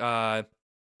think I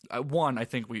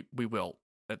think we will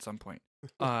at some point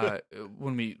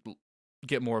when we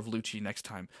get more of Lucci next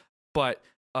time. But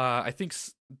I think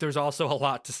there's also a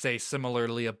lot to say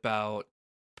similarly about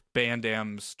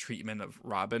Bandam's treatment of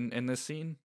Robin in this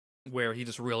scene, where he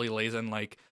just really lays in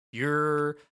like,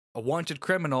 you're a wanted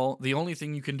criminal. The only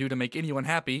thing you can do to make anyone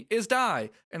happy is die.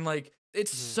 And like,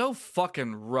 it's so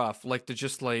fucking rough. Like to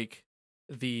just like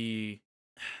the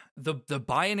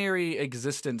binary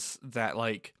existence that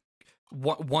like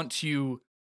once you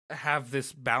have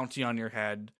this bounty on your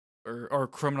head or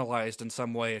criminalized in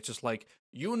some way, it's just like,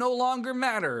 you no longer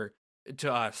matter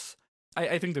to us.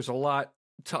 I think there's a lot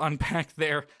to unpack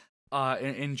there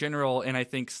in general, and I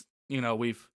think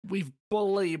we've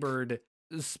belabored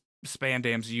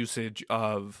Spandam's usage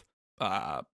of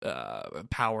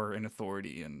power and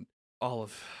authority and all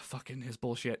of fucking his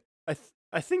bullshit.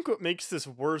 I think what makes this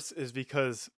worse is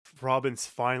because Robin's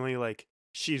finally like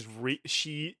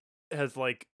she has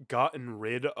like gotten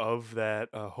rid of that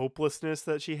hopelessness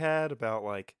that she had about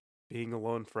like being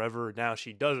alone forever. Now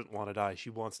she doesn't want to die; she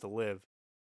wants to live.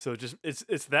 So just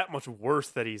it's that much worse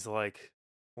that he's like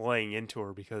laying into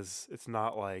her because it's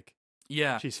not like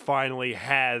she's finally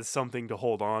has something to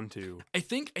hold on to. I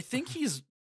think he's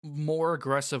more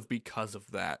aggressive because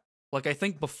of that. Like I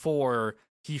think before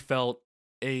he felt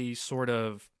a sort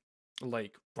of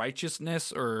like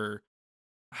righteousness, or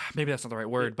maybe that's not the right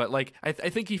word, but like I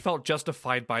think he felt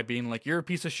justified by being like, you're a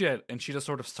piece of shit, and she just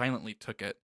sort of silently took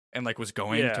it and like was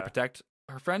going to protect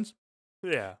her friends.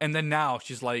 Yeah. And then now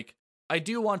she's like, I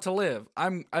do want to live.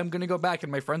 I'm gonna go back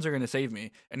and my friends are gonna save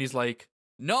me. And he's like,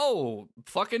 no,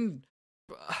 fucking,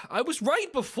 I was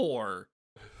right before.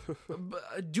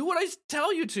 Do what I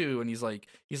tell you to. And he's like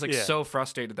so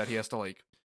frustrated that he has to like.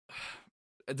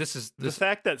 The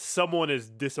fact that someone is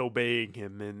disobeying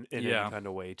him in any kind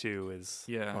of way too is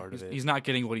part of it. He's not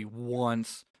getting what he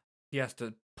wants. He has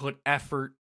to put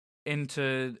effort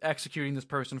into executing this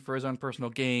person for his own personal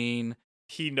gain.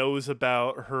 He knows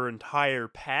about her entire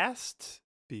past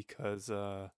because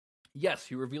yes,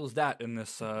 he reveals that in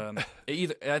this I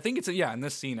think it's in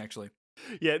this scene actually.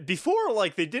 Yeah, before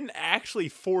like they didn't actually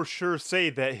for sure say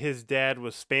that his dad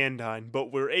was Spandine,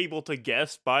 but we're able to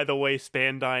guess by the way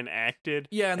Spandine acted.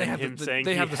 Yeah, and they have him the, saying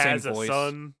they have he the has same a voice.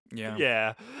 son.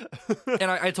 Yeah. And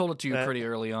I told it to you pretty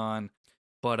early on,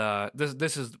 but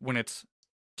this is when it's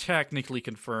technically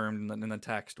confirmed in the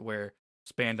text where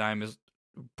Spandime is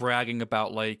bragging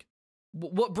about like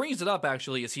what brings it up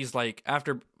actually is he's like,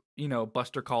 after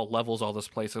Buster Call levels all this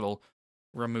place, it'll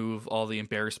remove all the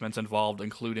embarrassments involved,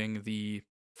 including the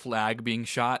flag being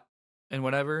shot and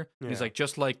whatever. Yeah. He's like,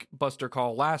 just like Buster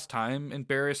Call last time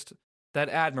embarrassed that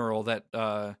admiral that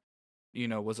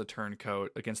was a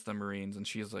turncoat against the Marines, and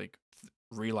she's like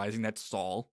realizing that's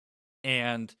Saul.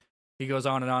 And he goes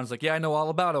on and on. He's like, yeah, I know all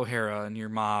about O'Hara and your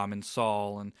mom and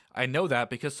Saul, and I know that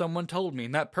because someone told me,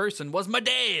 and that person was my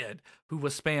dad, who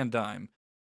was Spandime.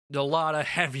 A lot of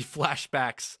heavy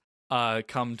flashbacks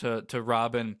come to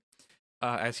Robin.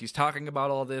 as he's talking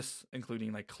about all this,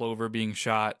 including like Clover being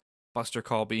shot, Buster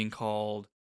Call being called.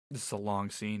 This is a long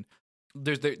scene.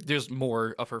 There's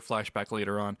more of her flashback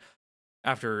later on.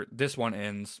 After this one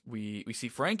ends, we see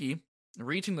Frankie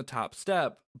reaching the top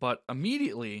step, but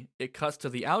immediately it cuts to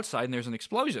the outside and there's an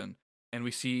explosion, and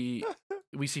we see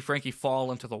Frankie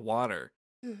fall into the water.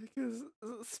 Because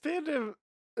Spandam,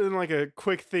 in like a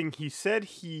quick thing, he said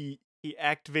he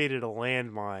activated a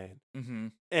landmine, Mm-hmm.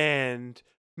 and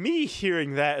me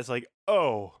hearing that is like,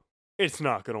 oh, it's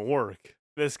not gonna work.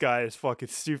 This guy is fucking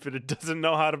stupid and doesn't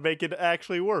know how to make it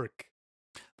actually work.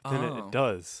 Then it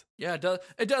does. Yeah,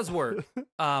 it does work.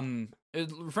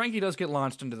 Frankie does get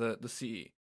launched into the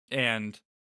sea, and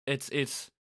it's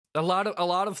a lot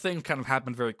of things kind of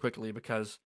happen very quickly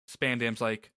because Spandam's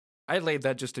like, I laid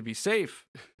that just to be safe.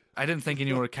 I didn't think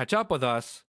anyone would catch up with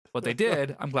us, but they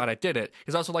did. I'm glad I did it.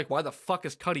 He's also like, why the fuck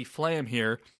is Cuddy Flam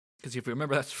here? Because if you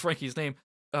remember, that's Frankie's name.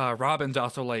 Robin's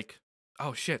also like,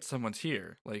 oh shit, someone's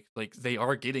here. Like they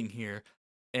are getting here,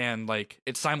 and like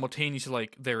it's simultaneously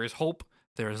like there is hope.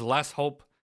 There is less hope.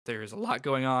 There is a lot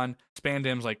going on.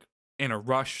 Spandam's like in a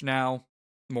rush now,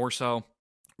 more so.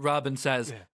 Robin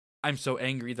says, I'm so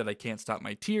angry that I can't stop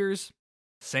my tears.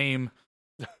 Same.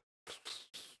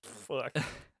 Fuck.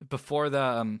 Before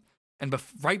the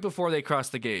right before they cross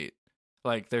the gate,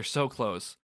 like they're so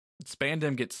close,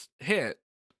 Spandam gets hit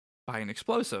by an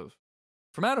explosive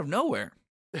from out of nowhere.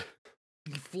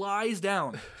 He flies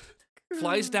down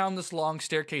this long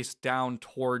staircase down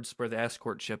towards where the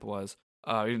escort ship was.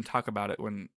 We didn't talk about it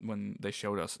when they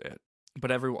showed us it,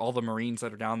 but all the Marines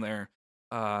that are down there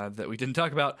that we didn't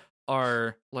talk about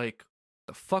are like,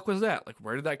 the fuck was that? Like,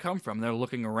 where did that come from? They're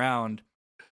looking around.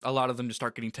 A lot of them just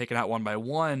start getting taken out one by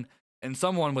one, and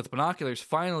someone with binoculars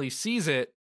finally sees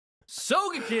it.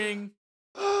 Soga King.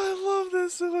 Oh, I love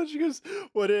this so much because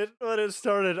when it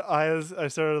started, I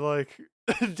started like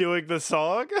doing the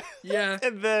song. Yeah.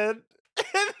 and then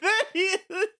he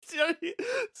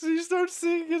starts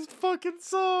singing his fucking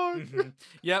song. Mm-hmm.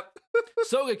 Yep.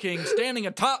 Soga King standing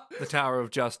atop the Tower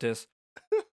of Justice.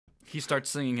 He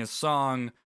starts singing his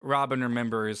song. Robin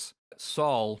remembers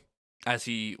Saul as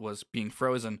he was being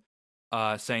frozen,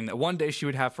 saying that one day she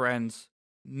would have friends.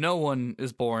 No one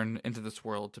is born into this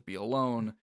world to be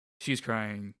alone. She's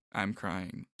crying. I'm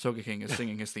crying. Soga King is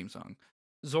singing his theme song.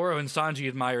 Zoro and Sanji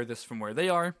admire this from where they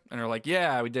are and are like,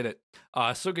 yeah, we did it.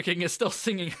 Soga King is still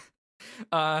singing.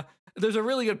 There's a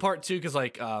really good part too, because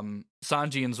like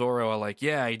Sanji and Zoro are like,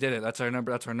 yeah, he did it. That's our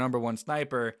number one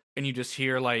sniper. And you just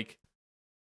hear like,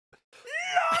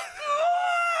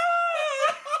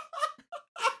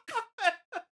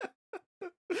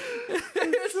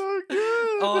 It's so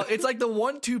good. it's like the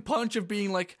 1-2 punch of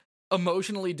being like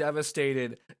emotionally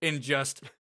devastated and just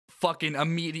fucking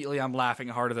immediately I'm laughing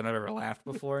harder than I've ever laughed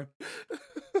before.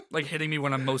 Like hitting me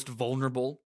when I'm most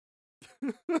vulnerable.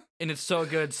 And it's so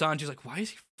good. Sanji's like, why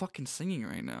is he fucking singing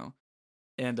right now?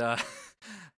 And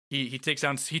he takes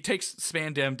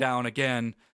Spandam down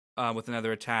again with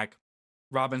another attack.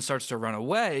 Robin starts to run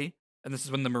away, and this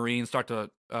is when the Marines start to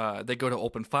they go to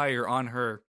open fire on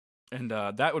her, and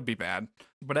that would be bad.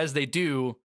 But as they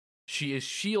do, she is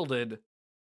shielded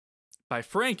by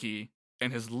Frankie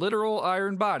and his literal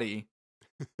iron body.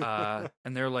 And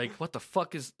they're like, what the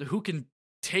fuck who can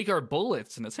take our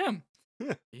bullets? And it's him.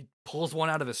 He pulls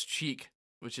one out of his cheek,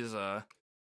 which is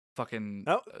fucking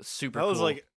super That was cool.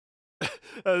 like,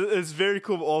 it's very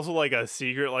cool, but also like a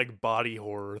secret like body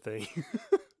horror thing.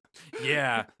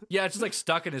 Yeah, it's just like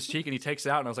stuck in his cheek, and he takes it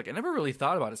out, and I was like, I never really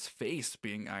thought about his face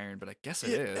being iron, but I guess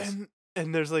it is.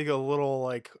 And there's like a little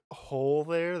like hole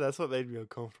there. That's what made me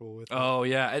uncomfortable with it. Oh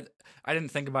yeah, I didn't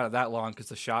think about it that long because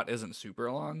the shot isn't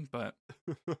super long, but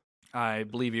I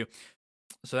believe you.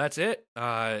 So that's it.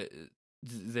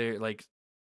 They're like,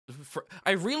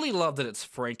 I really love that it's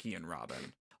Frankie and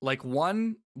Robin. Like,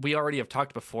 one, we already have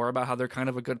talked before about how they're kind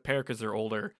of a good pair because they're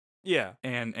older. Yeah,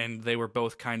 and they were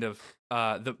both kind of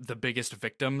the biggest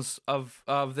victims of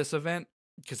this event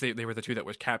because they were the two that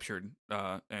was captured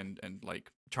and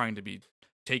like trying to be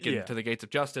taken to the gates of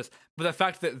justice. But the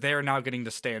fact that they're now getting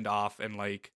to stand off and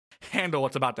like handle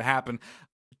what's about to happen,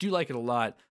 I do like it a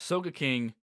lot. Soga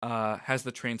King has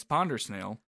the transponder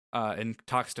snail and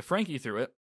talks to Frankie through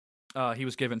it. He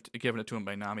was given it to him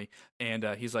by Nami, and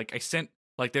he's like, I sent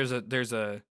like there's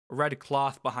a red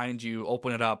cloth behind you.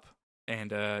 Open it up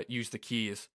and use the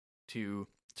keys to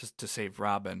save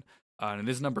Robin. And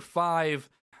it is number 5.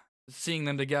 Seeing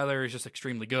them together is just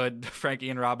extremely good. Frankie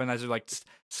and Robin as they're like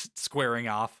squaring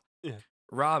off. Yeah.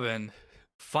 Robin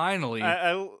finally.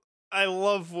 I I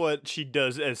love what she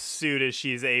does as soon as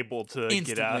she's able to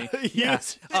get out. Instantly. Yeah.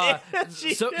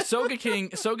 Soga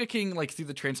King, like through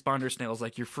the transponder snails,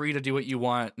 like you're free to do what you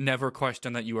want. Never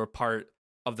question that you are part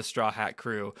of the Straw Hat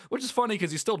crew, which is funny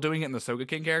because he's still doing it in the Soga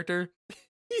King character.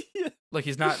 Yeah. Like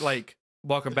he's not like,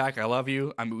 welcome back, I love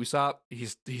you, I'm Usopp.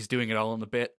 He's doing it all in the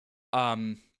bit.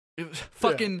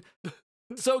 Fucking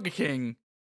Soga King,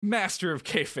 master of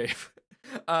kayfabe.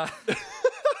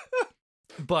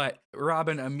 But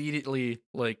Robin immediately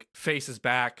like faces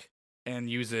back and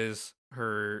uses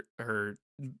her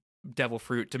devil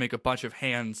fruit to make a bunch of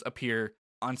hands appear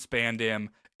on Spandam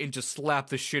and just slap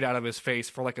the shit out of his face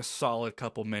for like a solid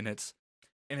couple minutes.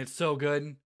 And it's so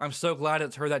good. I'm so glad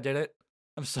it's her that did it.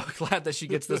 I'm so glad that she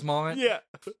gets this moment. Yeah.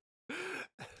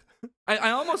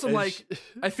 I almost am like,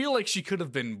 I feel like she could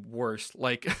have been worse.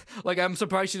 Like I'm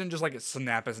surprised she didn't just like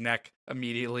snap his neck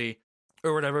immediately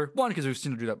or whatever. One, because we've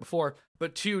seen her do that before.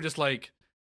 But two, just like,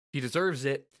 he deserves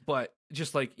it. But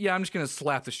just like, yeah, I'm just going to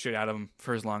slap the shit out of him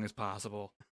for as long as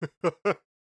possible.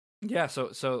 Yeah,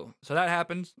 so that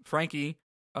happens. Frankie,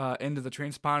 into the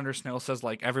transponder snail, says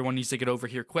like, everyone needs to get over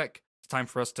here quick. It's time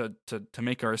for us to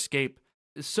make our escape.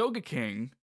 Soga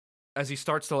King, as he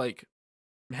starts to like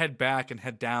head back and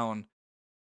head down,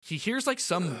 he hears like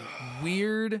some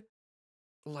weird,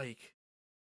 like,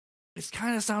 it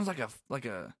kind of sounds like a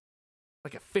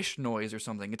fish noise or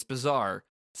something. It's bizarre.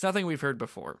 It's nothing we've heard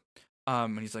before.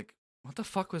 And he's like, what the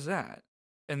fuck was that?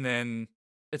 And then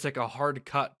it's like a hard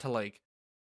cut to like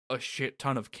a shit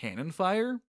ton of cannon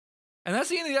fire. And that's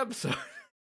the end of the episode.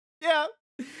 Yeah.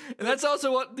 And that's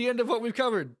also the end of what we've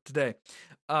covered today.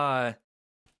 So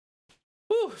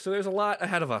there's a lot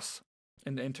ahead of us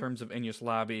in terms of Enies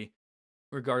Lobby,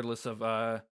 regardless of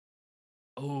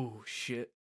oh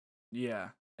shit. Yeah,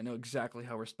 I know exactly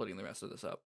how we're splitting the rest of this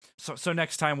up. So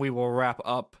next time we will wrap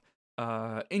up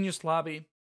Enies Lobby.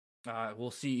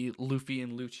 We'll see Luffy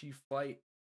and Lucci fight.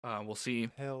 We'll see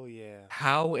Hell yeah.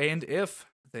 how and if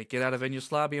they get out of Enies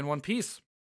Lobby in one piece.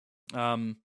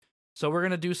 So we're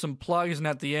gonna do some plugs, and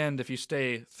at the end, if you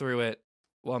stay through it,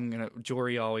 well,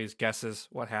 Jory always guesses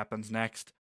what happens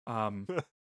next. I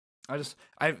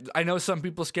know some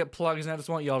people skip plugs, and I just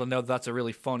want y'all to know that's a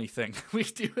really funny thing we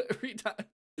do every time.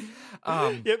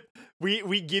 Yep.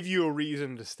 We give you a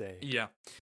reason to stay. Yeah.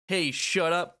 Hey,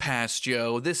 shut up, past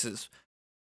Joe. This is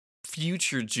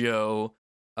future Joe,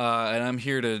 and I'm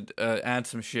here to add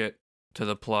some shit to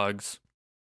the plugs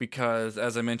because,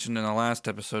 as I mentioned in the last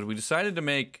episode, we decided to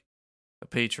make a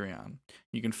Patreon.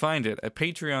 You can find it at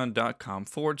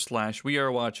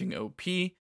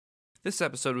patreon.com/wearewatchingop. This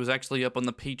episode was actually up on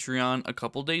the Patreon a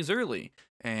couple days early,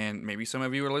 and maybe some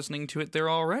of you are listening to it there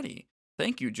already.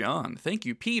 Thank you, John. Thank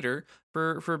you, Peter,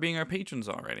 for being our patrons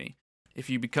already. If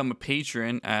you become a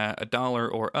patron at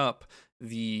 $1 or up,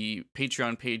 the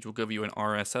Patreon page will give you an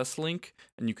RSS link,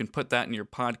 and you can put that in your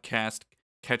podcast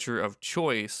catcher of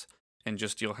choice, and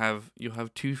just you'll have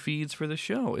 2 feeds for the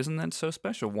show. Isn't that so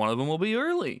special? One of them will be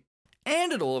early,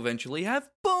 and it'll eventually have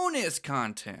bonus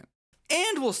content.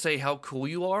 And we'll say how cool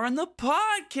you are on the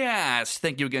podcast.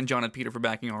 Thank you again, John and Peter, for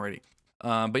backing already.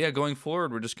 But yeah, going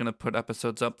forward, we're just going to put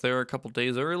episodes up there a couple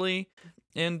days early.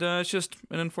 And it's just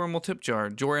an informal tip jar.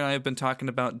 Jory and I have been talking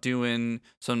about doing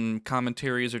some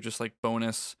commentaries or just like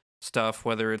bonus stuff,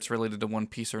 whether it's related to One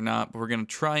Piece or not. But we're going to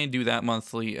try and do that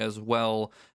monthly as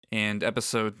well. And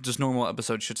just normal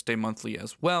episodes should stay monthly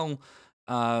as well.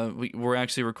 We're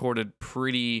actually recorded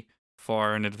pretty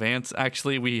far in advance.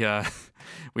 Actually, we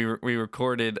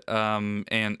recorded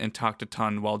and talked a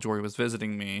ton while Jory was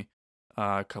visiting me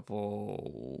I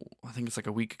think it's like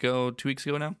a week ago, 2 weeks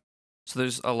ago now. So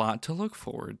there's a lot to look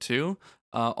forward to.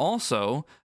 Also,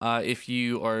 if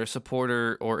you are a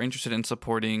supporter or interested in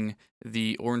supporting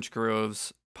the Orange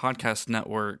Groves Podcast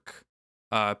Network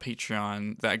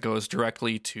Patreon, that goes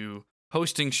directly to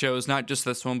hosting shows, not just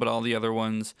this one, but all the other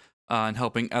ones, and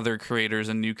helping other creators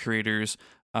and new creators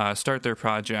start their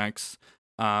projects.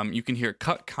 You can hear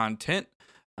cut content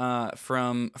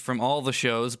from all the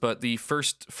shows, but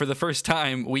for the first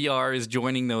time, We Are is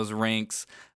joining those ranks.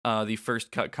 The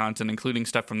first cut content, including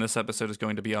stuff from this episode, is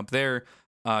going to be up there.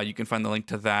 You can find the link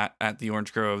to that at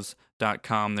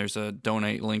theorangegroves.com. There's a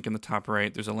donate link in the top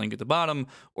right. There's a link at the bottom,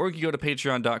 or you can go to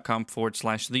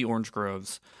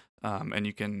patreon.com/theorangegroves, and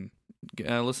you can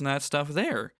listen to that stuff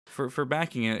there for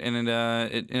backing it, and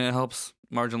it helps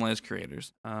marginalized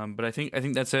creators. But I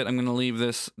think that's it. I'm going to leave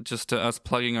this just to us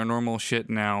plugging our normal shit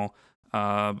now.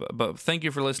 But thank you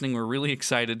for listening. We're really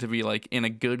excited to be like in a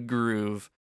good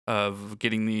groove of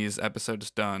getting these episodes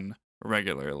done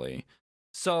regularly.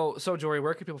 So Jory,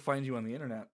 where can people find you on the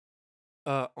internet?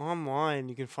 Online,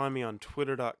 you can find me on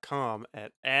twitter.com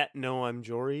at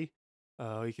 @noimjory.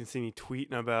 You can see me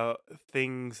tweeting about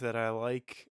things that I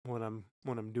like when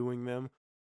I'm doing them,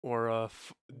 or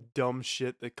dumb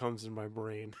shit that comes in my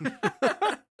brain.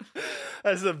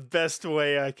 That's the best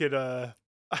way I could.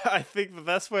 I think the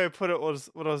best way I put it was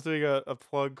when I was doing a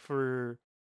plug for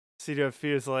CWF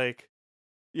is like,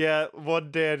 yeah,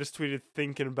 one day I just tweeted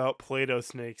thinking about Play-Doh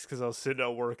snakes because I was sitting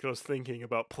at work and I was thinking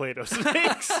about Play-Doh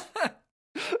snakes.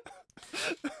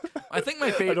 I think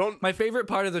my favorite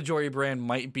part of the Jory brand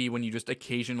might be when you just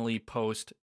occasionally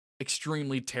post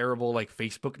extremely terrible like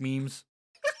Facebook memes.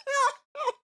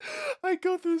 I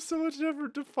go through so much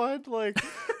effort to find like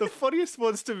the funniest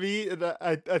ones to me, and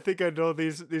I think I know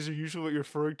these are usually what you're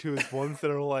referring to as ones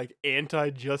that are like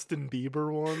anti-Justin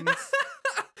Bieber ones.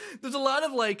 There's a lot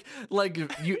of like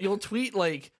you'll tweet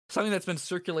like something that's been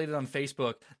circulated on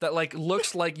Facebook that like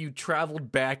looks like you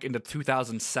traveled back into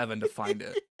 2007 to find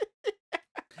it.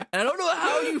 And I don't know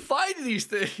how you find these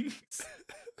things.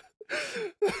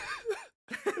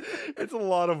 It's a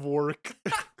lot of work.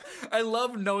 I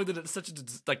love knowing that it's such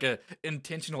a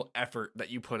intentional effort that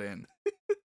you put in.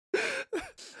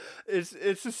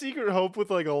 It's a secret hope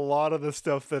with like a lot of the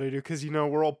stuff that I do, because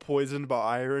we're all poisoned by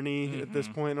irony at this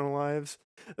point in our lives,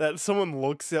 that someone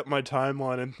looks at my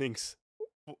timeline and thinks,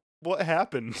 what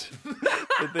happened?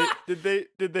 did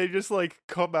they just like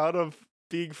come out of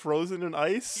being frozen in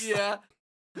ice? Yeah.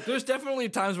 There's definitely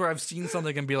times where I've seen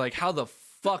something and be like, how the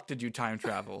fuck did you time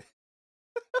travel?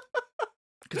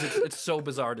 Because it's so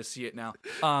bizarre to see it now.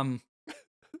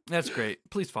 That's great.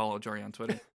 Please follow Jory on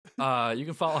Twitter. You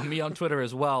can follow me on Twitter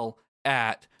as well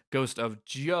at Ghost of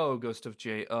Jo, Ghost of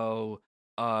J-O,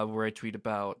 where I tweet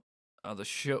about the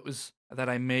shows that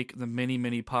I make, the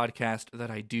mini podcast that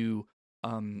I do,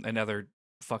 and other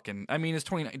fucking... I mean, it's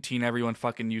 2019. Everyone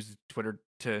fucking uses Twitter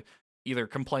to either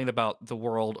complain about the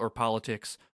world or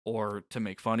politics or to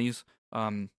make funnies.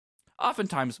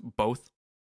 Oftentimes both.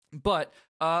 But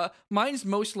mine's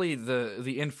mostly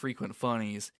the infrequent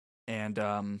funnies and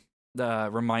the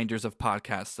reminders of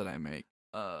podcasts that I make,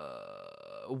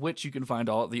 which you can find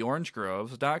all at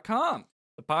theorangegroves.com,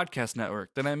 the podcast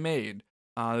network that I made.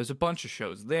 There's a bunch of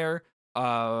shows there.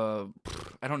 I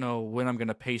don't know when I'm going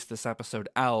to pace this episode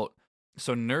out,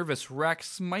 so Nervous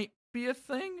Rex might be a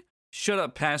thing. Shut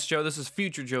up, past Joe. This is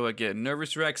future Joe again.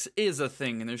 Nervous Rex is a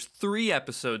thing, and there's 3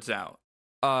 episodes out.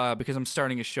 Because I'm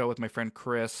starting a show with my friend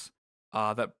Chris,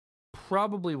 that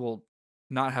probably will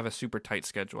not have a super tight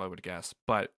schedule, I would guess.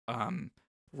 But,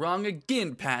 wrong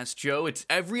again, past Joe. It's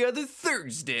every other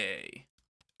Thursday.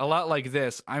 A lot like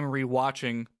this, I'm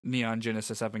rewatching Neon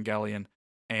Genesis Evangelion,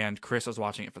 and Chris is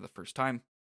watching it for the first time.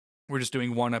 We're just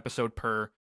doing 1 episode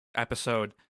per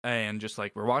episode, and just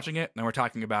like we're watching it, and we're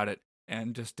talking about it,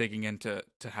 and just digging into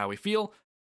how we feel.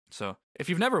 So, if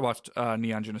you've never watched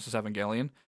Neon Genesis Evangelion,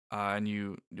 and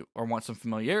you or want some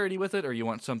familiarity with it, or you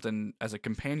want something as a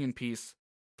companion piece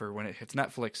for when it hits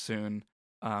Netflix soon,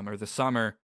 or the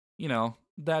summer,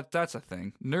 that's a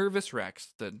thing. Nervous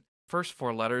Rex. The first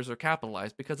 4 letters are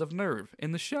capitalized because of nerve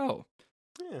in the show.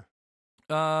 Yeah.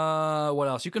 What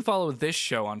else? You can follow this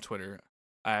show on Twitter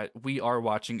at We Are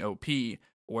Watching OP,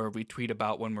 where we tweet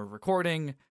about when we're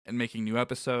recording and making new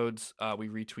episodes. We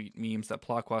retweet memes that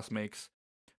Plotquast makes.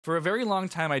 For a very long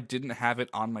time, I didn't have it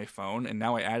on my phone, and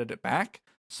now I added it back.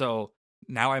 So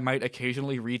now I might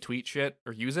occasionally retweet shit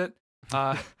or use it,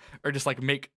 or just like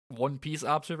make One Piece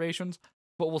observations.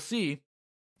 But we'll see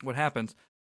what happens.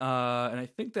 And I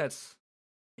think that's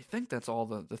all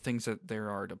the things that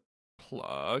there are to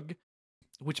plug.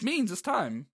 Which means it's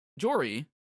time, Jory.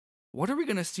 What are we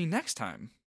gonna see next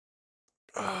time?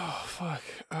 Oh fuck.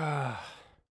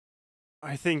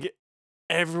 I think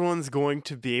everyone's going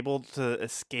to be able to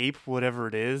escape whatever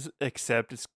it is,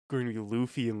 except it's going to be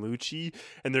Luffy and Lucci,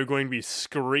 and they're going to be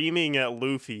screaming at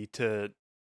Luffy to,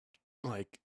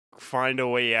 like, find a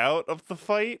way out of the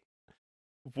fight,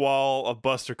 while a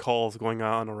Buster Call is going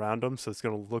on around them, so it's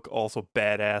going to look also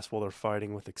badass while they're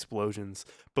fighting with explosions,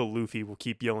 but Luffy will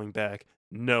keep yelling back,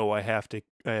 no, I have to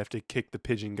kick the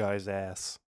pigeon guy's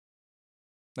ass.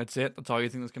 That's it? That's all you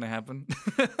think that's going to happen?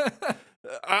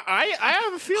 I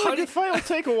have a feeling the fight will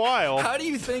take a while. How do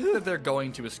you think that they're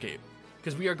going to escape?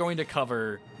 Because we are going to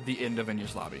cover the end of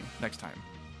Enies Lobby next time.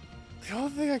 The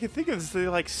only thing I can think of is they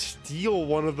like steal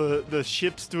one of the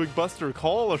ships doing Buster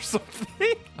Call or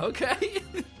something. Okay.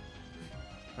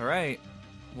 All right.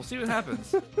 We'll see what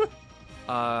happens.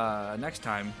 Next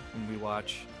time when we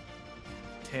watch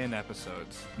 10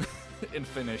 episodes and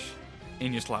finish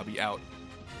Enies Lobby out.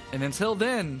 And until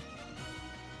then,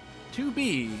 to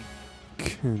be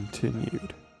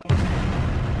continued.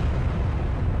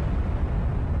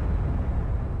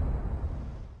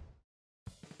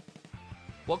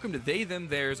 Welcome to They, Them,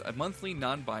 Theirs, a monthly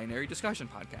non-binary discussion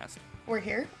podcast. We're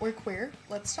here, we're queer,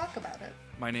 let's talk about it.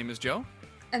 My name is Joe.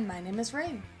 And my name is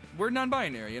Rain. We're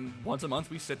non-binary, and once a month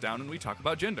we sit down and we talk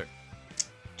about gender.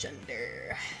 Gender.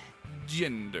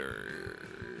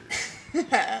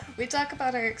 We talk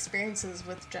about our experiences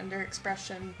with gender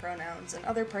expression, pronouns, and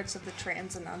other parts of the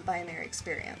trans and non-binary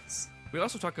experience. We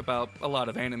also talk about a lot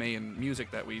of anime and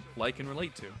music that we like and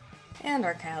relate to. And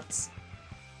our cats.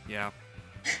 Yeah.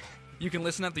 You can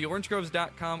listen at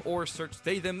theorangegroves.com or search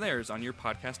They, Them, Theirs on your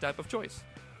podcast app of choice.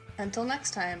 Until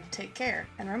next time, take care,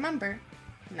 and remember,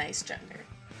 nice gender.